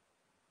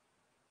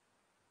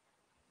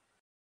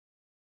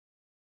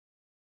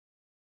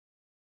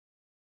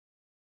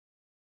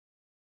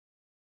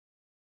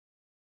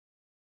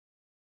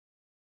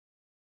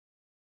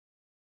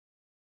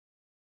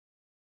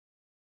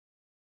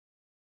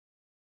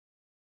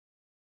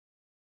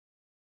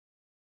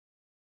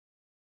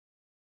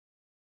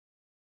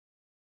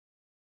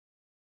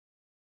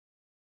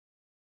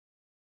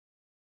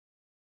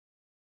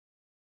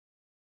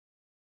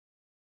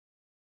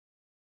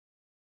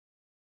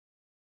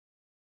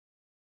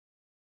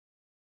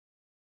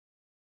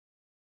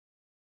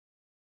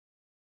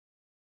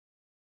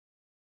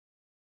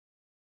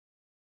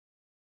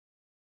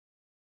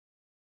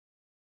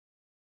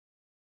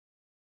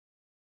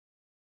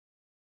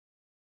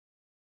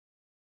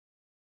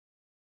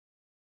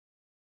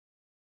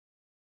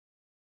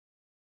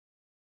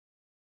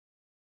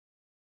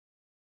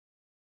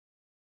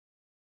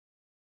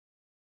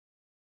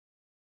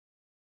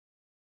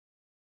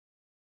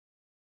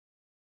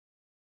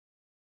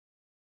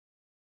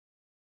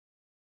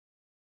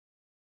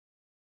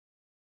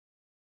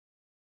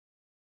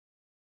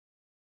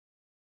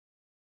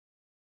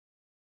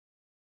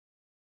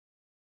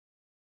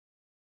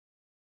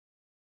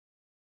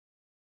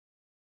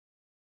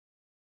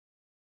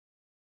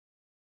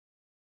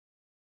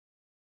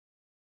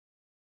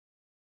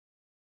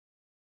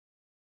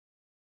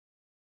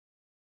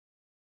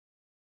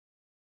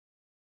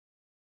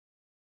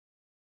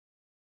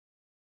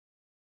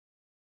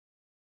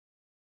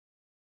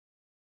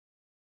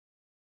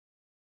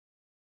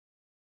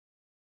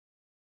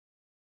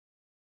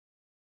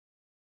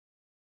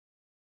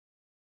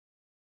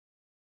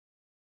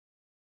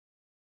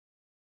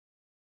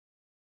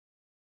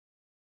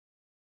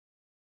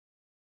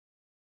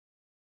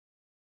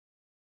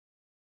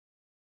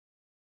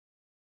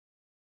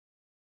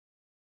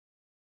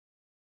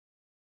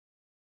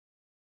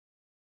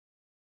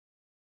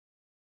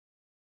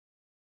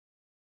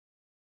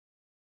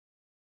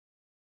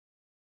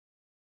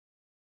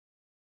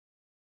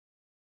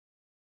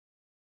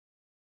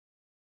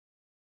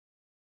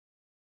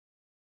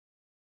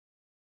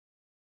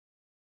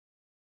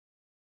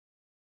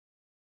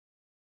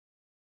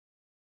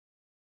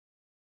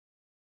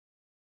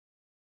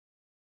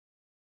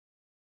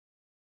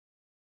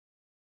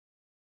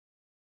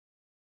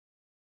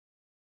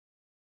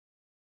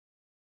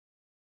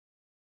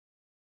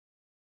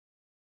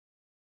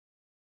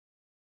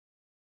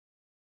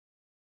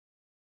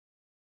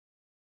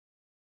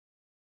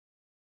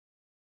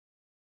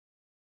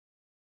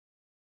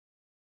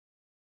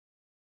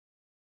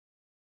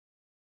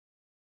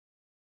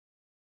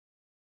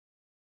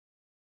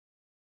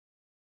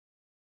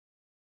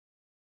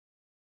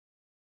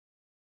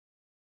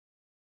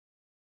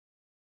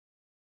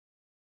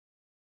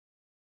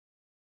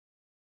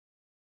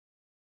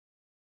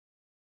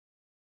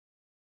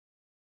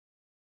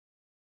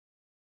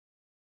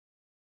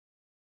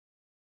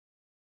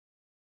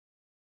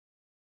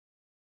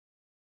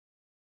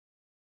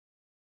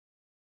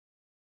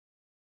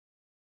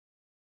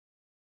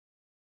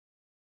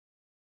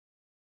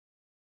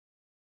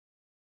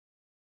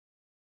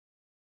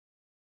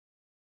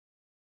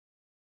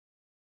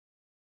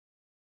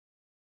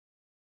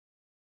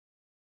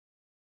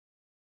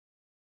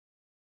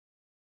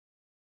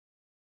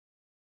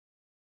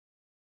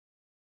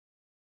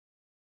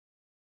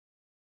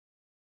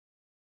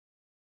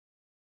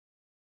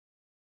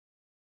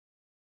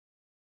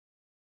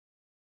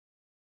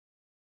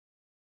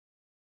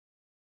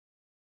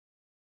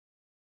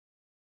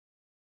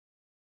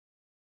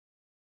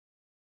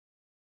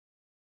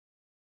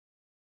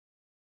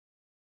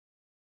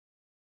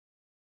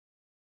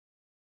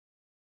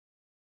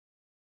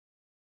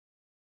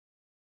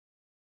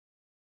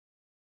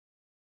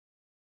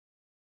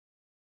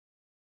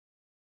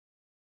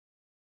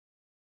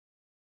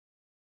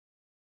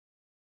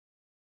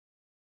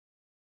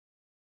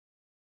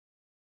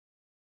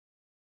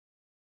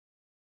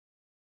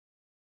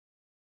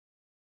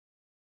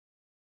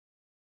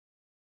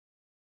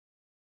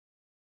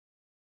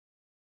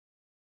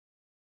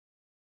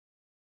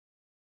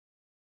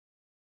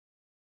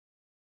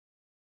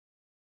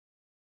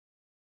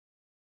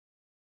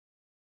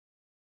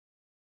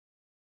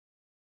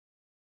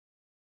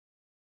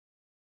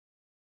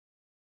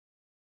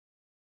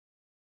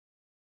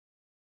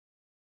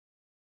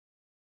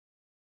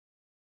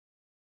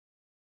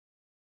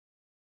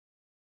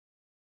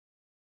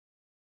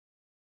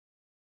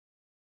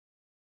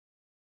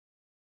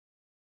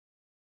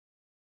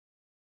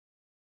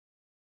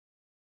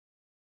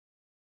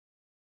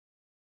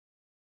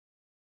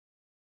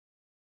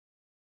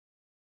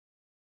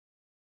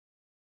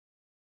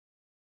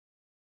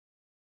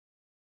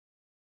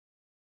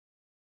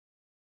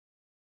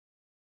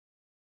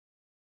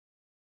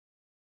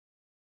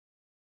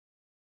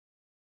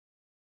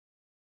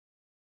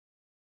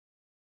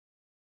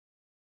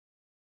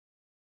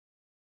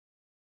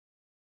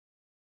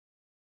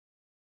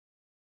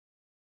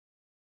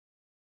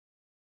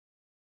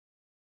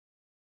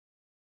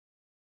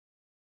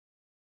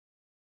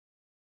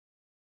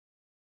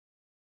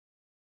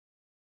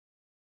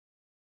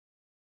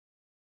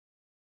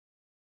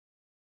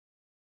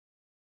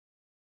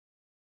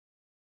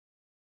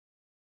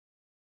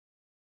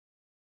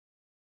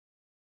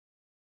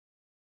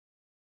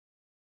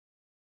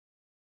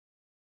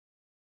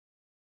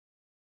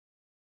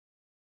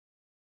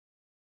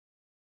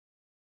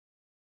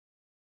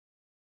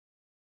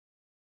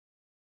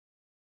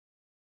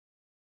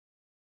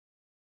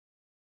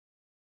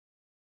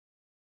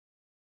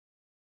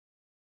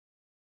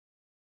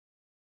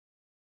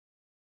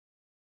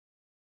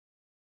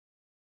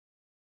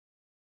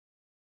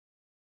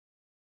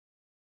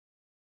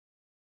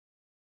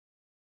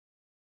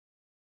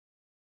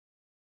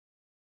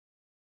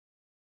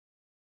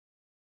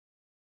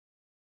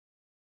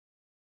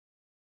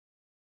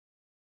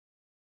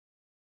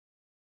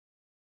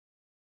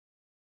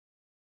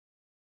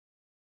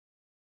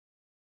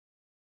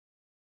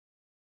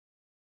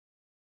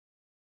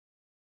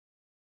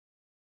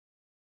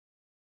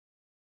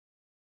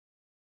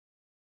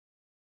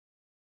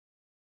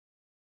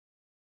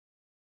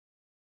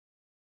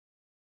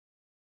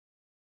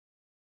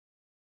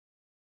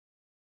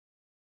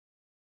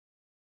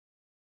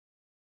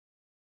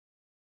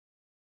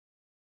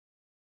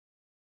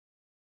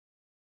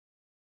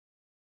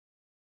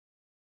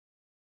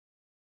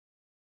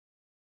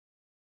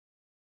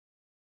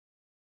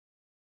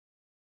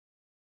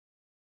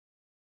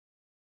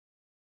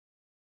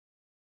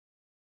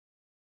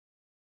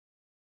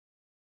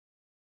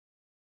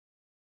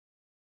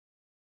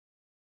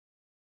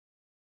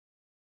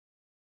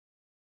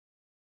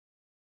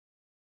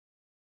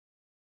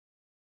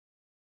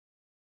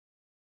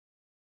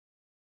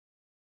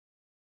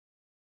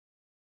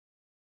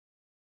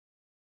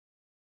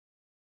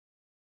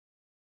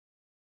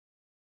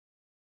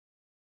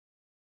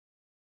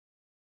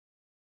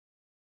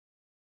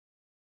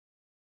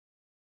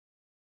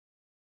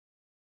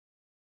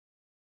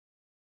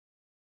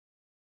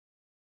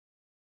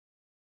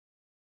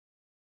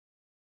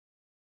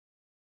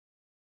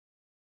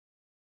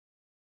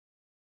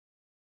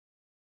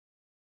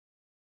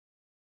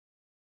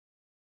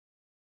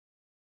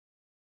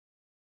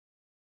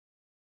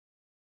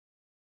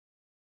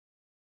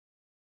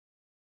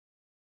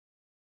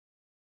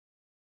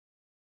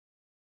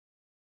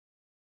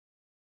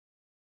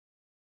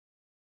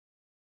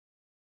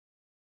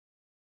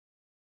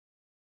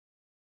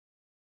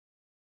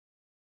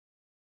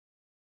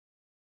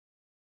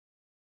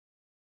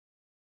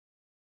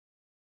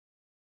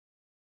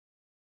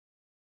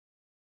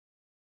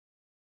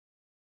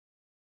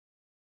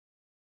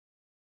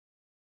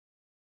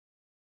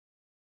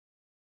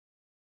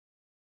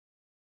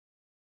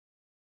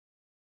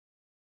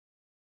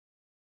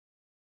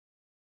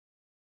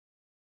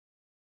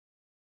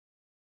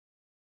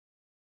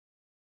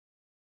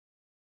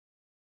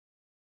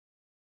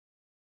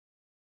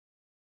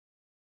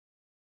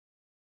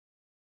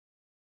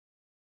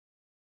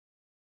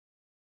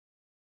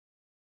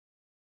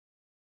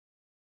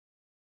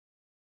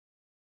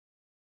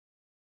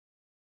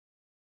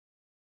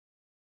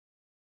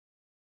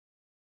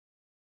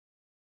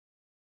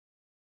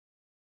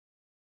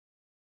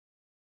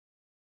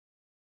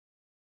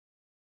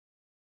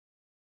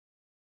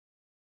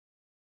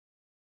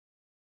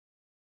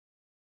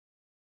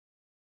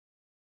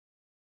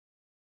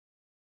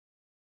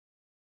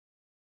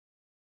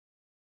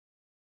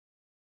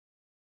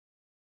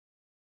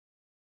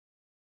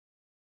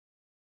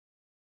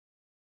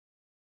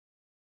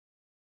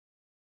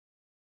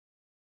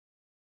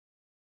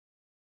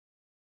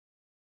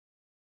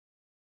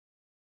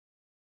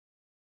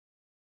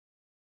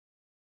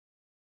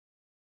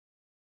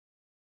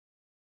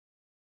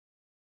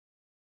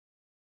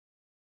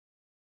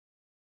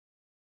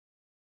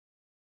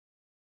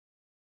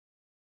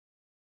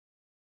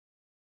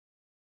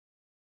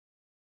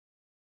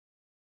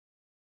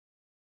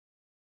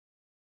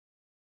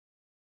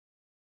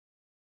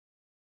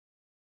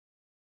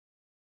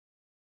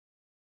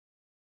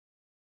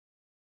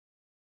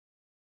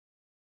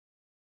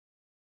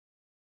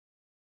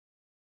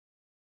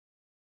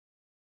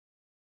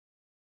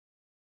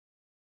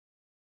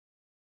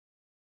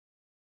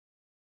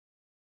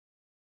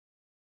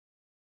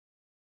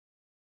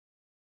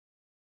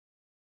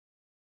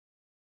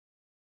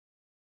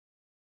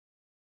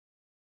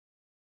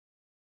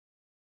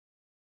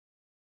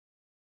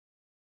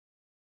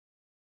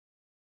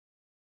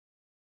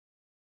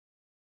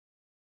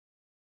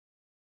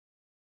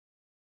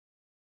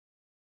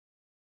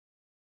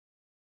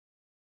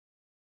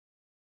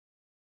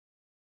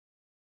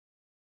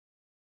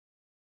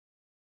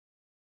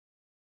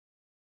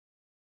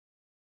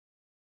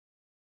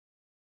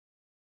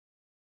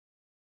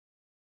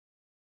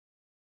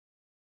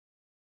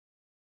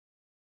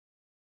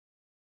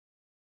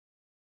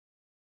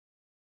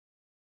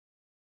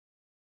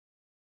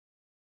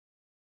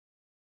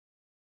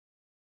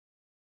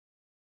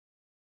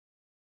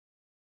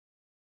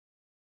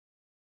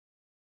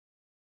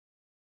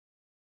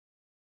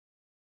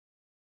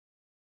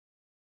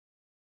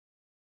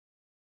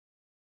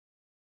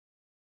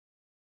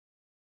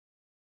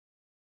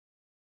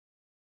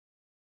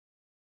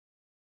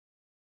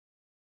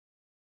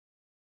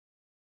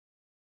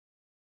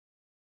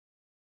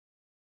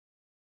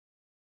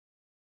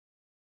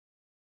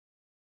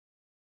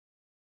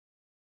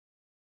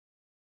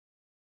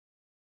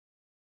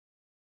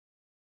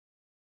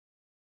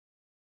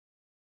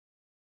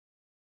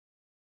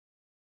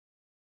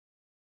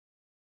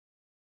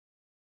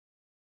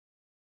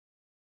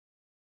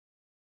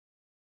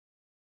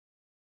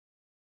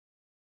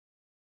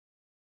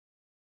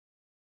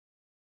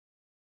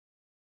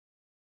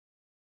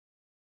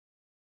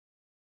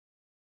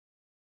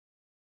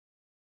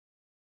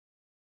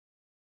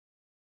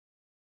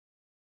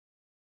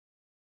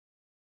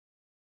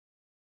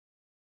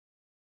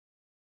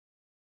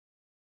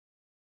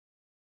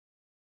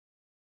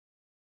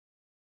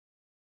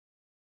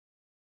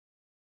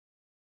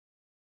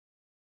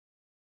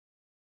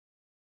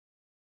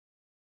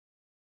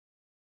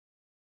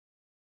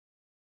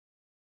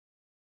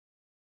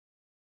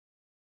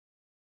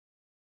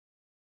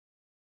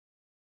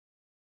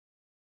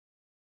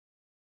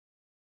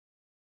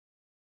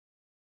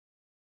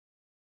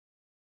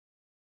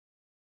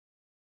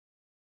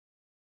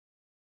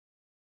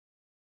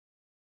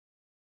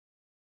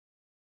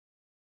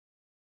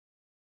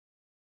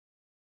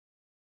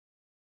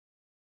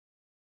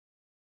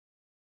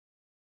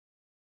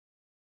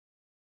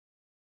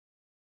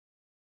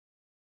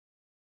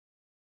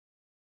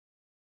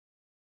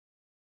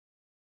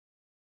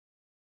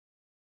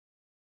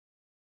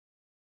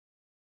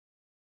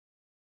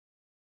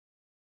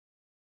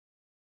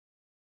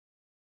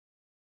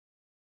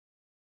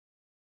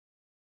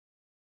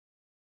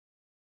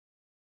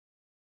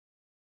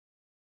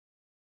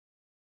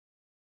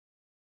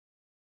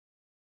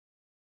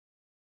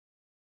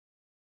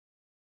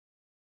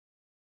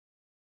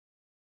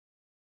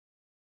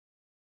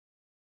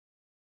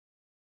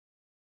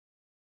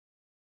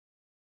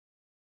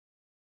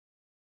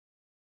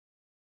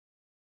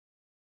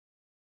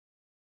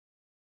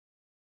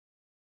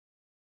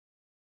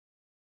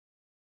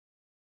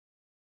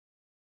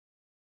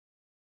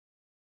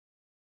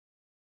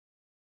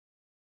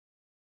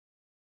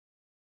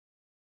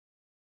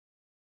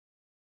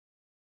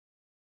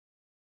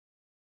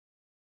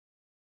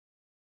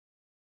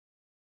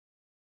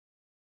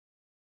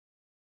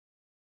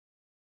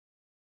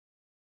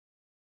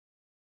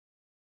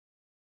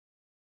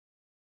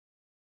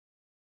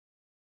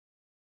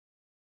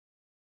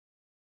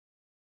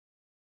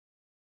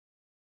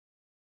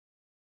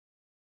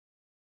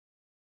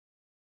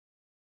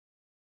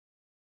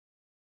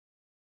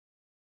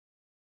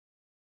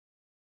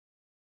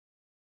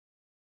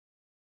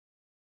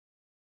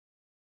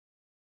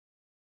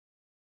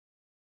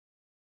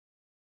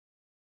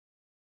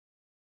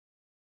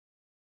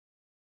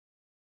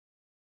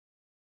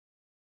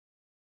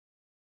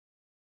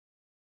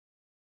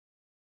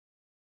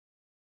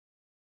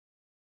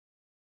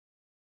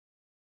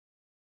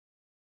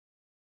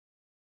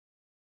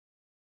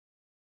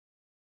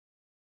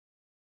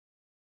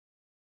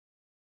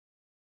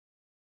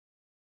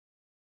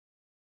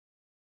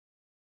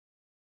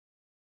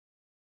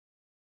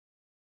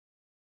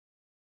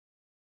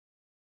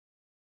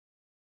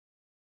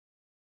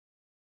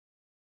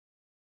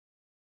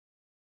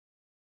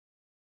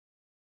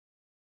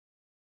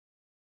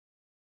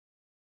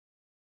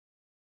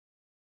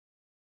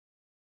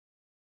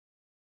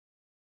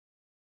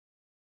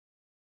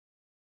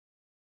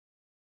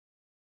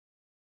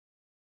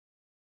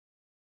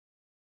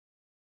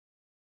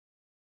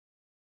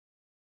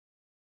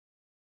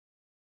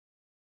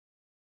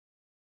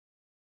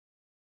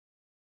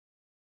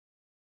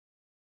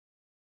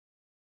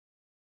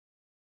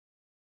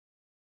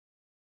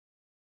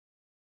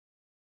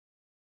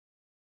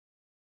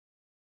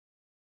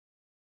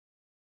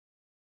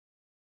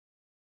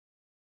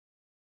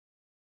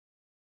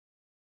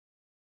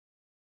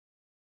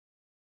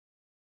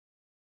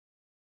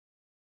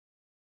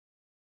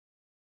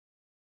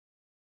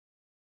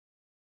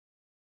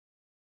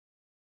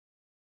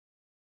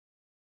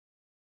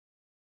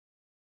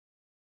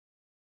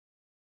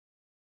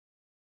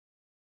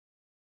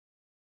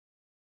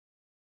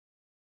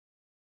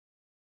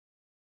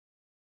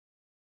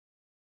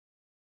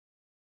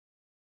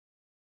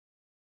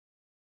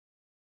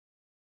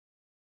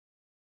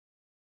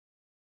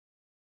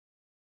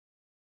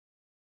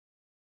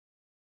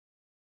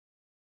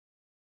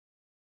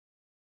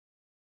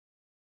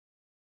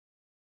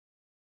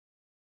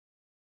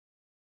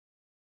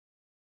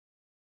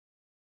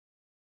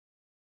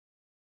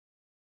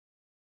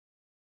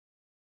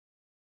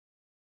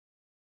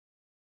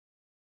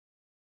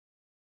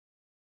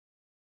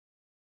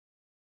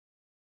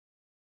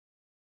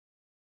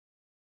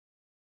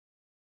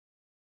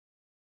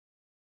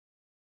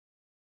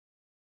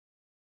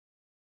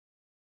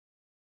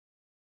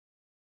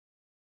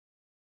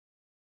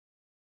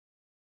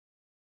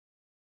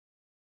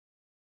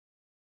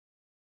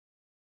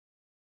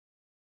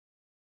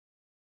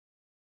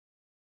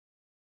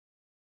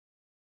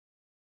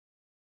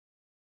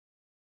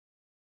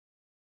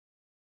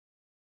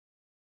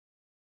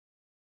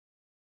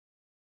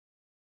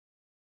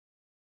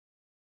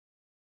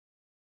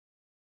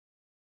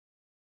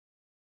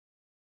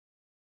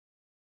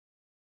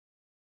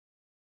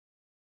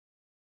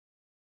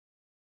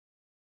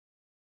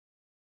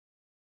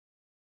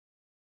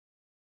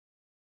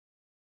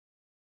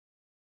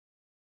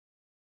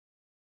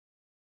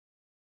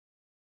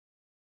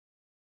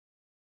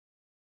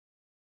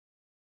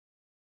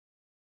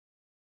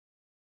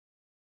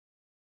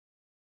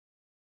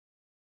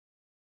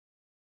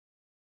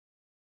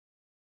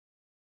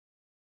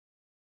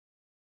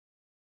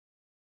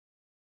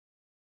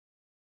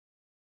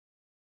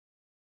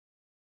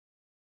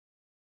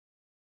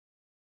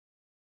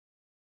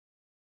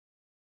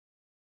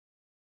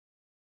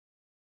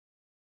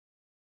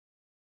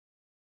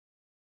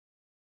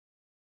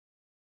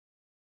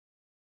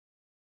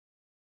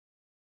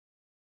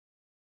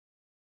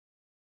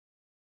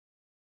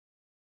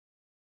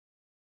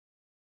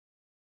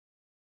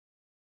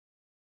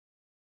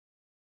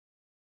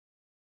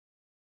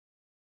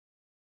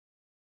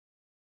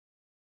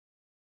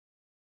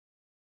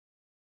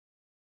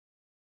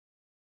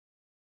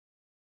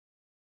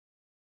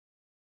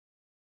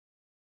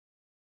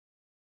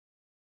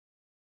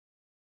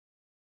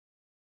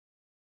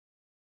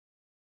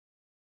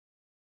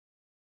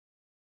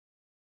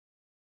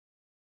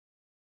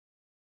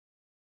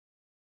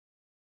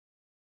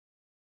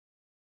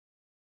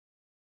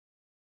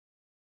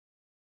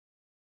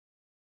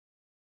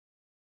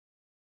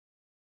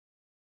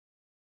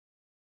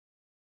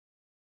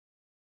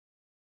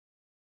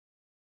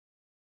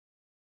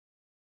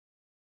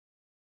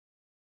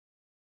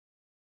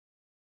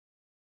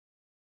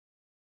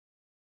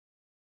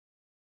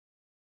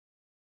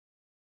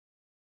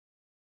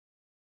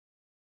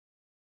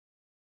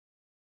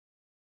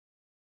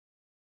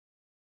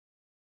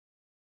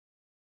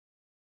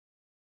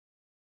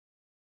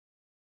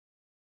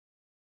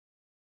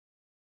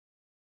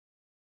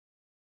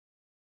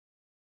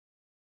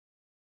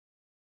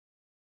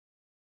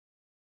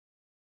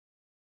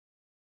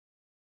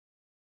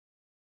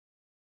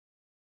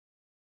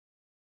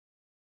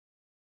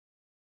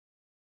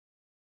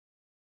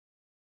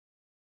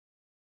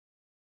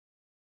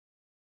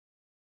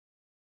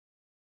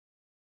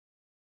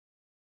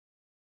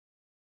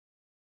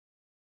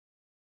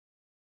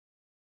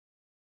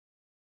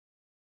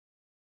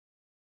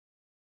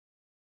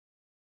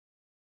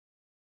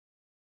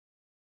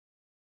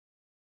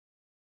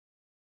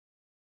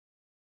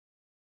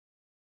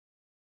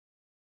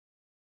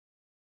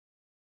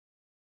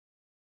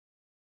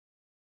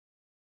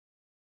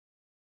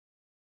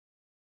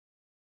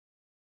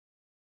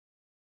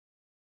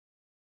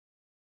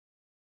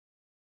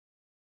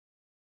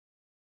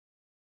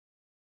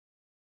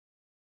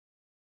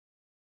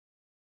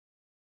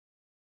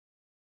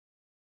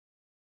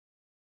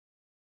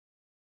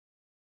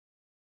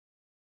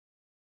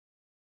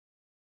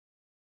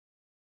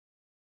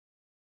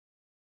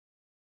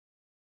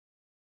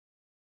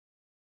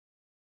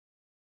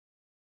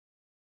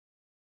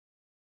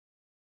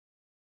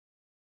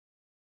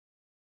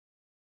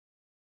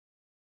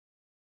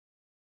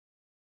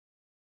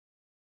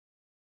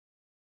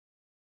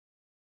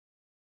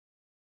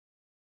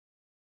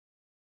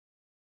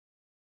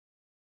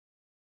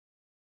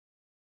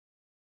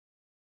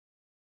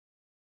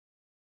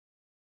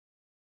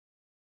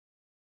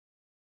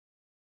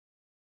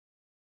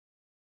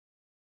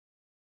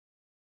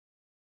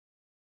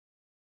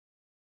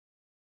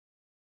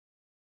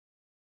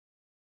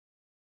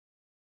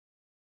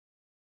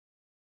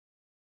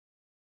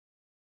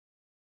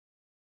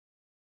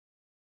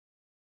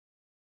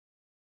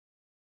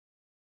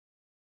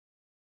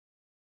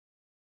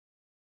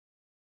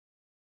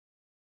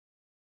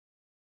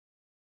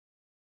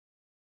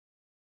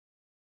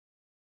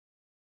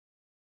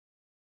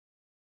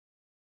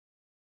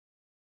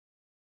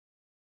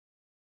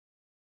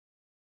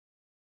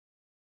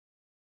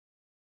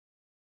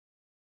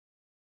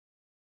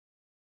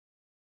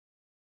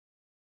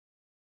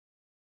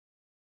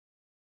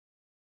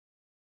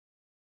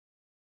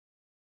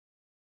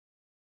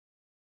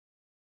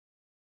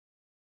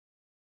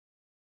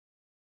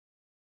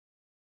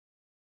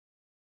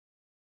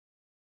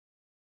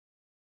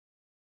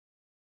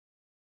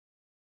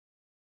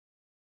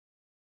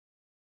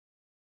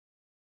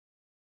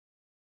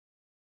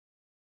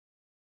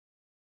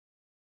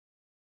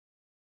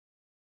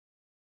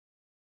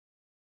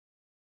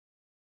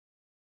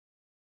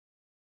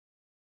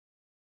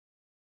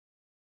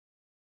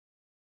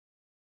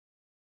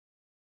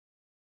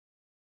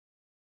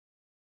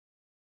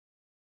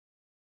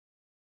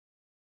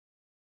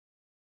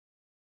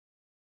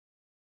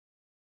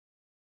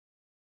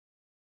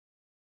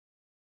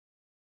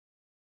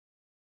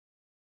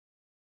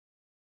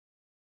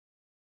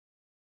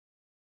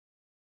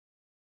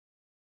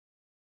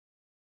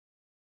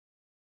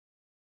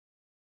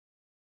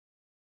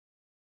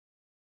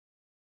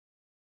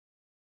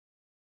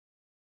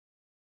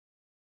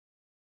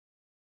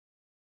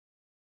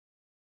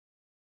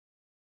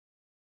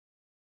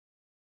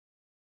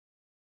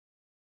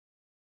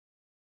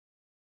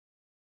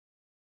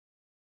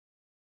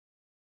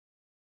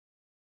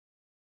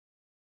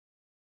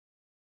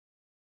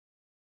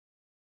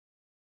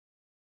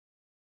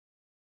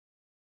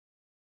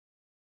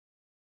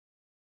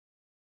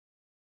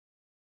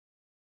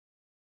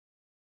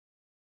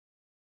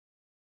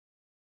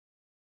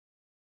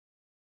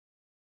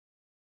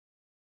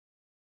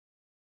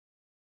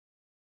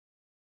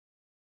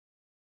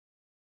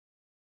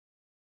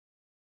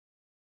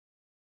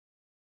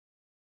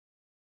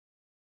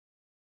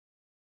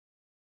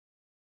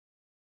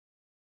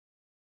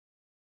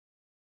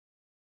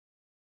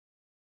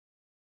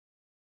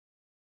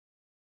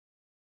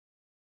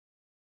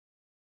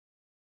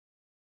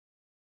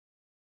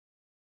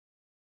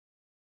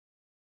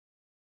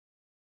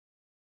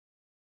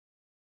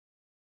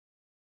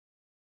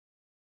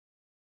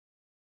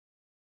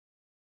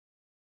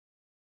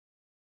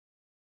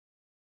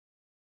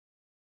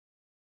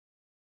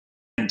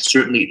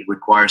 certainly it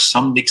requires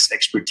some mixed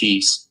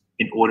expertise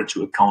in order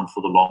to account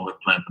for the longer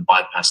planned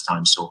bypass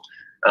time. So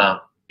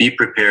be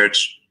prepared,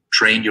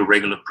 train your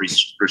regular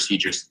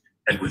procedures.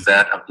 And with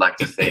that, I'd like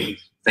to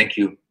thank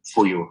you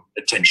for your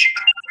attention.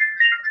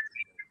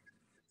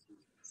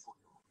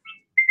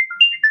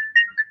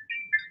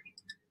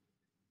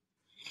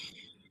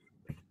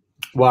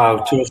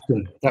 Wow,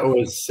 Torsten, that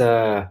was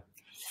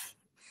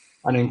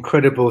an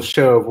incredible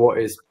show of what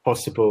is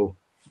possible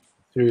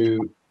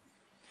through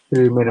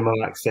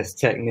minimal access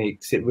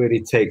techniques. It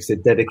really takes a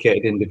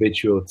dedicated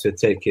individual to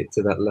take it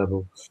to that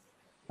level,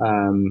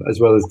 as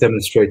well as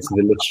demonstrating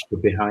the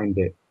literature behind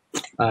it.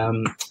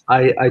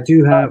 I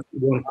do have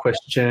one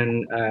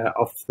question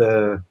off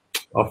the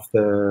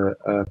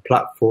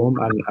platform,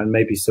 and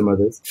maybe some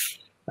others.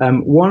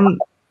 One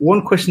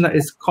question that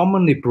is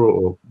commonly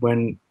brought up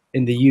when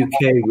in the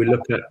UK we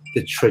look at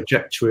the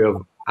trajectory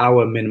of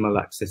our minimal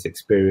access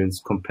experience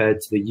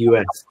compared to the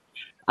US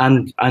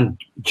and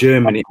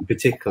Germany in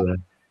particular,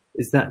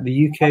 is that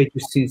the UK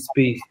just seems to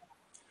be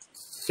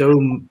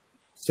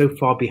so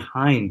far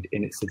behind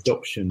in its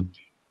adoption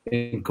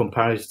in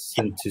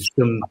comparison to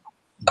some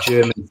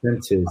German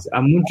centres.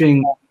 I'm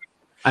wondering,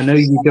 I know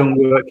you don't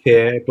work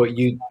here, but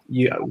we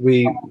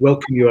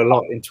welcome you a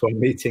lot into our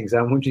meetings.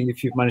 I'm wondering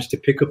if you've managed to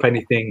pick up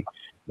anything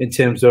in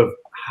terms of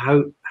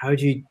how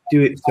do you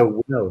do it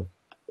so well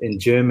in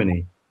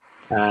Germany,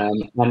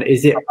 and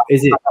is it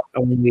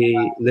only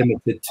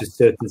limited to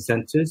certain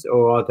centres,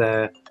 or are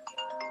there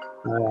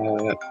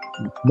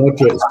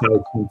moderate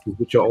sized centres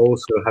which are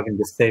also having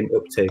the same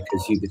uptake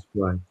as you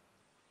described?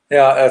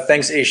 Yeah,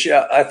 thanks, Ish.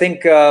 I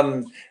think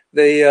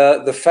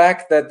the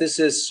fact that this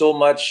is so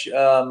much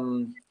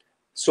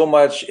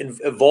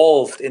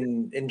evolved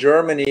in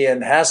Germany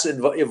and has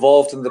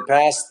evolved in the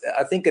past,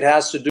 I think it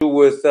has to do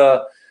with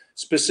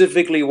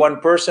specifically one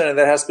person, and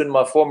that has been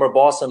my former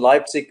boss in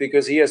Leipzig,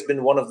 because he has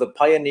been one of the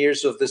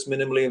pioneers of this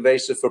minimally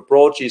invasive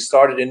approach. He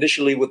started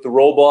initially with the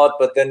robot,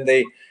 but then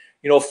they,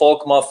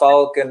 Volkmar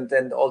Falk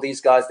and all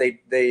these guys,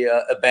 they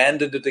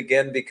abandoned it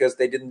again because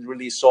they didn't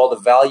really saw the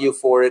value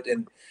for it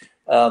in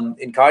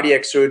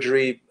cardiac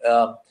surgery.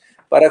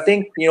 But I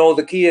think,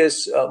 the key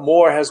is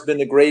Moore has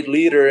been a great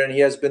leader, and he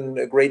has been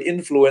a great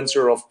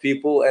influencer of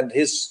people, and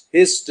his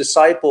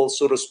disciples,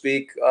 so to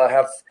speak,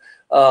 have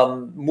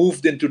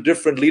moved into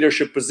different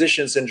leadership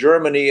positions in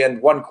Germany, and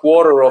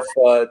 1/4 of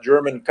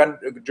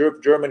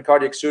German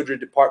cardiac surgery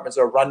departments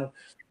are run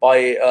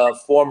by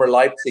former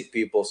Leipzig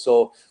people.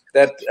 So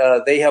that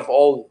they have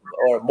all,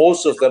 or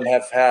most of them,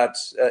 have had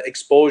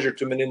exposure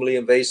to minimally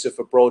invasive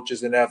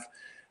approaches and have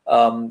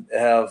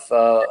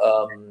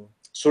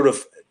sort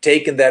of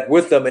taken that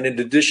with them. And in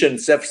addition,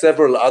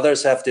 several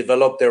others have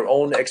developed their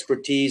own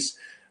expertise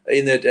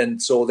in it,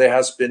 and so there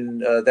has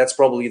been that's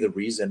probably the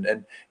reason.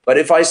 But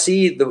if I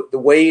see the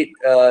way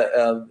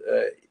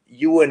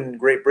you in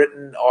Great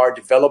Britain are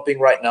developing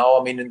right now,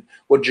 I mean, and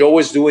what Joe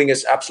is doing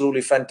is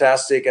absolutely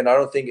fantastic, and I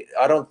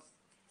don't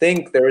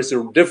think there is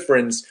a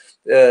difference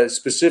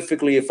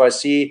specifically if I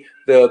see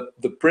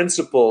the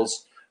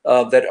principles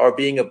that are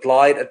being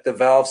applied at the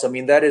valves. I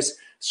mean, that is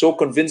so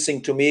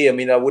convincing to me. I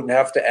mean, I wouldn't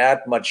have to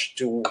add much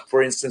to,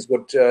 for instance,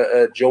 what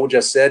Joe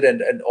just said,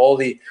 and all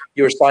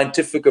your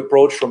scientific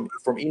approach from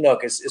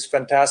Enoch is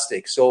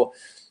fantastic. So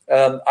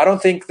I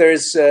don't think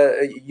there's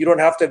you don't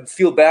have to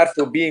feel bad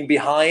for being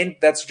behind.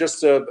 That's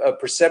just a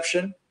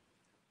perception.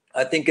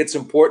 I think it's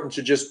important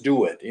to just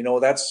do it.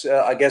 That's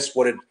I guess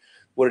what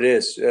it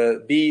is.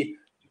 Be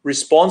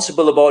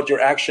responsible about your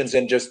actions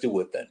and just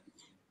do it then.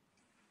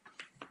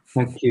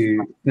 Thank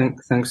you.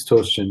 Thanks,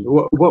 Torsten.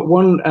 What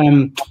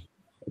one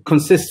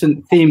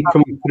consistent theme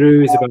coming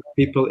through is about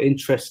people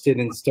interested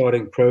in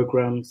starting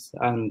programs,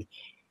 and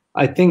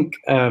I think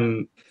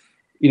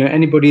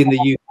anybody in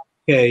the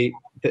UK,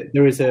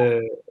 there's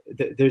a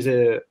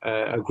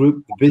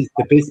group,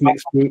 the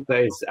BizMix group,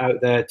 that is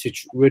out there to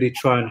really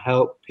try and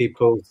help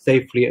people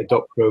safely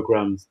adopt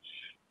programs,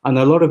 and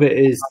a lot of it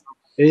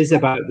is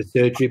about the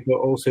surgery, but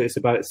also it's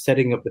about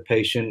setting up the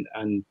patient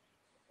and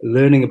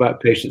learning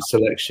about patient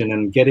selection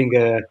and getting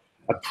a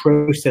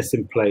process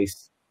in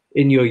place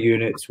in your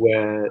units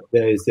where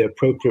there's the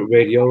appropriate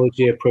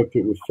radiology,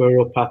 appropriate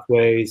referral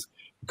pathways,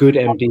 good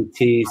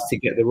MDTs to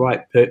get the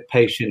right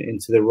patient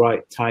into the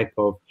right type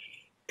of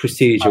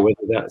procedure,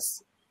 whether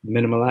that's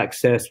minimal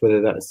access,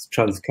 whether that's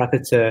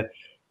transcatheter,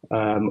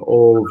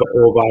 or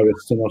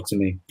virus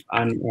stenotomy.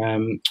 And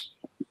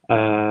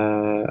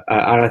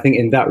I think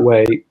in that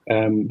way,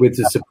 with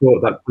the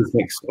support that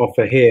BizMix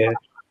offer here,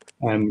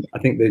 I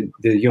think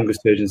the younger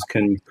surgeons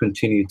can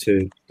continue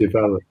to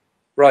develop.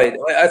 Right.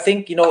 I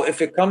think,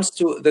 if it comes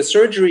to the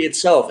surgery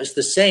itself, is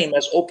the same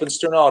as open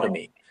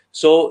sternotomy.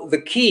 So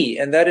the key,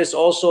 and that is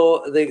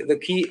also the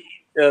key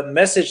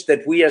message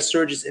that we as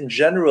surgeons in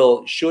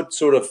general should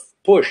sort of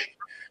push.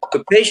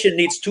 The patient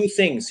needs two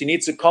things. He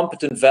needs a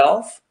competent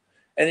valve,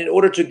 and in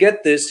order to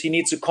get this, he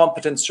needs a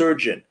competent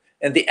surgeon.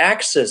 And the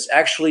access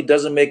actually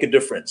doesn't make a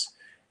difference.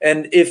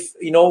 And if,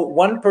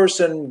 one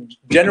person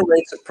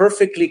generates a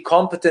perfectly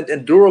competent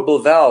and durable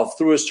valve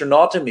through a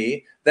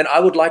sternotomy, then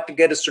I would like to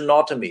get a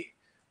sternotomy.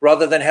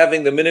 rather than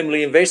having the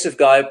minimally invasive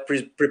guy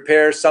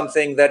prepare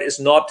something that is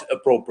not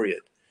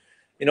appropriate.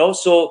 You know,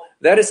 so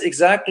that is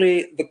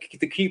exactly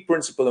the key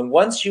principle. And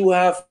once you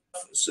have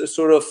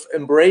sort of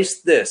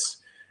embraced this,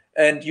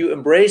 and you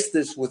embrace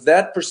this with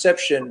that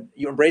perception,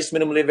 you embrace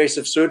minimally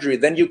invasive surgery,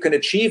 then you can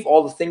achieve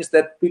all the things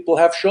that people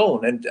have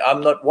shown. And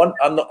I'm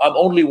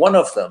only one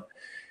of them.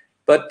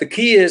 But the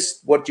key is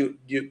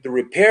the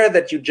repair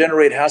that you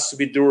generate has to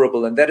be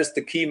durable, and that is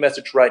the key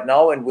message right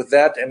now. And with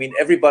that, I mean,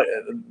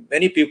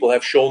 many people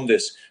have shown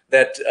this,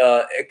 that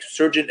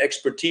surgeon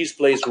expertise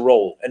plays a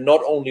role, and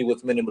not only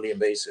with minimally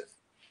invasive.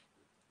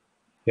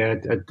 Yeah,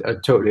 I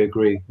totally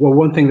agree. Well,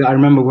 one thing that I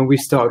remember when we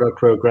started our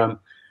program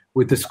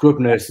with the scrub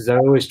nurses, I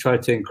always try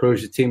to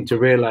encourage the team to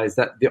realize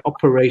that the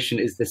operation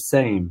is the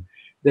same.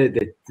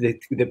 The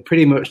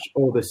pretty much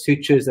all the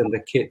sutures and the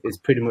kit is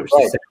pretty much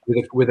the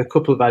same, with a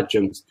couple of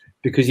adjuncts,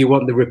 because you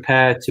want the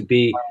repair to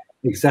be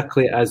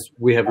exactly as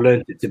we have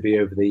learned it to be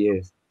over the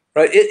years.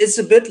 Right. It's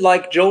a bit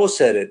like Joe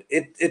said it.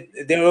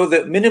 You know, the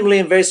minimally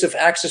invasive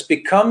access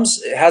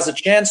has a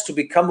chance to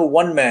become a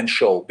one-man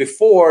show.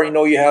 Before, you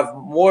know, you have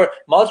more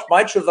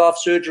mitral valve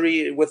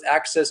surgery with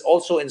access.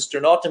 Also in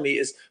sternotomy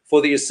is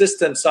for the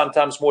assistant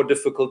sometimes more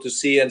difficult to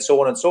see, and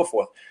so on and so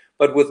forth.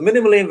 But with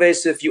minimally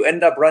invasive, you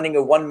end up running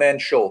a one-man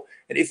show.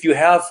 And if you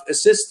have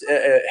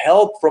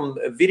help from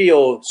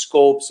video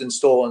scopes and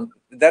so on,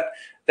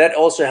 that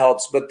also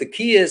helps. But the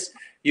key is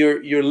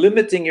you're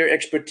limiting your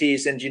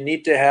expertise, and you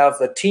need to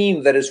have a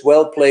team that is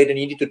well played, and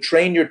you need to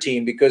train your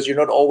team because you're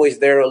not always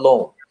there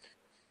alone.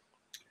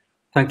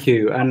 Thank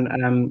you.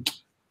 And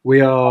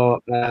we are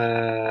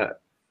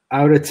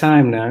out of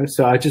time now.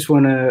 So I just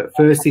want to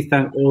firstly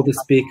thank all the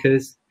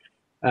speakers,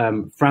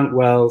 Frank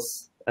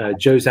Wells,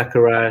 Joe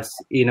Zacharias,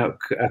 Enoch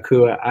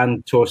Akua,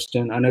 and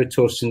Torsten. I know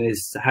Torsten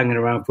is hanging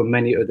around for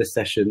many other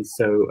sessions,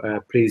 so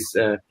please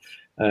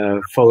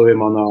follow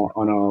him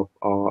on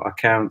our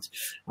account,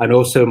 and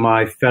also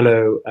my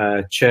fellow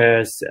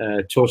chairs,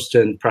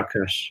 Torsten,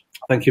 Prakash.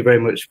 Thank you very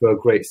much for a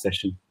great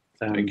session.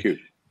 Thank you.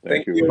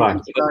 Thank you. Bye.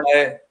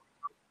 Bye.